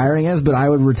retiring as, but I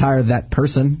would retire that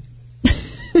person.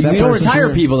 We don't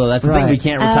retire people, though. That's the thing. We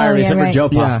can't retire except for Joe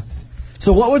Pop. Yeah.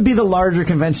 So what would be the larger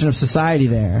convention of society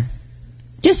there?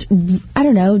 Just, I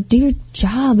don't know, do your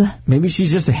job. Maybe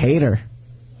she's just a hater.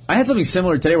 I had something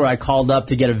similar today where I called up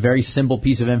to get a very simple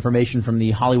piece of information from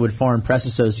the Hollywood Foreign Press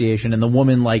Association, and the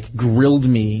woman, like, grilled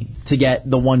me to get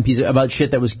the one piece about shit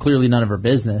that was clearly none of her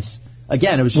business.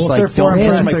 Again, it was just well, like, don't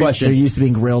answer my question. They're used to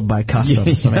being grilled by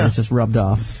customs. I mean, it's just rubbed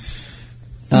off.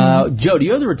 Joe, do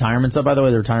you have the retirements up, by the way,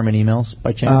 the retirement emails,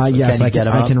 by chance? Yes, I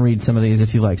can read some of these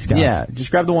if you like, Scott. Yeah, just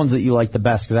grab the ones that you like the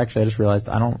best, because actually I just realized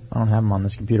I don't have them on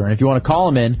this computer. And if you want to call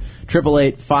them in,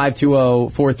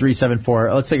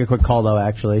 888-520-4374. Let's take a quick call, though,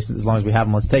 actually. So as long as we have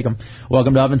them, let's take them.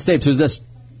 Welcome to Huff and Stapes. Who's this?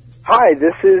 Hi,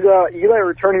 this is Eli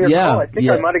returning your call. I think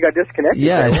I might have got disconnected.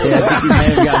 Yeah, I think you may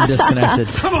have gotten disconnected.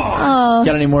 Come on!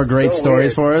 Got any more great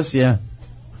stories for us? Yeah.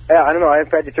 Yeah, I don't know. I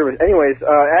have bad service. Anyways,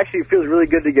 actually, it feels really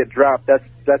good to get dropped. That's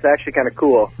actually kind of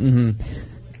cool. Mm-hmm.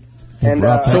 And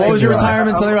so what was your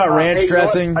retirement? Something about ranch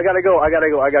dressing? You know I gotta go. I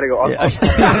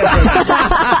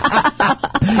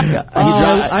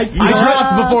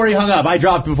dropped before he hung up. I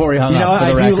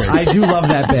do love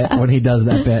that bit when he does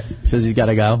that bit. Says he's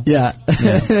gotta go. Yeah.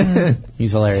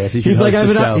 He's hilarious. He's like I've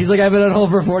been on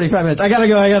hold for 45 minutes. I gotta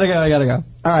go. All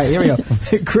right, here we go.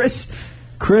 Chris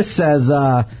says,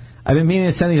 I've been meaning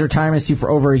to send these retirements to you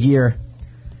for over a year.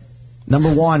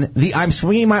 Number one, I'm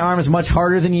swinging my arms much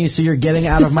harder than you, so you're getting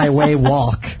out of my way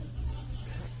walk.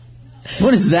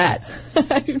 What is that?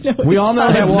 We all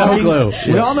know that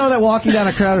walking down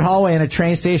a crowded hallway in a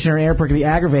train station or an airport can be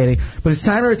aggravating, but it's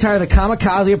time to retire the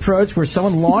kamikaze approach where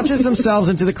someone launches themselves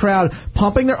into the crowd,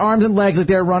 pumping their arms and legs like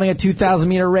they're running a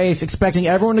 2,000-meter race, expecting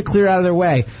everyone to clear out of their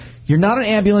way. You're not an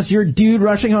ambulance. You're a dude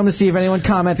rushing home to see if anyone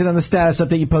commented on the status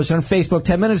update you posted on Facebook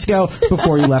 10 minutes ago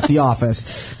before you left the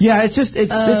office. Yeah,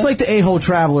 it's like the a-hole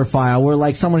traveler file where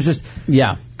like someone's just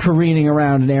careening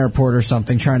around an airport or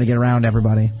something trying to get around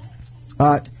everybody.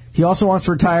 He also wants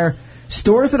to retire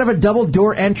stores that have a double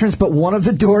door entrance, but one of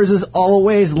the doors is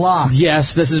always locked.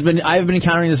 Yes, I've been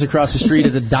encountering this across the street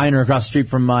at the diner across the street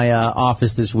from my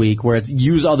office this week, where it's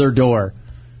use other door.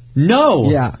 No.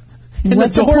 Yeah. And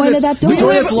what's the point of that door? The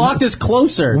door that's locked is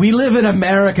closer. We live in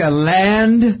America,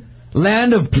 land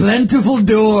of plentiful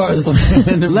doors.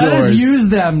 Let us use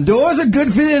them. Doors are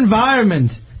good for the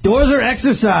environment. Doors are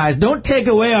exercise. Don't take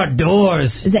away our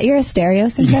doors. Is that your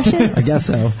Asterios impression? I guess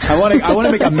so. I want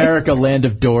to make America Land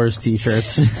of Doors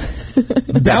t-shirts.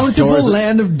 Bountiful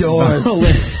Land of Doors.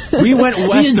 We went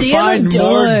west to find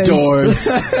more doors.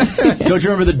 Don't you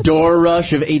remember the door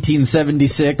rush of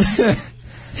 1876?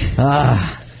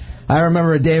 I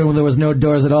remember a day when there was no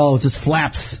doors at all. It was just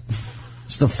flaps.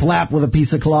 Just a flap with a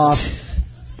piece of cloth.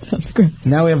 Sounds gross.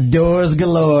 Now we have doors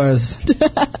galores.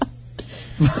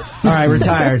 All right,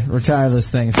 retired. Retire those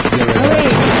things. Oh, wait.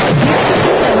 Your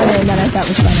sister said one name that I thought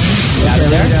was funny.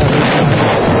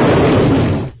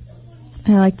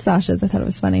 I liked Sasha's. I thought it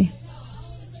was funny.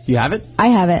 You have it? I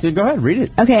have it. Yeah, go ahead, read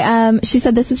it. Okay, she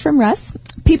said this is from Russ.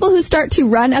 People who start to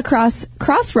run across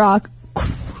crosswalks.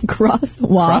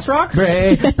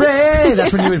 Bray.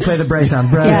 That's when you would play the Bray sound.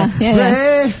 Bray.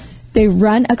 Yeah. They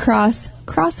run across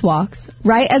crosswalks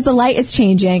right as the light is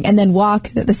changing and then walk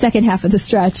the second half of the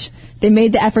stretch. They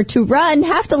made the effort to run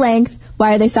half the length.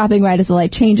 Why are they stopping right as the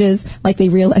light changes? Like they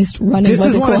realized running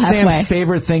wasn't cool halfway. This is one of Sam's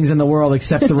favorite things in the world,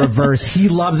 except the reverse. He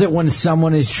loves it when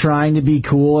someone is trying to be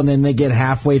cool and then they get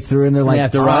halfway through and they're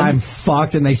like, I'm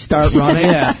fucked, and they start running.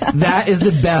 That is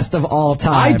the best of all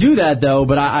time. I do that, though,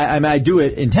 but I do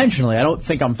it intentionally. I don't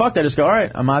think I'm fucked. I just go, all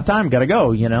right, I'm out of time, gotta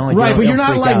go, you know? Like, right, but you're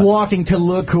not like walking to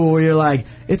look cool where you're like,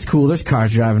 it's cool, there's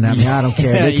cars driving at me, I don't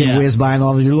care. They can whiz by and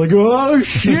all of you're like, oh,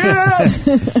 shit!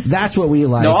 That's what we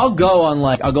like. No, I'll go on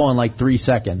like 3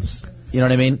 seconds. You know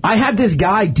what I mean? I had this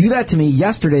guy do that to me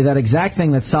yesterday, that exact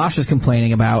thing that Sasha's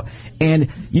complaining about. And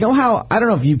you know how, I don't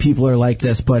know if you people are like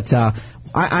this, but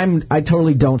I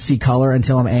totally don't see color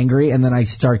until I'm angry, and then I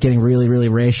start getting really, really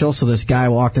racial. So this guy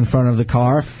walked in front of the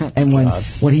car, and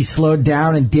when he slowed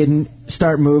down and didn't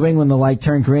start moving when the light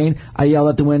turned green, I yelled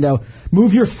at the window,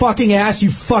 "Move your fucking ass, you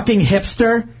fucking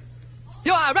hipster!"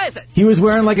 You are racist. He was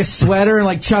wearing like a sweater and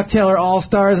like Chuck Taylor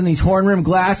All-Stars and these horn-rimmed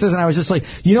glasses, and I was just like,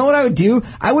 you know what I would do?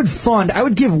 I would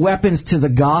give weapons to the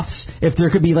goths if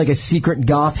there could be like a secret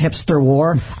goth hipster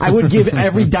war. I would give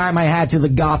every dime I had to the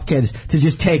goth kids to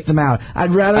just take them out.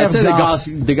 I'd say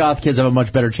the goth kids have a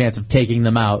much better chance of taking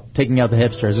out the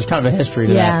hipsters. There's kind of a history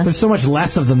to that. There's so much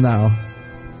less of them, though.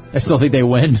 I still think they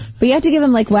win. But you have to give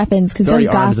them like weapons, because don't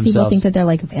goth people think that they're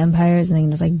like vampires and they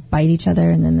can just like bite each other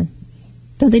and then...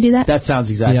 Don't they do that? That sounds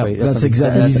exactly. Yep, that's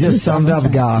exactly. You just summed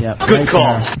up goth. Yep. Good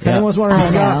call. If anyone was wondering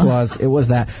what goth was, it was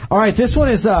that. All right, this one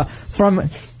is from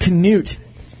Knut.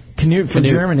 Knut from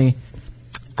Germany.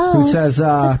 Oh, who says,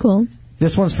 that's cool.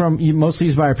 This one's mostly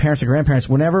used by our parents or grandparents.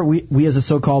 Whenever we as a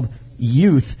so-called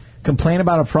youth complain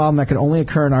about a problem that could only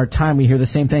occur in our time, we hear the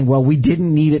same thing. Well, we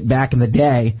didn't need it back in the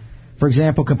day. For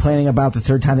example, complaining about the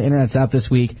third time the internet's out this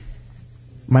week.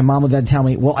 My mom would then tell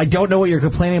me, well, I don't know what you're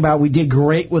complaining about. We did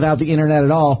great without the internet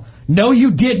at all. No, you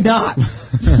did not.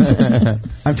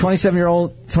 I'm 27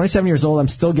 years old. I'm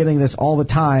still getting this all the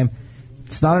time.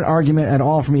 It's not an argument at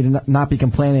all for me to not be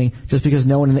complaining. Just because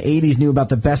no one in the 80s knew about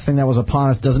the best thing that was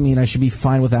upon us doesn't mean I should be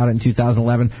fine without it in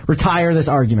 2011. Retire this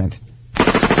argument.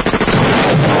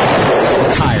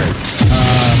 Tired.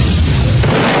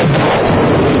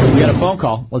 We got a phone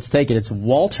call. Let's take it. It's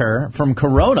Walter from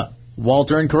Corona.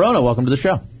 Walter in Corona, welcome to the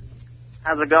show.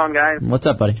 How's it going, guys? What's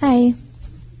up, buddy? Hi.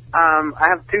 I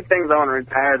have two things I want to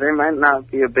retire. They might not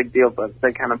be a big deal, but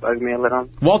they kind of bug me a little.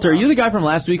 Walter, are you the guy from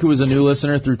last week who was a new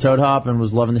listener through Toad Hop and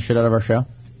was loving the shit out of our show?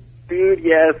 Dude,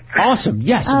 yes. Awesome.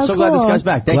 Yes, I'm so glad this guy's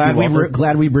back. Thank you, Walter.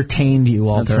 Glad we retained you,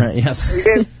 Walter. That's right, yes.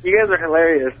 You guys are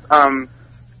hilarious.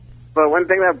 But one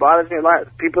thing that bothers me a lot is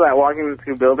people that walk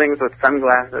into buildings with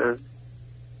sunglasses.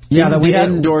 Yeah, that we had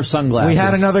indoor sunglasses. We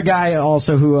had another guy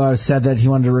also who said that he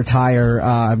wanted to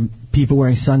retire people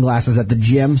wearing sunglasses at the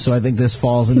gym. So I think this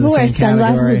falls into the same category. People wear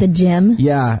sunglasses at the gym?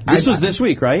 Yeah. This was this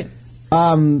week, right?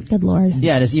 Good Lord.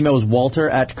 Yeah, and his email was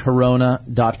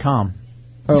walter@corona.com.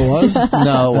 Oh, it was?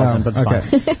 No, it wasn't, but it's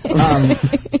fine.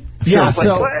 Yeah,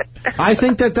 so I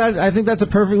think that's a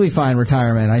perfectly fine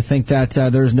retirement. I think that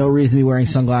there's no reason to be wearing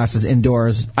sunglasses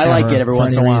indoors. I like it every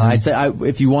once in a while. Reason. I say,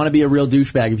 if you want to be a real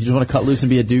douchebag, if you just want to cut loose and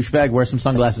be a douchebag, wear some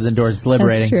sunglasses indoors. It's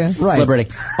liberating. That's true. Right. It's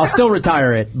liberating. I'll still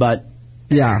retire it, but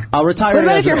yeah, I'll retire What it.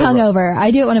 about if you're hungover?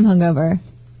 I do it when I'm hungover.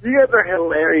 You guys are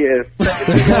hilarious.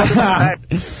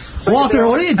 Walter,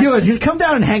 what are you doing? Just come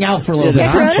down and hang out for a little bit.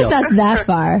 Yeah, Corona's not that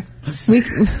far.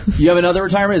 You have another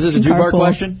retirement? Is this a two-part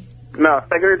question? No,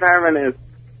 second retirement is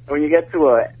when you get to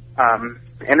a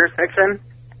intersection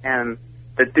and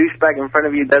the douchebag in front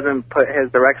of you doesn't put his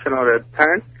directional to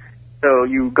turn, so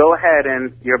you go ahead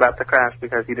and you're about to crash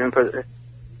because he didn't put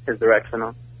his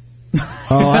directional.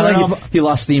 Oh, I don't know. He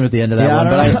lost steam at the end of that Yeah,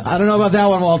 one. I don't know about that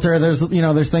one, Walter.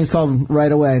 There's things called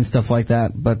right away and stuff like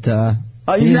that. But you're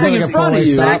saying in front of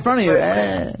you. But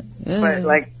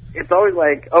like it's always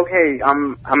like, okay,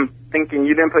 I'm thinking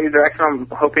you didn't put your direction. I'm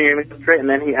hoping you're gonna go straight, and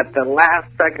then at the last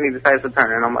second he decides to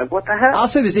turn, and I'm like, what the heck? I'll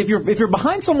say this: if you're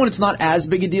behind someone, it's not as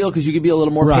big a deal because you can be a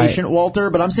little more Right. patient, Walter.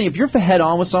 But I'm saying if you're head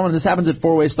on with someone, and this happens at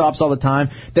four-way stops all the time,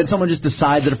 then someone just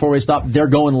decides at a four-way stop they're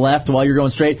going left while you're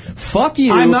going straight. Fuck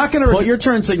you! I'm not gonna put your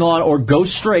turn signal on or go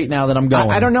straight now that I'm going.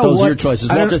 I don't know. Those are your choices,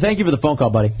 Walter. Thank you for the phone call,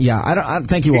 buddy. Yeah, I don't.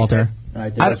 Thank you, Walter. All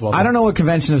right, I don't know what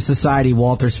convention of society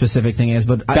Walter's specific thing is,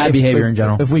 but bad behavior in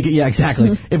general. If we could, yeah,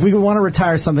 exactly. If we want to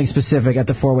retire something specific at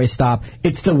the four-way stop,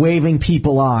 it's the waving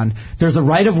people on. There's a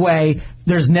right of way.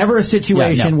 There's never a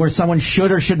situation where someone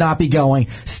should or should not be going.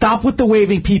 Stop with the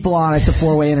waving people on at the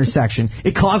four-way intersection.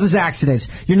 It causes accidents.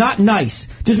 You're not nice.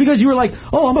 Just because you were like,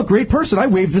 oh, I'm a great person. I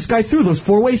waved this guy through those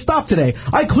four-way stop today.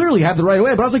 I clearly had the right of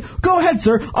way, but I was like, go ahead,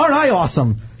 sir. Aren't I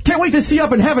awesome? Can't wait to see you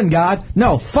up in heaven, God.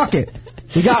 No, fuck it.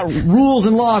 We got rules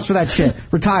and laws for that shit.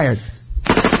 Retired.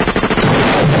 I'm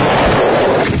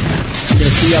going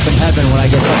to see you up in heaven when I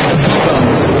get fucking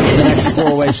T-boned to the next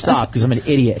four-way stop because I'm an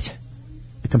idiot.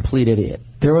 A complete idiot.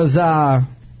 There was, let's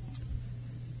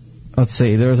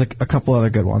see, there was a couple other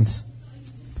good ones.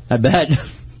 I bet.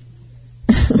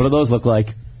 What do those look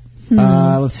like?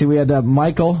 Let's see, we had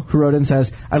Michael who wrote in and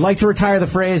says, I'd like to retire the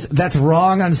phrase, that's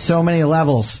wrong on so many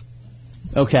levels.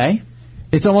 Okay.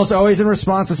 It's almost always in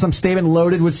response to some statement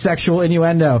loaded with sexual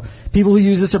innuendo. People who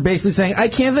use this are basically saying, I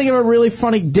can't think of a really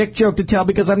funny dick joke to tell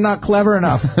because I'm not clever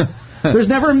enough. There's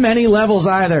never many levels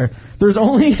either. There's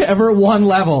only ever one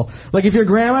level. Like if your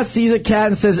grandma sees a cat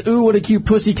and says, ooh, what a cute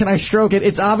pussy, can I stroke it?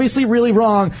 It's obviously really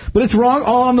wrong, but it's wrong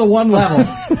all on the one level.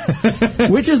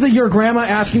 Which is your grandma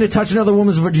asking to touch another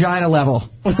woman's vagina level.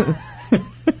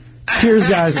 Cheers,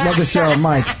 guys. Love the show.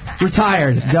 Mike.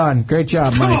 Retired. Done. Great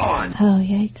job, Mike. Oh,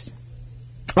 yikes.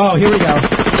 Oh, here we go.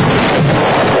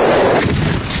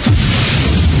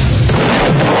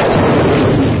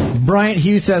 Bryant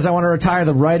Hughes says, I want to retire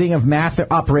the writing of math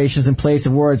operations in place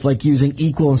of words like using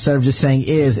equal instead of just saying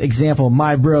is. Example,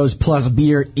 my bros plus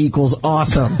beer equals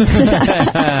awesome.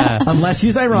 Unless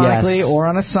used ironically or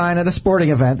on a sign at a sporting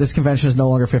event, this convention is no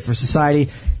longer fit for society.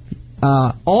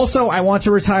 Also, I want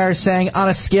to retire saying, on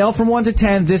a scale from 1 to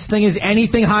 10, this thing is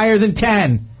anything higher than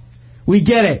 10. We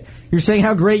get it. You're saying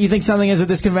how great you think something is, but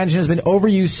this convention has been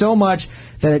overused so much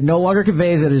that it no longer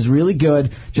conveys that it is really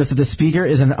good, just that the speaker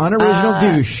is an unoriginal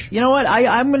douche. You know what?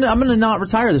 I'm gonna not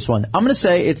retire this one. I'm gonna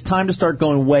say it's time to start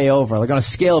going way over. Like on a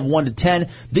scale of 1 to 10,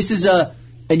 this is a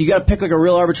and you got to pick like a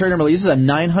real arbitrary number. Like, this is a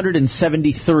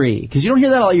 973 because you don't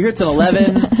hear that a lot. You hear it's an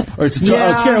 11 or it's a 12. On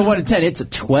a scale of 1 to 10, it's a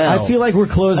 12. I feel like we're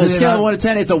closing. On a scale of 1 to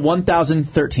 10, it's a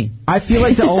 1,013. I feel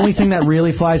like the only thing that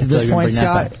really flies at this point,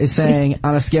 Scott, is saying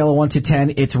on a scale of 1 to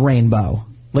 10, it's rainbow.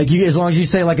 Like as long as you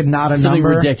say like not a something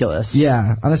number, ridiculous.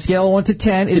 Yeah, on a scale of 1 to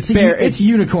 10, it's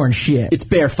unicorn shit. It's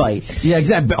bear fight. Yeah,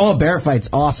 exactly. Oh, bear fight's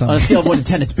awesome. On a scale of 1 to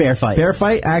 10, it's bear fight. Bear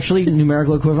fight, actually,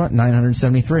 numerical equivalent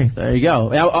 973. There you go.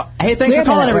 Hey, thanks for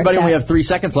calling, everybody. We have 3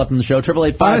 seconds left in the show.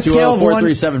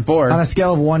 888-520-4374. On a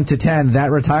scale of 1 to 10,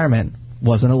 that retirement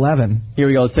was an 11. Here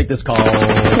we go. Let's take this call. Yep.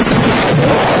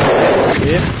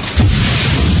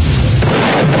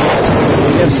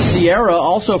 We have Sierra,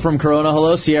 also from Corona.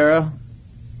 Hello, Sierra.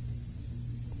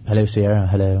 Hello, Sierra.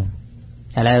 Hello.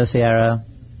 Hello, Sierra.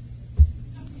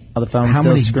 Are the phones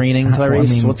still screening,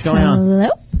 Clarice? What's going on? Hello?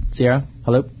 Sierra?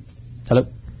 Hello? Hello?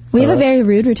 We have a very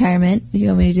rude retirement. Do you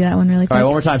want me to do that one really quick? All right,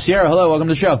 one more time. Sierra, hello. Welcome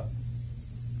to the show.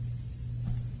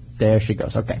 There she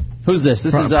goes. Okay. Who's this?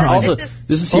 This is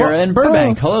Sierra in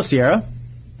Burbank. Hello, Sierra.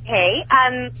 Hey.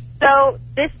 So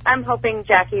this, I'm hoping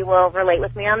Jackie will relate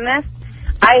with me on this.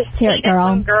 I hate it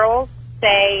when girls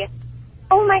say,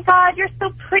 "Oh my God, you're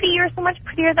so pretty. You're so much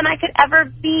prettier than I could ever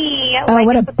be." Oh, like,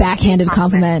 what a backhanded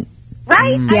compliment.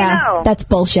 Right? Yeah, I know. that's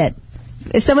bullshit.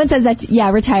 If someone says that,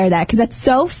 retire that, because that's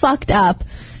so fucked up.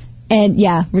 And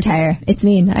yeah, retire. It's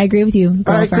mean. I agree with you, girlfriend.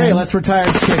 All right, great. Let's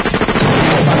retire chicks.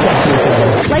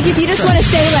 Like, if you just want to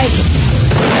say, like,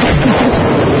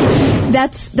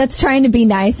 that's trying to be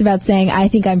nice about saying, I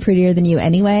think I'm prettier than you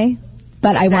anyway.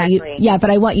 But I want you, but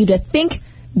I want you to think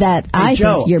that I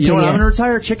think you're prettier. You know what? I'm going to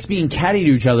retire chicks being catty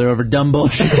to each other over dumb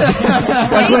bullshit.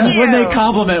 Like when they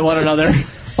compliment one another.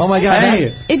 Oh my God!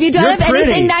 Hey, if you don't have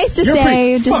anything nice to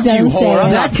say, just don't say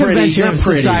it. That convention of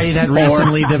society that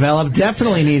recently developed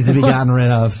definitely needs to be gotten rid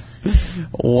of.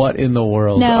 What in the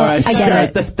world? No, all right, I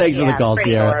get it. Thanks for the call,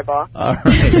 Sierra. Horrible. All right,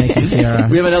 thank you, Sierra.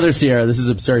 We have another Sierra. This is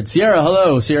absurd. Sierra,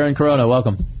 hello. Sierra in Corona,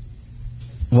 welcome.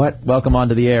 What? Welcome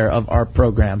onto the air of our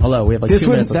program. Hello. We have like 2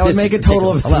 minutes. That would make a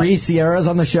total of 3 Sierras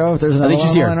on the show. If there's another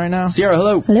one on right now. Sierra,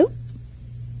 hello. Hello.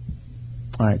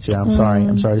 All right, Sierra. I'm sorry.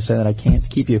 I'm sorry to say that I can't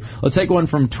keep you. Let's take one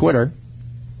from Twitter.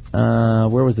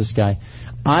 Where was this guy?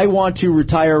 I want to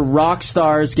retire rock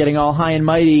stars getting all high and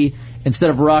mighty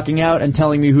instead of rocking out and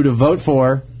telling me who to vote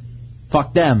for.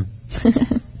 Fuck them.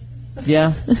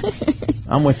 Yeah,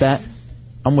 I'm with that.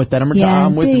 I'm with that. I'm with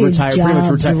retire. Pretty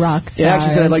much retire. It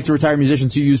actually said I'd like to retire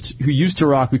musicians who used to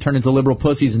rock, who turned into liberal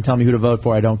pussies and tell me who to vote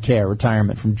for. I don't care.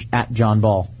 Retirement from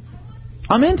 @JohnBall.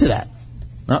 I'm into that.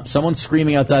 Oh, someone's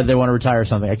screaming outside they want to retire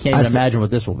something. I can't even imagine what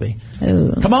this will be.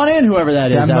 Ooh. Come on in, whoever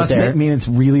that is out there. That must mean it's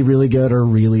really, really good or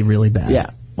really, really bad.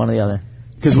 Yeah, one or the other.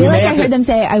 I feel like I heard them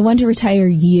say, I want to retire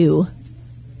you.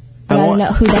 But I don't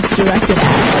know who that's directed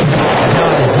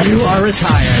at. You are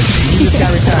retired. You just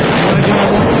got retired. You want to do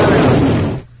another one, Scott, or not?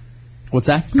 What's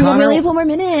that? We only have one more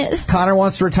minute. Connor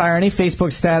wants to retire any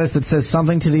Facebook status that says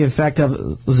something to the effect of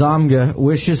Zamga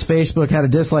wishes Facebook had a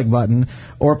dislike button,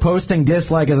 or posting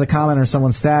dislike as a comment on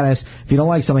someone's status. If you don't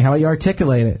like something, how about you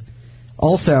articulate it?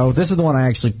 Also, this is the one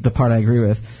the part I agree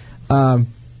with. A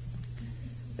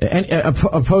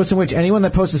post in which anyone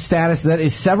that posts a status that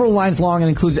is several lines long and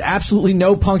includes absolutely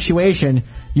no punctuation,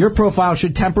 your profile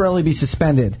should temporarily be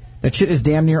suspended. That shit is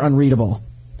damn near unreadable.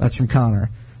 That's from Connor.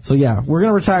 So yeah, we're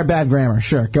going to retire bad grammar.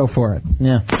 Sure, go for it.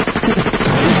 Yeah. I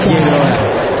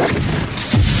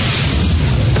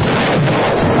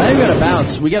think we got to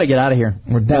bounce. We got to get out of here.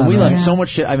 We're done. We left so much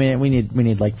shit. I mean, we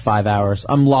need like 5 hours.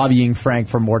 I'm lobbying Frank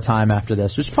for more time after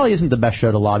this, which probably isn't the best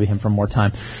show to lobby him for more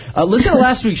time. Listen to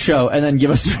last week's show and then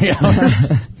give us 3 hours.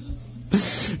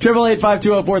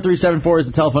 888-520-4374 is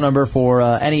the telephone number for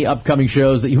any upcoming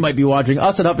shows that you might be watching.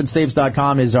 Us at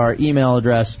huffandstapes.com is our email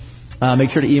address.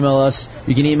 Make sure to email us.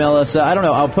 You can email us. I don't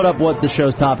know. I'll put up what the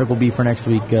show's topic will be for next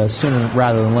week sooner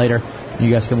rather than later.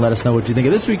 You guys can let us know what you think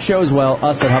of this week's show as well.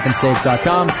 Us at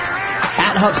huffandstapes.com.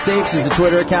 At HuffStapes is the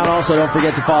Twitter account. Also, don't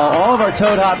forget to follow all of our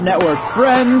Toad Hop Network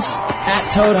friends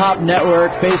at Toad Hop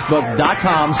Network,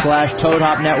 Facebook.com/Toad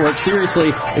Hop Network.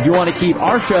 Seriously, if you want to keep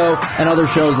our show and other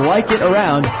shows like it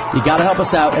around, you got to help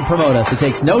us out and promote us. It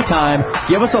takes no time.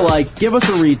 Give us a like. Give us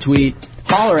a retweet.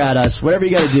 Holler at us. Whatever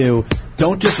you got to do.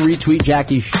 Don't just retweet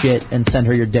Jackie's shit and send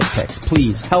her your dick pics.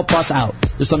 Please, help us out.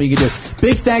 There's something you can do.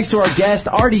 Big thanks to our guest,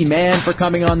 Artie Mann, for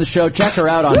coming on the show. Check her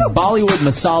out on Bollywood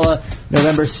Masala,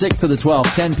 November 6th to the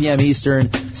 12th, 10 p.m. Eastern,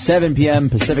 7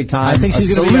 p.m. Pacific time. I think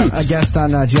she's going to be a guest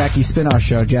on Jackie's spin-off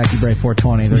show, Jackie Bray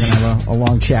 420. They're going to have a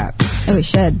long chat. Oh, we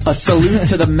should. A salute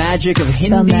to the magic of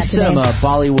Hindi cinema,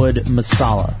 Bollywood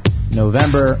Masala,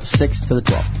 November 6th to the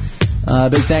 12th.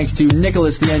 Big thanks to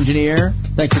Nicholas, the engineer.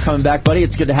 Thanks for coming back, buddy.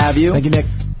 It's good to have you. Thank you, Nick.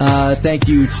 Thank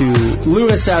you to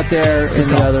Lewis out there in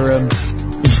the other room.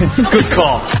 Good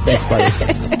call. Thanks, buddy.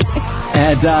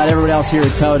 And everybody else here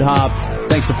at Toad Hop.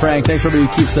 Thanks to Frank. Thanks for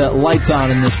everybody who keeps the lights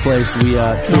on in this place. We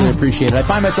truly appreciate it. I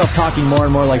find myself talking more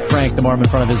and more like Frank the more I'm in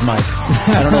front of his mic.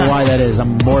 I don't know why that is.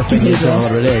 I'm morphing into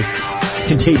what it is. It's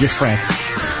contagious, Frank.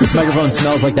 This microphone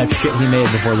smells like that shit he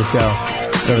made before the show.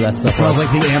 Whatever that stuff smells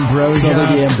like the ambrosia. Smells like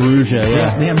the ambrosia,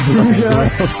 yeah. The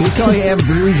ambrosia. He's calling it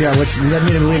ambrosia, which led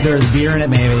me to believe there was beer in it,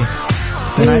 maybe.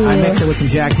 Then I mixed it with some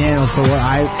Jack Daniels for what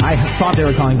I thought they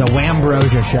were calling the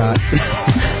Wambrosia shot.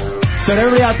 So to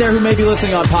everybody out there who may be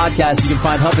listening on podcast, you can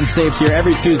find Huff and Stapes here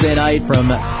every Tuesday night from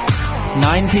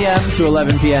 9 p.m. to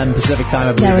 11 p.m. Pacific time.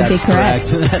 I believe that's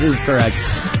correct. That is correct.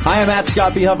 I am at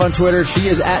Scott B. Huff on Twitter. She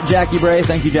is at Jackie Bray.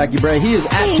 Thank you, Jackie Bray. He is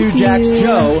at 2Jacks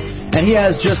Joe. And he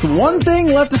has just one thing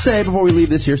left to say before we leave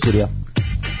this here studio.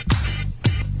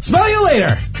 Smell you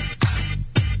later!